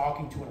you are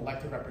talking to an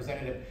elected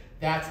representative,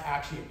 that's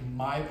actually, in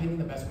my opinion,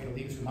 the best way to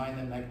lead is to remind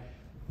them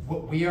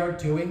what we are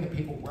doing, the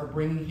people we're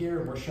bringing here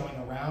and we're showing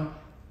around,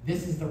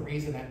 this is the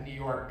reason that New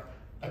York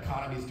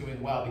economy is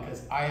doing well,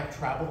 because I have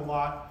traveled a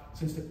lot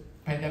since the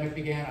pandemic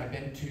began. I've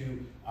been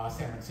to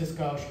San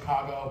Francisco,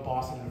 Chicago,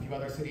 Boston, and a few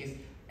other cities,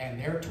 and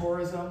their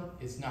tourism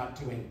is not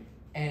doing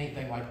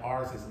anything like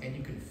ours is, and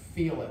you can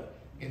feel it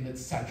in the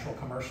central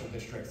commercial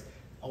districts.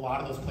 A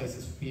lot of those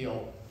places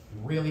feel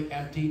really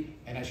empty,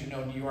 and as you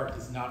know, New York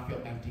does not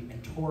feel empty,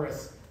 and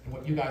tourists, and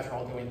what you guys are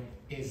all doing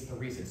is the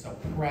reason. So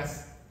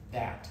press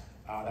that.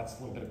 That's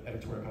a little bit of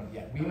editorial content.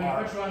 Yeah, I'm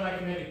gonna put you on my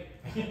committee.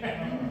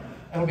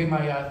 It'll be my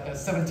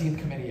 17th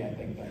committee, I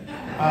think, then. So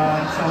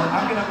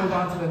I'm going to move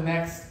on to the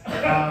next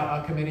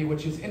committee,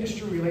 which is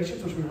Industry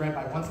Relations, which we ran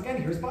by. Once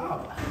again, here's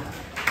Bob.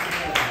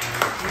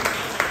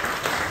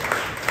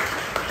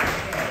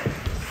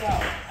 So,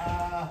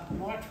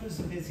 March was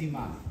a busy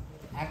month.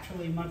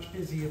 Actually, much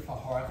busier for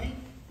Harvey,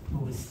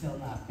 who is still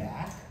not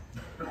back.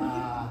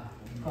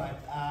 But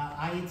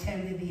I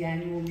attended the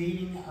annual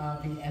meeting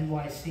of the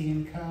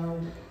NYC & Co.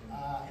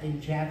 In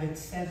Javits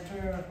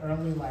Center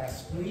early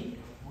last week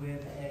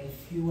with a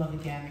few other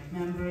GANYC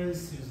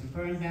members. Susan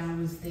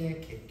Birnbaum was there,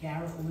 Kit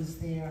Garrett was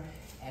there,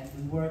 and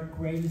we worked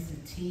great as a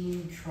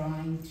team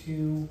trying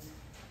to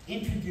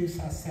introduce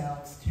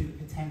ourselves to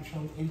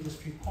potential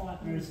industry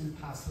partners and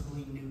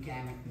possibly new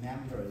GANYC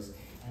members,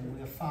 and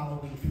we're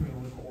following through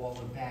with all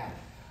of that.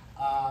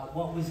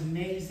 What was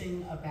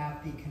amazing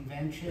about the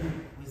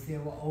convention was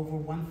there were over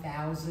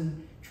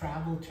 1,000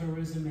 travel,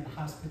 tourism, and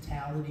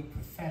hospitality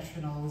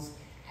professionals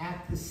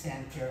at the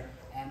center,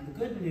 and the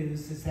good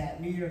news is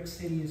that New York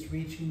City is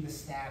reaching the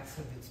stats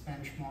of its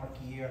benchmark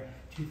year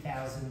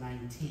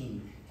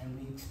 2019, and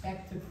we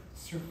expect to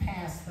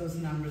surpass those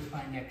numbers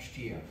by next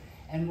year.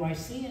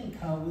 NYC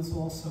 & Co. was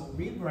also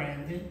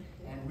rebranded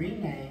and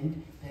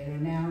renamed. They are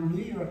now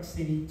New York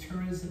City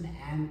Tourism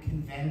and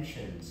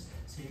Conventions.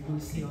 So you're going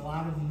to see a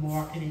lot of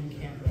marketing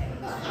campaigns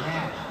for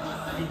that,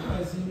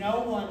 because no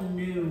one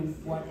knew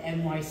what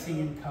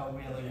NYC & Co.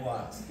 really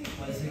was.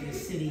 Was it a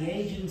city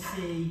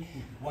agency?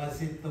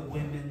 Was it the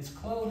women's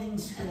clothing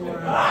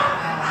store?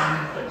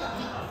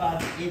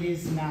 But it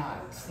is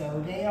not.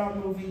 So they are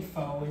moving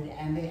forward,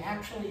 and they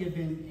actually have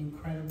been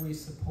incredibly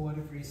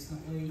supportive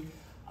recently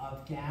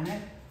of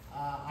GANYC.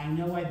 I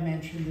know I've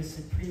mentioned this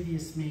at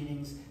previous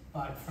meetings,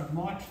 but from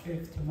March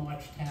 5th to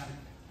March 10th,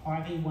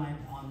 Harvey went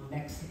on the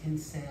Mexican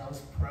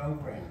Sales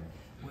Program,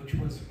 which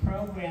was a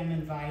program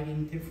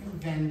inviting different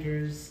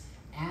vendors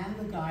and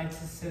the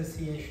Guides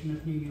Association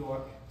of New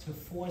York to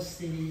 4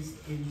 cities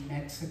in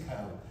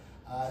Mexico.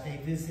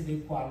 They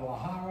visited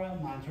Guadalajara,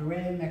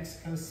 Monterrey,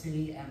 Mexico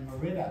City, and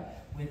Merida,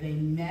 where they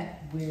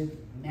met with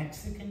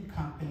Mexican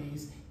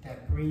companies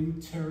that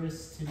bring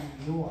tourists to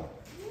New York.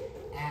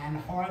 And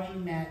Harvey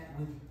met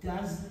with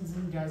dozens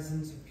and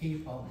dozens of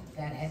people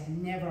that had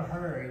never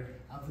heard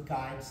of the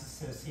Guides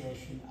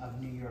Association of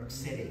New York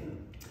City.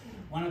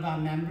 One of our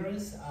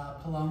members,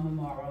 Paloma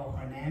Morro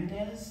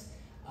Hernandez,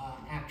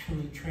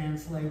 actually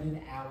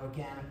translated our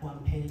GANYC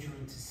one-pager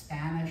into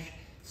Spanish,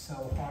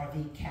 so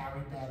Harvey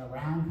carried that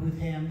around with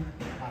him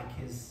like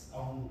his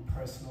own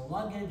personal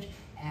luggage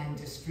and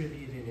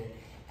distributed it.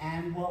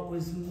 And what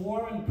was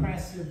more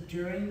impressive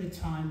during the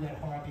time that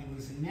Harvey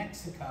was in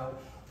Mexico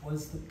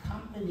was the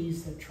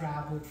companies that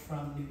traveled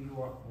from New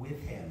York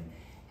with him.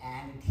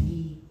 And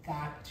he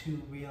got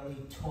to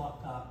really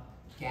talk up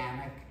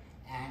GANYC,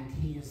 and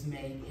he has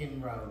made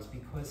inroads,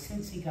 because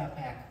since he got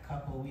back a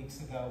couple of weeks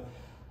ago,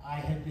 I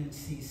had been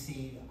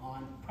CC'd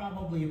on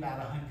probably about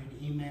 100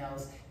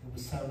 emails. It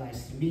was so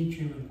nice to meet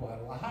you in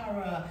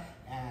Guadalajara,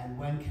 and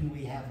when can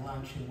we have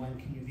lunch, and when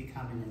can you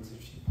become an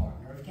industry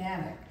partner of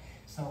GANYC?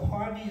 So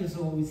Harvey is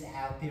always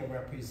out there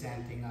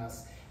representing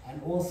us. And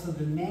also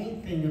the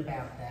main thing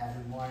about that,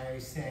 and why I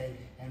say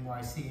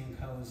NYC &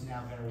 Co. is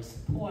now very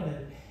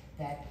supportive,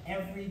 that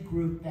every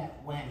group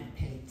that went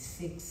paid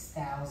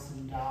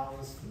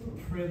 $6,000 for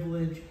the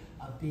privilege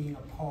of being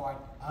a part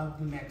of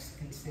the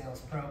Mexican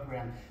Sales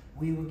Program.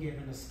 We were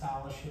given a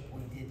scholarship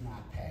we did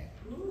not pay,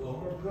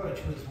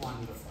 which was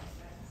wonderful.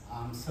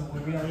 So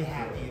we're really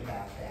happy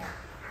about that.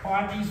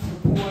 Harvey's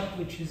report,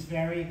 which is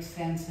very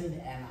extensive,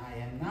 and I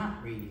am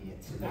not reading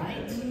it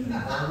tonight.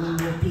 We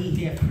will be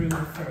here through the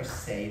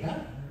first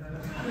Seder.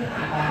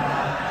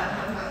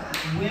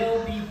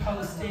 Will be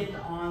posted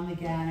on the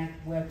GANYC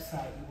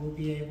website. You will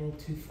be able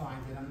to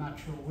find it. I'm not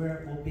sure where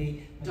it will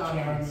be, but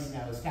Jeremy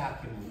knows.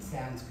 Documents,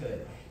 sounds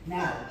good.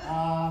 Now,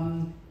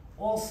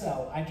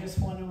 also, I just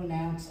want to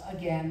announce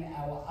again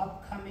our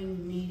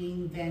upcoming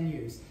meeting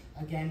venues.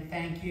 Again,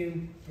 thank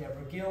you,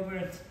 Deborah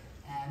Gilbert,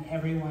 and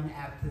everyone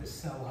at the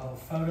Soho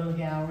Photo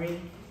Gallery.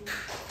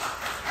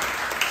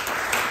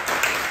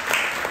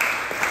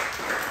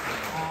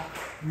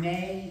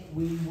 May,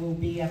 we will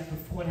be at the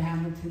Fort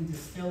Hamilton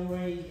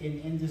Distillery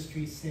in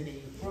Industry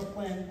City,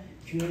 Brooklyn.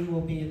 June,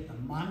 we'll be at the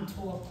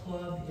Montauk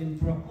Club in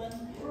Brooklyn.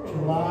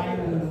 July,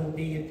 we will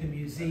be at the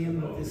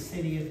Museum of the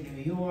City of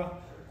New York.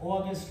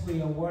 August, we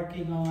are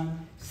working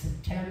on.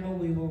 September,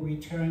 we will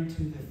return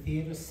to the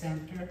Theater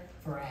Center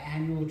for our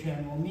annual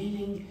general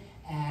meeting.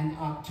 And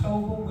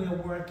October, we're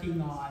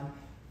working on,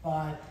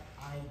 but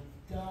I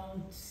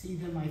don't see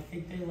them. I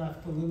think they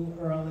left a little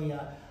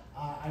earlier.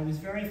 I was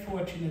very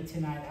fortunate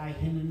tonight. I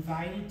had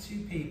invited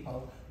 2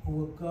 people who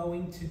were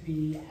going to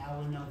be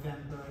our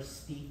November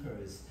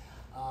speakers.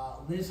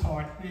 Liz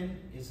Hartman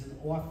is an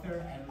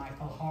author, and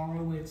Michael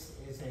Horowitz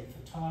is a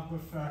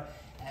photographer,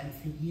 and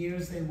for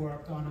years they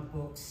worked on a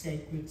book,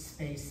 Sacred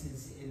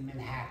Spaces in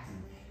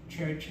Manhattan,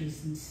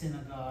 Churches and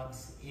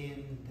Synagogues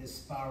in this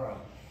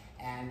borough.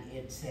 And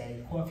it's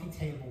a coffee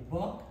table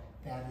book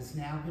that has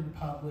now been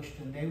published,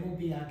 and they will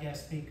be our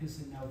guest speakers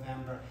in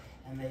November,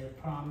 and they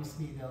have promised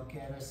me they'll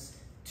get us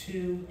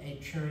to a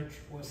church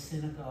or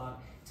synagogue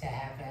to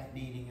have that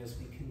meeting as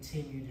we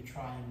continue to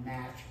try and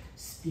match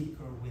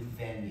speaker with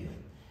venue.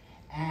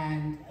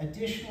 And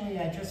additionally,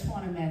 I just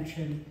want to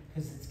mention,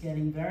 because it's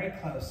getting very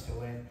close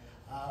to it,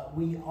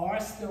 we are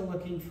still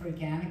looking for a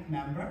GANYC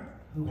member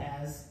who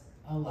has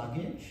a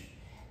luggage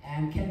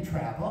and can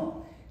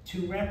travel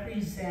to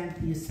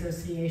represent the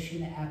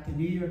association at the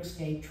New York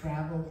State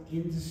Travel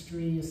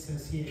Industry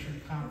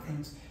Association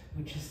Conference,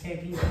 which is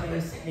taking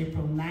place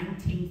April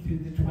 19th through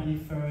the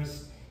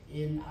 21st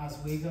in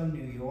Oswego,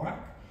 New York.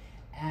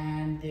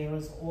 And there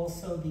is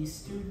also the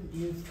Student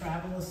Youth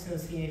Travel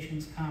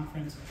Associations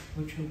Conference,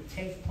 which will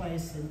take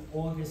place in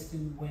August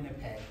in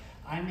Winnipeg.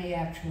 I may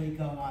actually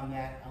go on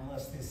that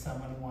unless there's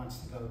someone who wants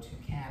to go to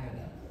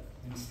Canada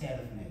instead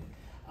of me.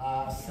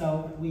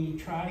 So we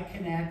try to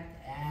connect,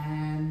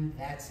 and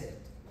that's it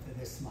for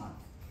this month.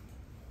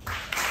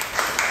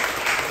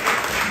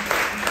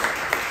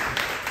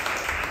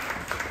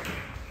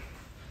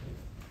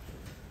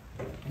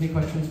 Any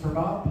questions for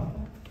Bob?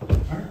 All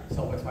right,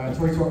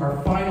 self-explanatory. So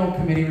our final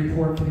committee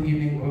report for the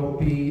evening will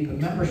be the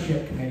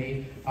membership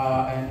committee,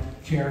 and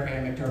Chair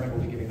Ann McDermott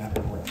will be giving that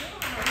report.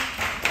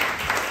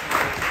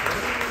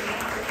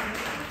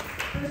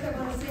 First, I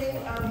want to say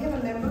we have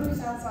a member who's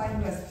outside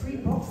who has 3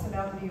 books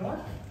about New York.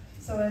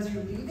 So as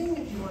you're leaving,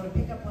 if you want to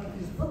pick up one of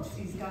his books,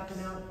 he's got them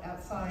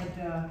outside.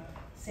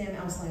 Sam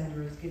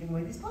Auslander is giving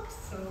away these books,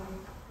 so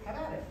have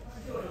at it.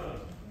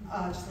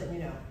 Just letting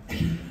you know.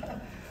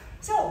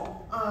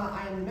 So,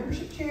 I am the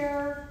membership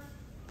chair.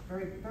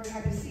 Very, very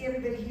happy to see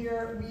everybody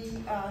here.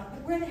 How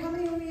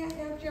many are we at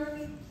now,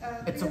 Jeremy?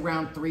 It's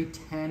around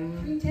 310.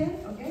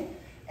 310, okay.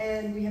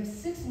 And we have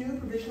 6 new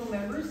provisional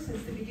members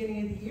since the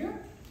beginning of the year.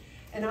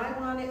 And I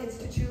want to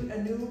institute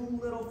a new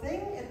little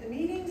thing at the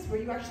meetings where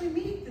you actually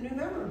meet the new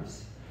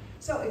members.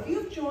 So if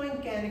you've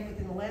joined GANYC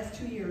within the last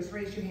 2 years,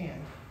 raise your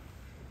hand.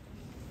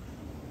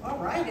 All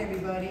right,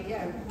 everybody.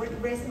 Yeah,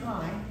 raise them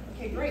high.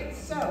 Okay, great.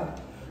 So,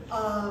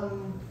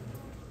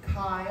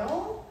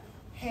 Kyle,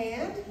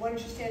 hand, why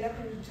don't you stand up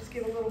and just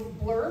give a little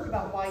blurb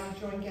about why you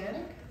joined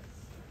GANYC?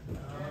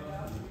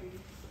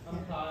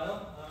 I'm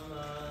Kyle.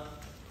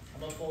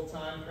 I'm a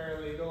full-time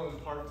paralegal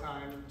and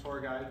part-time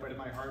tour guide, but in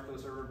my heart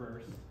those are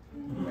reversed.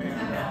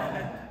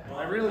 And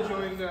I really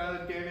joined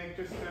GANYC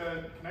just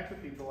to connect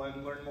with people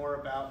and learn more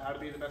about how to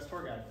be the best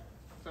tour guide.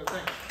 So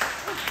thanks.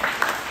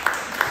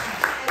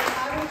 And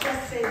I would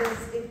just say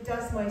this, it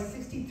does my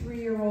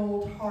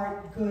 63-year-old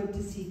heart good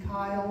to see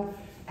Kyle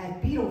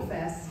at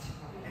Beatlefest.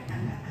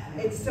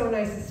 It's so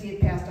nice to see it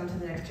passed on to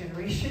the next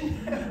generation.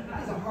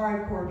 He's a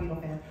hardcore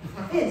Beatle fan.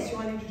 Vince, you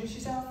want to introduce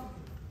yourself?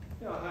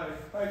 Yeah,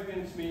 hi,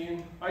 Vince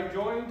Meehan. I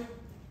joined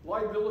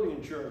liability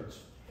insurance.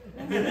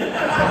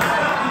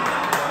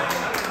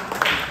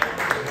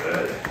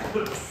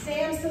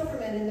 Sam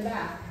Silverman in the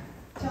back.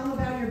 Tell them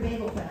about your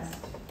Bagel Fest.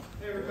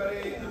 Hey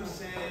everybody, I'm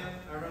Sam.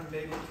 I run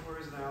Bagel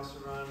Tours and I also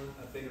run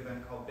a big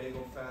event called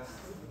Bagel Fest.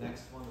 The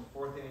next one, the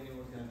 4th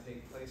annual, is going to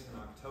take place in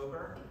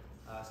October.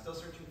 Still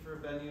searching for a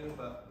venue,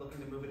 but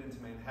looking to move it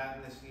into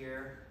Manhattan this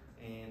year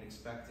and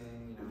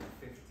expecting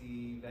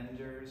 50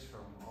 vendors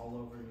from all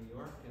over New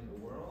York and the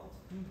world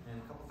and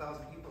a couple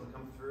thousand people to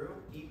come through,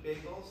 eat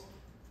bagels,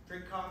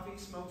 drink coffee,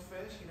 smoke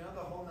fish,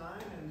 the whole 9,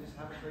 and just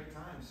have a great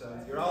time. So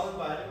you're all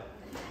invited.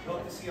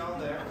 Hope to see you all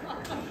there.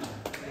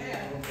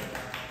 And,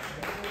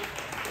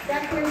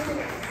 That person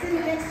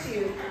sitting next to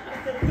you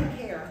with the pink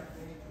hair.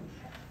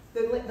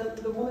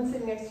 The woman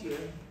sitting next to you.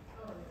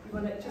 You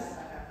want to just...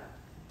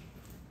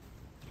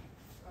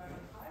 Hi,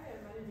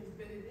 my name is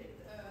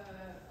Benedict.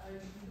 I'm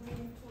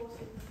doing tours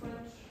in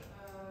French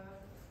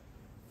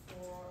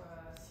for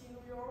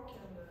New York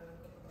and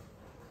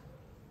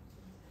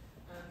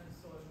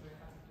so I'm very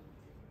happy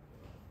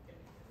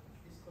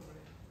to discover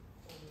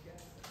all the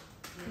guests.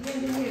 I'm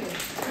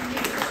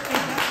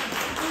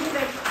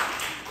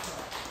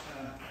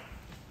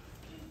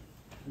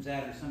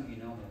Adam, some of you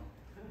know me.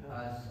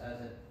 As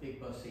a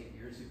big bus 8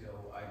 years ago,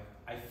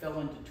 I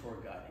fell into tour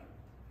guiding,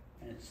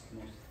 and it's the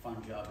most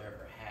fun job I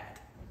ever had.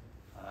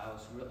 I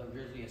was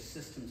originally a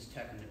systems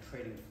tech in a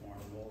trading floor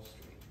on Wall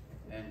Street,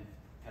 and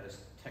had a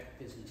tech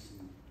business in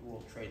the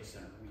World Trade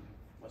Center. I mean,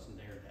 wasn't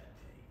there that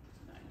day, it was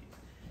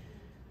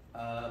the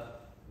 90s.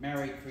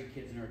 Married, 3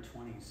 kids in her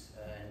 20s,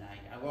 and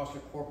I lost a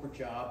corporate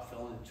job,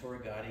 fell into tour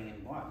guiding,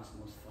 and wow, this is the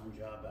most fun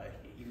job,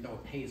 even though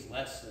it pays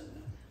less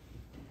than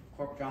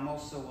corporate job. I'm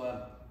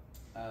also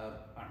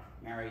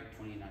married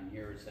 29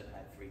 years, and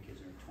had 3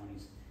 kids in her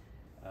 20s.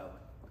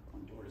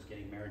 One daughter's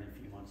getting married in a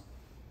few months.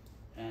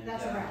 And,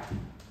 That's a wrap.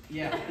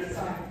 Yeah.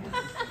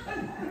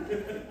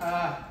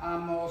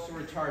 I'm also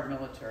retired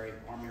military,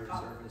 Army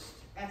Reservist.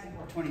 That's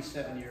important.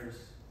 27 years,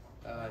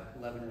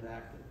 11 at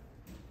active.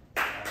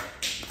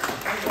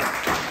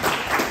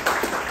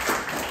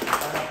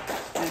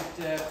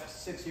 Spent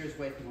 6 years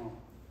away from home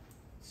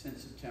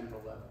since September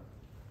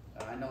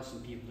 11th. I know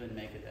some people didn't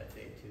make it that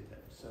day too.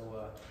 So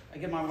I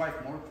give my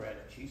wife more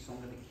credit. She's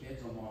home with the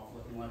kids. I'm off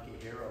looking like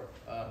a hero.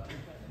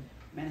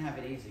 Men have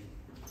it easy.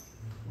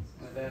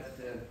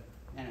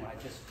 Anyway, I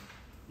just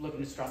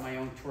looking to start my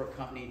own tour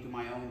company, do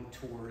my own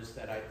tours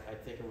that I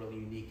think are really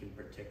unique in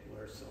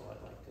particular, so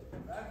I'd like to.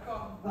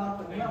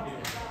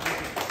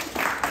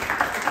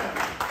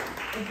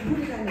 Who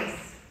did I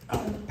miss?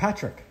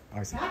 Patrick.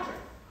 Patrick.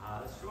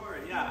 Sure,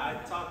 yeah, I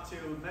talked to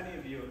many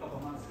of you a couple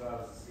months ago. I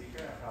was a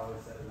speaker, I probably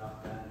said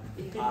enough then.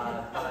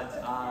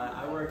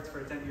 I worked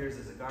for 10 years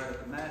as a guard at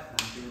the Met,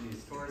 and I'm doing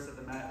these tours at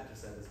the Met. I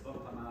just had this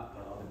book come out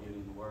called All the Beauty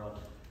in the World.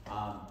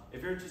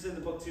 If you're interested in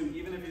the book too,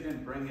 even if you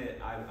didn't bring it,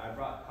 I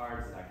brought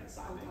cards that I can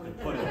sign that you can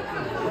put it in.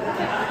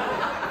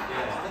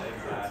 Yeah,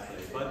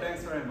 exactly. But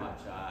thanks very much.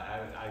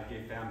 I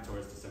gave fam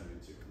tours to some of you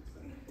too.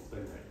 It's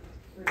been great.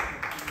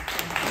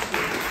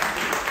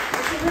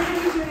 So we're going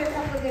to be doing a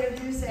couple of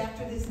interviews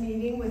after this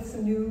meeting with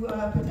some new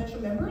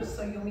potential members,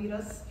 so you'll meet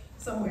us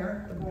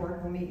somewhere. The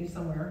board will meet you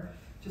somewhere.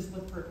 Just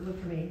look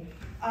for me.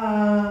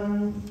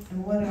 And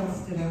what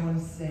else did I want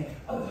to say?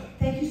 Oh,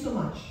 thank you so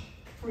much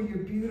for your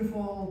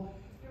beautiful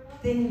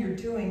thing you're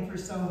doing for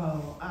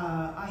Soho.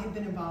 I have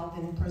been involved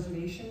in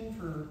preservation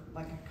for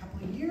like a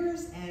couple of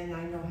years, and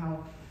I know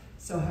how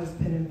Soho's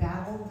been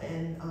embattled,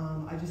 and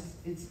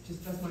it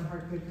just does my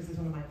heart good because it's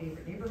one of my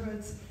favorite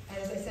neighborhoods. And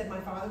as I said, my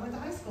father went to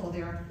high school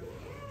there.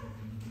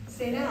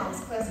 St.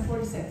 Al's, class of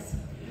 46.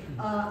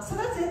 So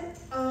that's it.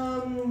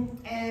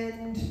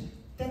 And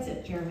that's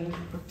it, Jeremy.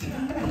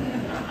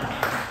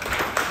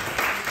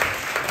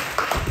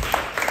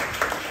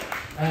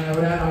 And I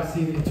would add,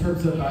 obviously, in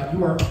terms of,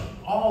 you are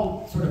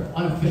all sort of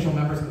unofficial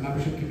members of the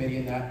membership committee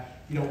in that,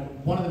 you know,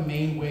 one of the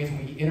main ways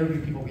when we interview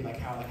people, we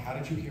how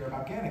did you hear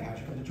about GANYC? How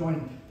did you come to join?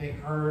 And they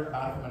heard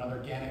about it from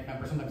another GANYC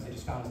member. Sometimes they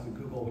just found us through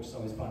Google, which is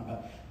always fun.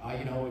 But,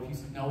 you know, if you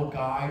know a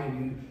guide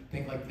and you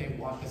think like they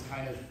want this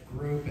kind of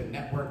group and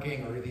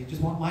networking, or they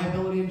just want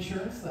liability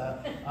insurance,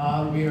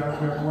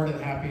 we're more than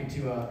happy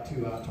to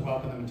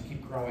welcome them and to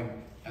keep growing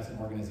as an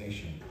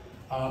organization.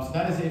 So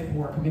that is it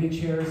for committee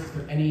chairs. Is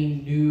there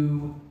any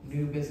new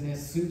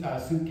business? Suit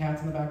cats in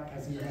the back. I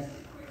see your hand.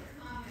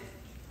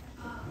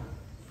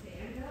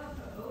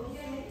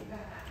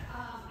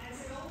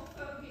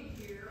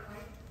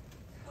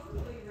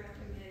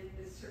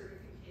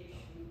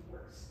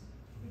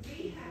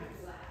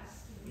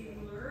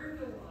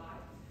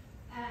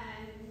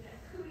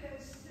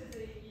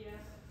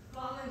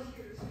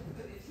 volunteers who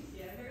put it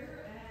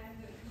together and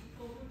the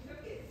people who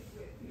took it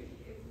with me.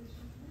 It was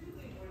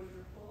really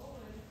wonderful,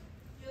 and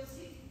you'll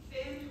see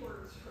fan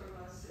tours from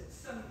us at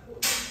some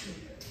point.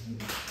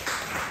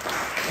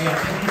 Yeah,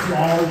 thank you to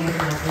all of you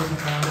for taking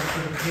around the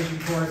certification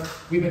course.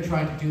 We've been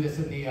trying to do this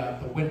in the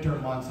winter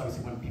months,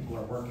 obviously when people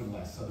are working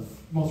less. So the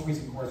most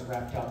recent course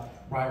wrapped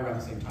up right around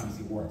the same time as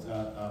the awards.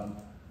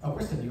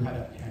 Kristen, you had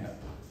a hand up.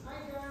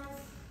 Hi guys.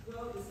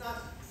 Well, it's not.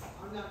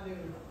 I'm not new.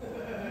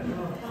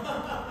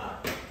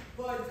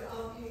 But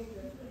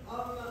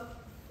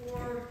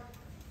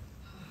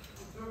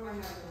throw my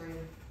hat in the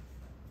ring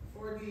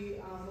for the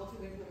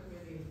multilingual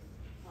committee.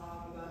 How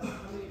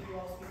many of you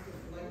all speak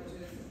different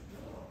languages?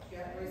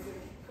 Yeah, raise it.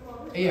 Come on.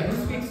 Yeah,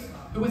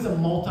 who is a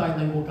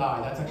multilingual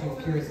guy? That's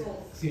actually curious to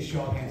see a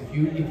show of hands. If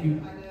you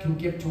can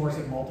give tours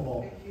in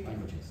multiple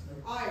languages.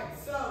 All right.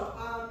 So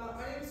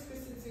my name is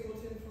Kristen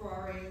Singleton,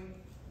 Ferrari.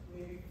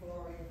 Maybe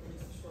Ferrari for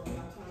just a short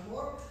amount of time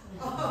more.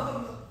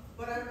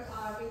 But I'm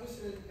English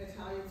and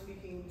Italian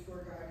speaking tour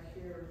guide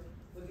here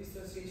with the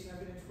association. I've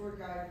been a tour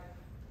guide.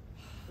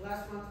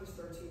 Last month was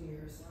 13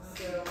 years.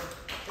 So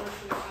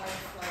fortunately,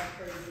 I've fly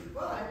crazy.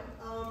 But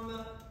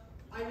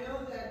I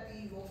know that the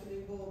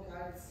multilingual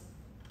guides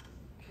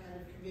kind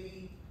of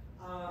committee,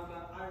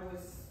 I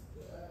was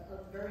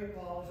very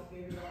involved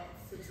maybe about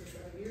 6 or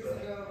 7 years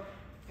ago,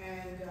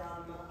 and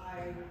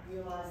I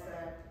realized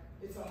that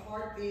it's a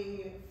hard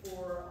thing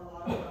for a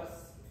lot of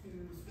us to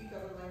speak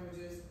other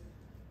languages.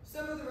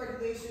 Some of the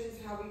regulations,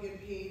 how we get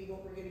paid,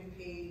 what we're getting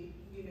paid,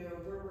 you know,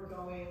 where we're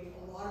going.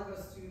 A lot of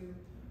us do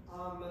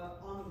on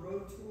the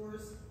road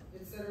tours,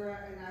 etc.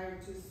 And I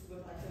just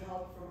would like to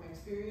help from my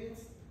experience.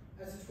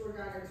 As a tour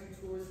guide, I do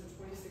tours in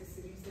 26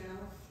 cities now.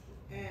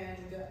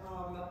 And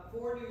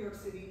for New York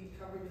City,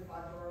 covering the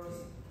 5 boroughs,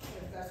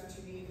 if that's what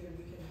you need, then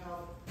we can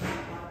help.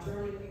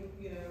 German,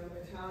 you know,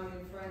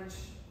 Italian, French,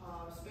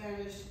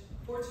 Spanish,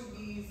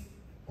 Portuguese,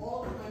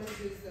 all the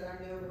languages that I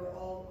know we're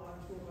all on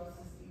tour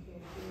buses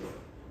speaking.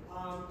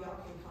 Y'all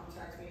can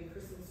contact me at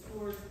Kristen's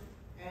Tours,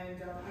 and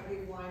I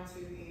gave wine to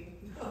the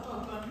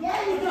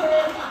yeah, you did.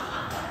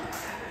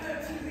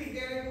 To the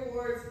GANYC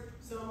Awards,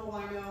 so I'm a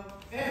wino.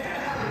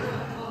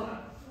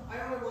 I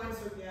own a wine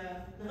store,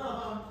 yeah.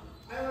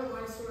 I own a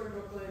wine store in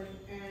Brooklyn,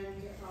 and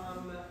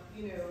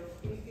you know,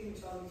 anything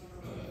that y'all need to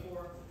come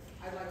for,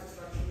 I'd like to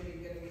start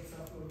committing getting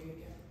itself moving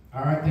again.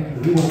 All right, thank you.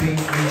 We will be in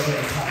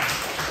touch.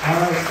 All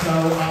right, so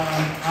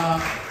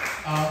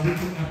we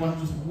can have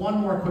just one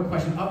more quick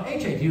question.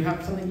 AJ, do you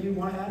have something you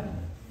want to add?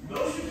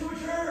 Motion to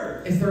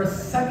adjourn. Is there a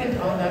second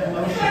on that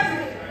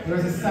motion?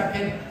 There's a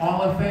second.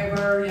 All in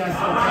favor? Yes.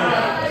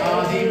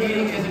 Okay. The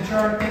meeting is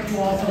adjourned. Thank you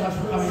all so much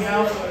for coming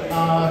out.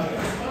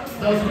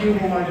 Those of you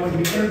who are going to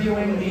be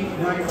interviewing, meet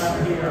right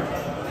up here.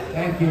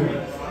 Thank you.